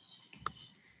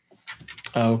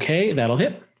 Okay, that'll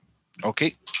hit.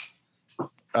 Okay.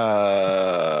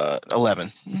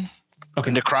 11.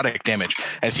 Okay. Necrotic damage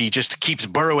as he just keeps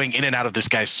burrowing in and out of this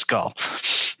guy's skull.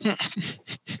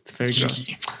 It's very gross.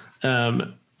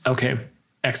 Okay,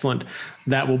 excellent.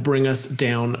 That will bring us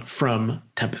down from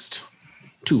Tempest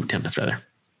to Tempest, rather.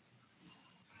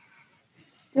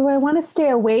 Do I want to stay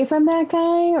away from that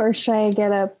guy, or should I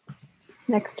get up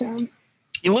next to him?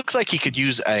 He looks like he could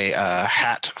use a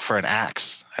hat for an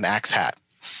axe hat.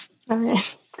 All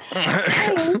right.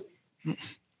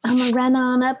 I'm gonna run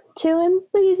on up to him.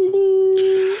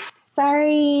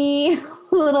 Sorry,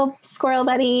 little squirrel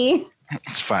buddy.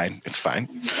 It's fine.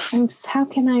 How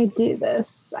can I do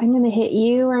this? I'm gonna hit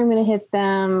you, or I'm gonna hit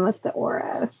them with the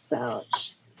aura. So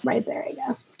just right there, I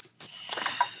guess.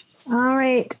 All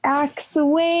right, axe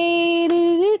away.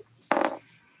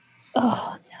 Oh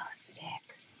no,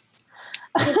 6.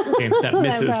 Okay, that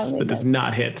misses. That does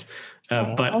not hit.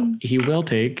 But he will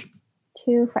take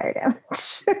 2 fire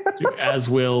damage. as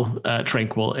will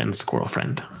Tranquil and Squirrel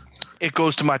Friend. It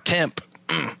goes to my temp.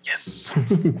 Yes.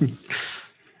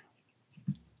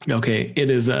 Okay,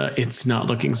 it is. It's not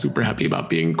looking super happy about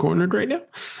being cornered right now,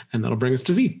 and that'll bring us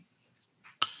to Z.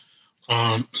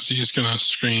 Z is gonna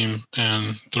scream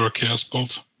and throw a chaos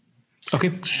bolt.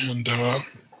 Okay. And no,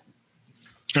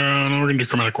 we're gonna do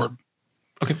chromatic orb.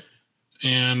 Okay.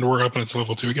 And we're up and it's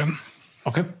level 2 again.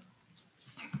 Okay.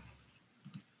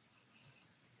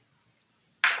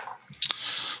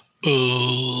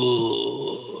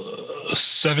 Uh,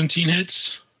 17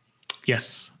 hits.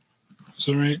 Yes. Is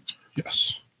that right?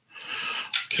 Yes.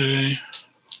 Okay.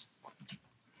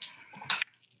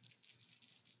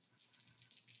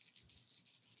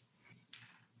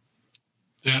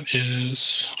 That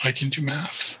is, I can do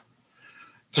math.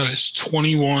 That is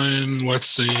 21, let's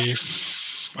say,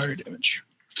 fire damage.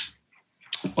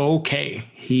 Okay.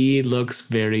 He looks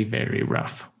very, very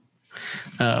rough.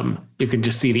 You can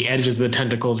just see the edges of the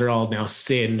tentacles are all now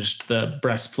singed. The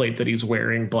breastplate that he's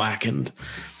wearing blackened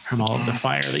from all of the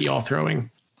fire that y'all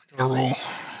throwing. I gotta roll.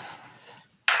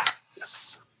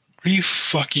 Yes. Are you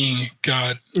fucking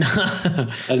God?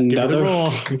 Another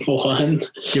one.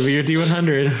 Give me your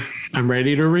D100. I'm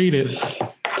ready to read it.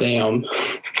 Damn.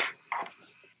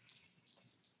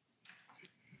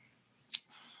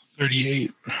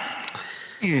 38.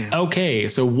 Yeah. Okay,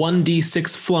 so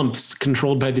 1d6 flumps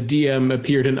controlled by the DM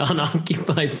appeared in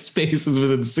unoccupied spaces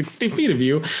within 60 feet of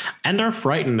you and are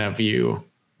frightened of you.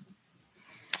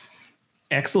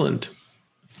 Excellent.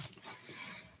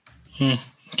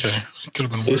 Okay, it could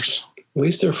have been worse. At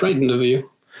least they're frightened of you.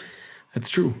 That's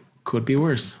true. Could be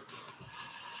worse.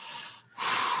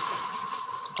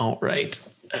 All right.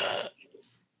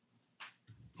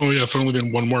 Oh yeah, if it only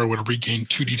been one more, I would have regained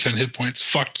 2d10 hit points.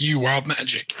 Fuck you, wild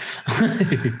magic.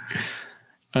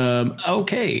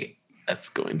 Okay, that's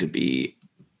going to be...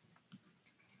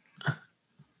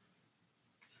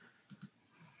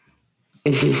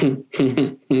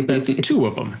 That's 2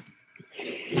 of them.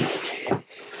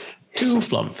 2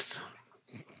 flumps.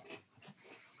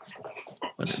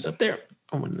 One ends up there.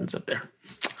 One ends up there.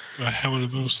 The hell are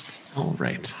those? All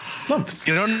right. Flumps.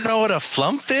 You don't know what a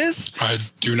flump is? I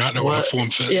do not know what a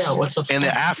flump is. Yeah, what's a flump? In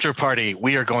the after party,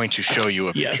 we are going to show you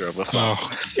a picture of a flump. Oh,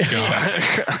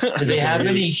 God. Do they have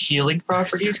any healing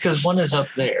properties? Because one is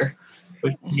up there,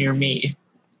 near me.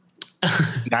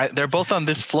 They're both on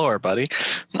this floor, buddy.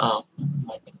 Oh,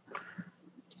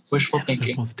 wishful They're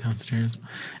thinking. both downstairs.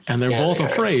 And they're Yeah, both they are,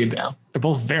 afraid. yeah. They're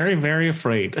both very, very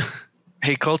afraid.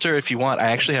 Hey, Coulter, if you want,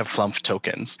 I actually have flump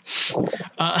tokens.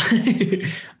 I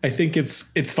think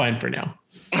it's fine for now.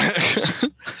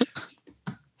 Because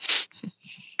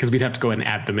we'd have to go ahead and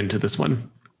add them into this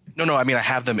one. No, I mean, I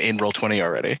have them in Roll20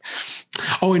 already.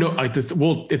 Oh, no,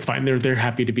 well, it's fine. They're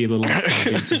happy to be a little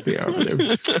as they are over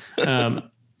there.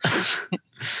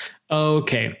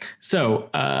 Okay, so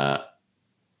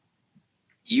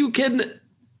you can.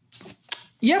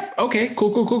 Yep. Okay.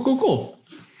 Cool.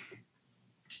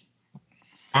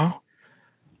 Huh?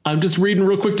 I'm just reading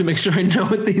real quick to make sure I know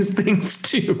what these things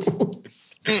do.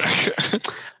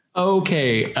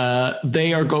 Okay,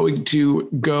 they are going to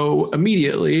go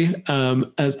immediately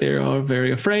as they are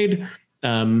very afraid.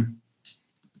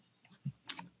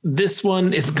 This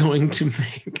one is going to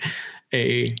make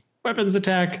a weapons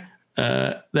attack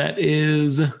that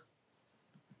is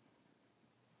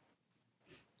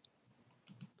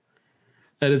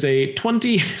a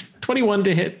 21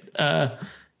 to hit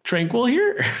Tranquil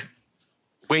here.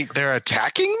 Wait, they're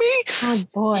attacking me? Oh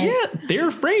boy. Yeah, they're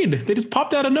afraid. They just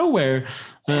popped out of nowhere.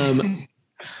 Them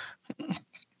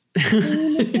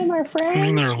are friends. I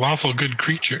mean, they're lawful good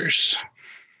creatures.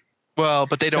 Well,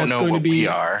 but they don't That's know going what to be we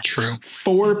are. True.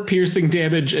 4 piercing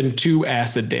damage and 2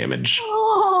 acid damage.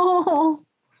 Oh.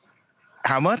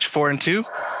 How much? 4 and 2?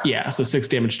 Yeah, so 6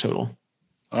 damage total.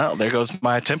 Well, there goes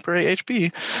my temporary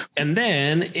HP. And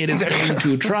then it is going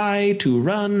to try to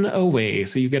run away.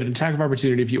 So you get an attack of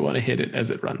opportunity if you want to hit it as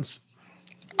it runs.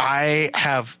 I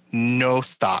have no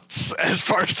thoughts as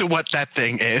far as to what that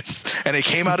thing is. And it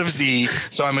came out of Z,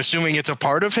 so I'm assuming it's a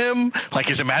part of him, like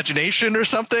his imagination or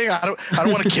something. I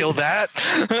don't want to kill that.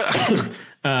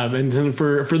 And then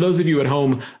for those of you at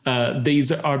home,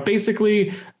 these are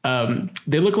basically,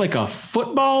 they look like a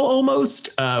football almost,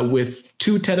 with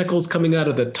two tentacles coming out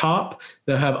of the top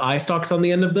that have eye stalks on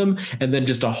the end of them, and then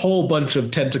just a whole bunch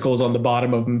of tentacles on the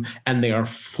bottom of them, and they are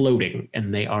floating,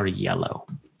 and they are yellow.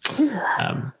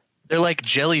 They're like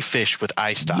jellyfish with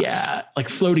eye stalks. Yeah, like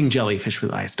floating jellyfish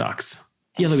with eye stalks,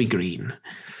 yellowy green.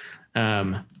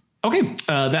 Okay,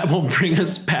 that will bring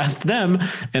us past them,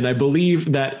 and I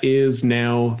believe that is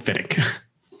now Fiddick.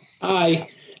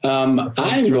 I'm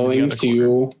going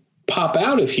to pop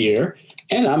out of here,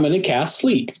 and I'm going to cast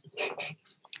Sleep.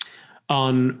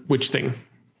 On which thing?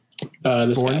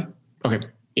 This guy. Okay,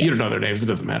 yeah. You don't know their names, it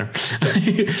doesn't matter.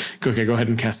 Okay, go ahead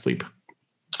and cast Sleep.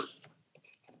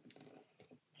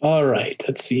 All right,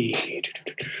 let's see.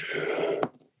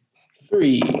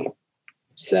 3,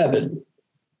 7,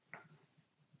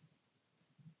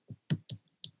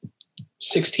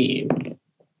 16,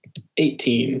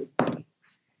 18,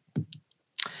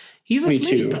 He's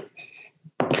 22, asleep.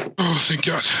 Oh, thank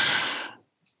God.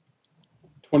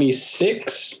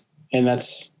 26, and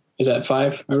is that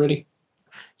 5 already?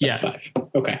 Yeah. That's 5.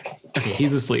 Okay. Okay,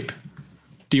 he's asleep.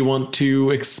 Do you want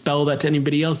to expel that to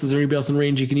anybody else? Is there anybody else in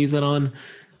range you can use that on?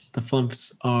 The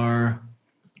flumps are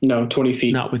No, 20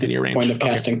 feet. not within your range. Point of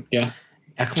casting. Yeah.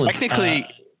 Excellent.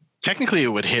 Technically, it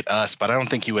would hit us, but I don't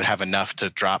think you would have enough to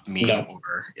drop me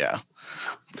over. Yeah.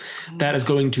 That is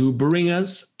going to bring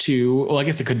us to, well, I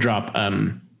guess it could drop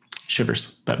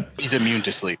Shivers, but he's immune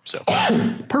to sleep. So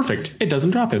perfect. It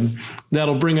doesn't drop him.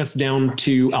 That'll bring us down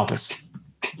to Altus.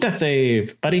 Death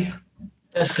save, buddy.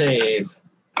 Death save.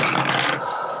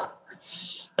 That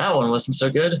one wasn't so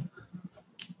good.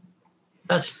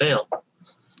 That's a fail.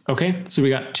 Okay, so we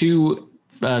got 2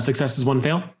 successes, 1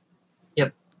 fail.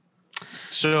 Yep.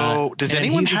 So does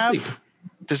anyone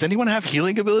have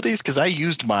healing abilities? Because I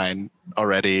used mine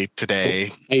already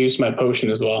today. I used my potion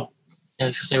as well. Yeah, I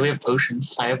was gonna say we have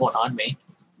potions. I have one on me.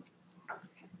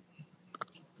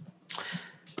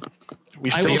 We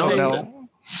still don't know.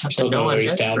 Still don't know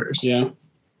he's down. First. Yeah.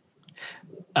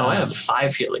 Oh, I have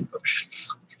 5 healing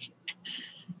potions.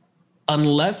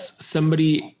 Unless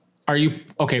somebody, are you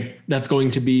okay? That's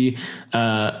going to be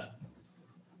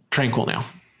Tranquil now.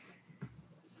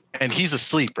 And he's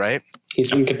asleep, right?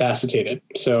 He's incapacitated.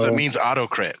 So it means auto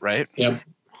crit, right? Yep.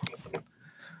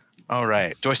 All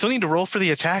right. Do I still need to roll for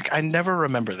the attack? I never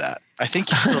remember that. I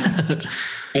think you still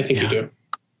I think you do.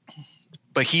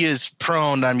 But he is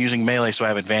prone. I'm using melee, so I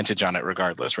have advantage on it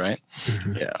regardless, right?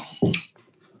 Mm-hmm.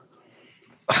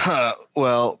 Yeah.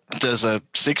 Well, does a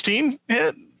 16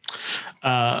 hit?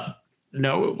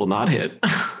 No, it will not hit.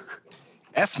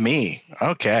 F me.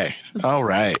 Okay. All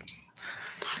right.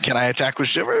 Can I attack with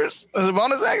Shivers as a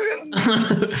bonus action?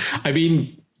 I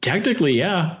mean, technically,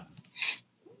 yeah.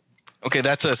 Okay,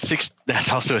 that's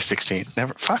also a 16.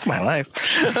 Never fuck my life.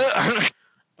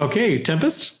 Okay,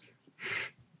 Tempest.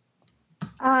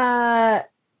 I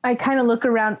kind of look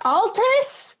around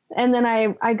Altus, and then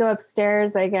I go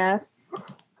upstairs, I guess.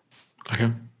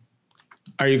 Okay.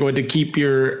 Are you going to keep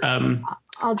your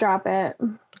I'll drop it.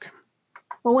 Okay.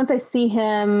 Well, once I see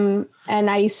him and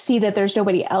I see that there's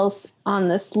nobody else on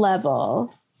this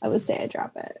level, I would say I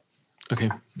drop it. Okay.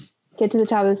 Get to the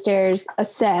top of the stairs,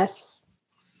 assess,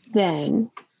 then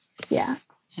yeah.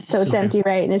 So it's empty,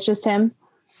 right? And it's just him?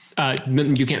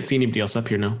 You can't see anybody else up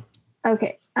here, no.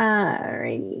 Okay.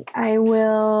 Alrighty. I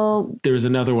will. There's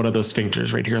another one of those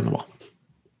sphincters right here on the wall.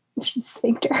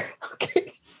 Sphincter.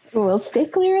 Okay. We'll stay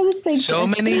clear of the sphincter. So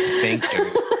many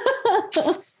sphincters.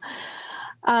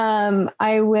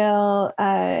 I will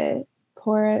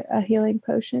pour a healing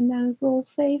potion down his little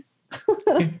face.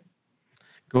 Okay.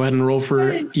 Go ahead and roll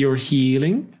for your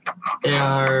healing. They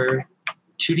are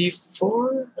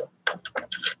 2d4.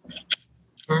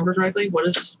 Remember correctly? What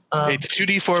is? It's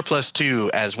 2d4 plus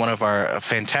 2, as one of our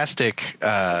fantastic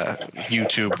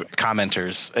YouTube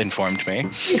commenters informed me.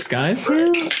 Thanks, guys.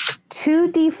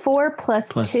 2d4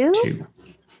 plus 2?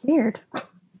 Weird.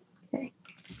 Okay.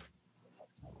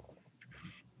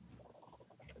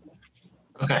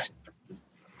 Okay.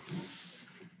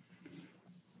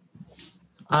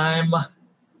 I'm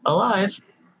alive.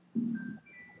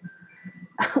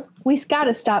 We got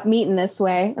to stop meeting this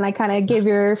way. And I kind of give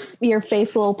your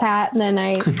face a little pat, and then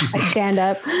I stand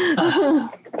up.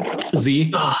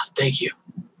 Z. Oh, thank you.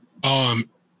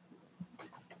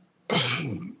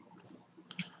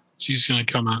 Z's gonna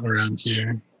come out around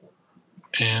here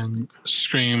and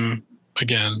scream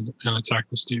again and attack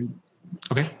this dude.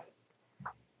 Okay.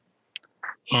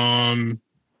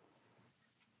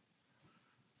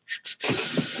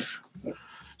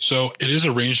 So it is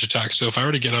a ranged attack. So if I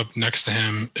were to get up next to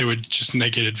him, it would just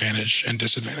negate advantage and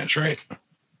disadvantage, right?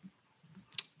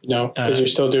 No, because you're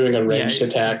still doing a ranged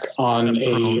attack on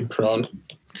a prone.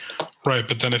 Right,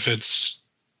 but then if he's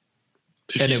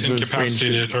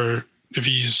incapacitated or if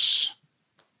he's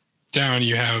down,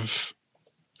 you have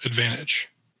advantage.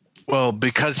 Well,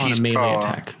 because he's on a melee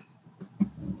attack.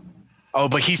 Oh,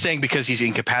 but he's saying because he's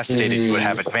incapacitated, you would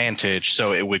have advantage,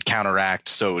 so it would counteract,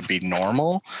 so it would be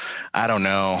normal. I don't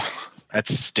know.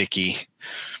 That's sticky.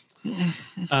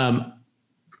 I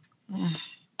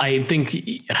think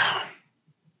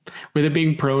with it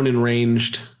being prone and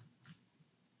ranged,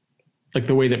 like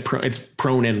the way that it's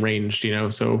prone and ranged,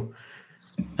 so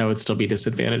that would still be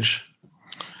disadvantage.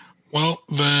 Well,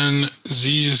 then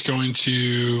Z is going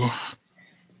to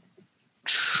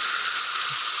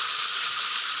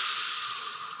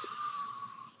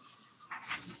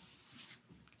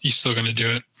he's still going to do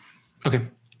it. Okay.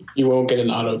 You won't get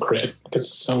an auto crit because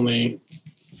it's only.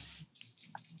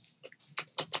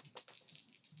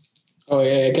 Oh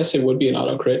yeah, I guess it would be an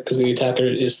auto crit because the attacker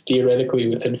is theoretically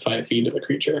within 5 feet of the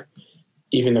creature,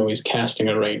 even though he's casting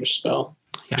a ranged spell.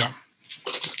 Yeah.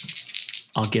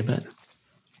 I'll give it.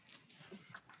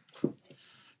 Okay,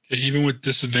 even with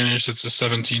disadvantage, that's a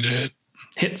 17 to hit.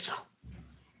 Hits.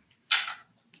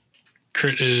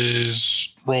 Crit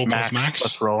is roll plus max.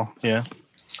 Plus roll, yeah.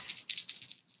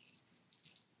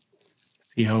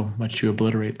 See how much you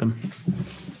obliterate them.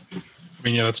 I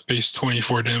mean, yeah, that's base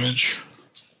 24 damage.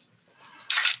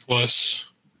 Plus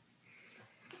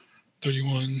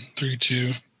 31,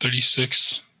 32,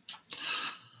 36.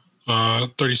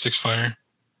 36 fire.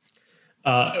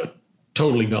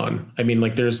 Totally gone. I mean,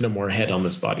 like, there's no more head on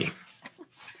this body.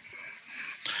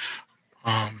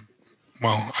 Well,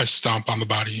 I stomp on the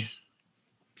body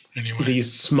anyway. The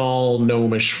small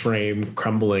gnomish frame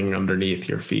crumbling underneath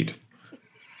your feet.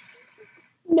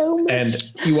 No. And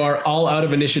you are all out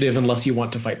of initiative unless you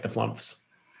want to fight the flumps.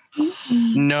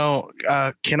 No.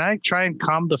 Can I try and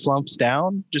calm the flumps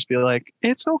down? Just be like,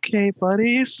 it's okay,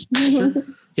 buddies. Sure.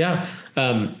 Yeah.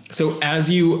 So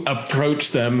as you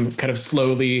approach them, kind of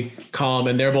slowly calm,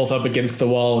 and they're both up against the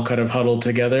wall, kind of huddled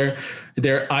together,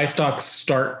 their eye stalks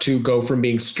start to go from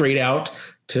being straight out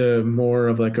to more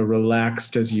of like a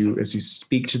relaxed as you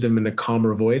speak to them in a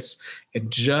calmer voice. And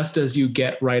just as you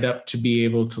get right up to be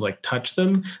able to like touch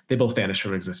them, they both vanish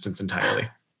from existence entirely.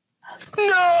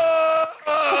 No!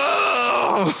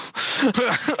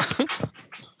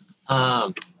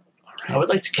 I would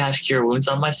like to cast Cure Wounds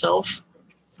on myself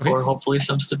for hopefully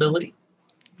some stability.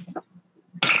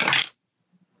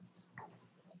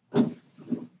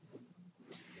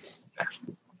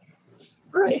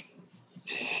 Right.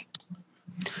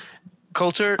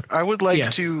 Coulter, I would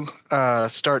like to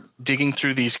start digging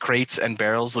through these crates and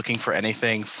barrels looking for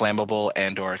anything flammable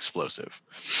and or explosive.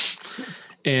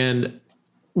 And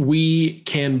we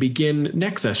can begin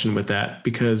next session with that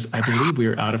because I believe we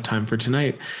are out of time for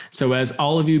tonight. So as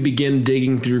all of you begin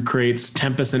digging through crates,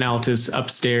 Tempest and Altus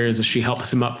upstairs as she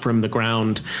helps him up from the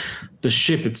ground, the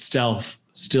ship itself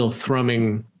still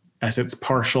thrumming as its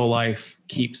partial life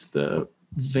keeps the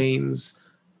veins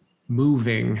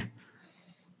moving.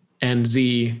 And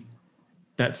Z,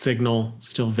 that signal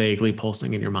still vaguely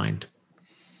pulsing in your mind.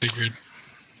 Figured.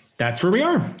 That's where we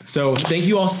are. So thank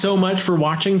you all so much for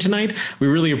watching tonight. We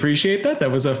really appreciate that. That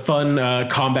was a fun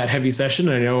combat heavy session.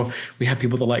 I know we have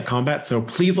people that like combat, so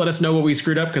please let us know what we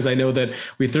screwed up because I know that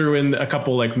we threw in a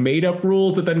couple like made up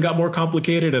rules that then got more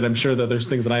complicated, and I'm sure that there's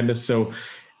things that I missed. So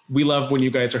we love when you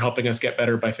guys are helping us get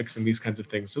better by fixing these kinds of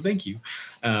things. So thank you.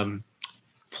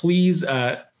 Please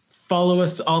follow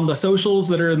us on the socials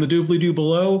that are in the doobly-doo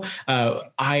below.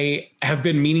 I have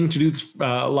been meaning to do this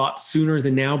a lot sooner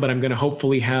than now, but I'm going to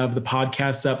hopefully have the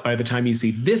podcast up by the time you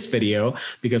see this video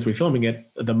because we're filming it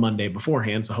the Monday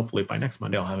beforehand. So hopefully by next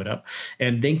Monday, I'll have it up.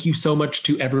 And thank you so much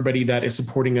to everybody that is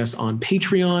supporting us on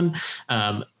Patreon.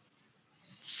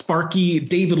 Sparky,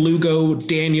 David Lugo,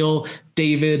 Daniel,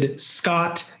 David,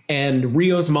 Scott, and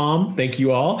Rio's mom. Thank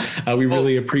you all. We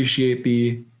really appreciate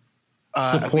the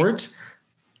support.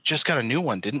 Just got a new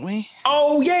one, didn't we?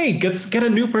 Oh, yay. Get a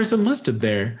new person listed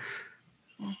there.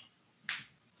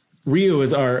 Rio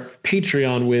is our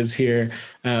Patreon whiz here.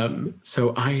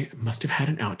 So I must have had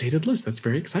an outdated list. That's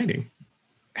very exciting.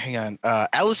 Hang on.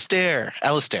 Alistair. I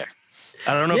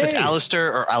don't know if it's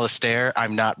Alistair or Alistair.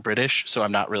 I'm not British, so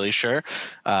I'm not really sure.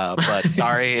 But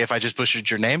sorry if I just butchered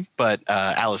your name, but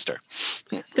Alistair.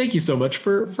 Thank you so much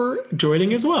for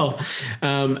joining as well.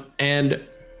 And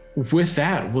with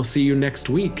that, we'll see you next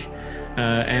week.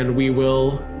 And we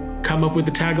will come up with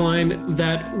the tagline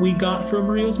that we got from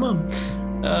Rio's mom.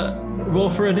 Roll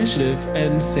for initiative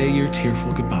and say your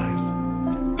tearful goodbyes.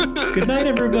 Good night,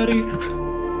 everybody.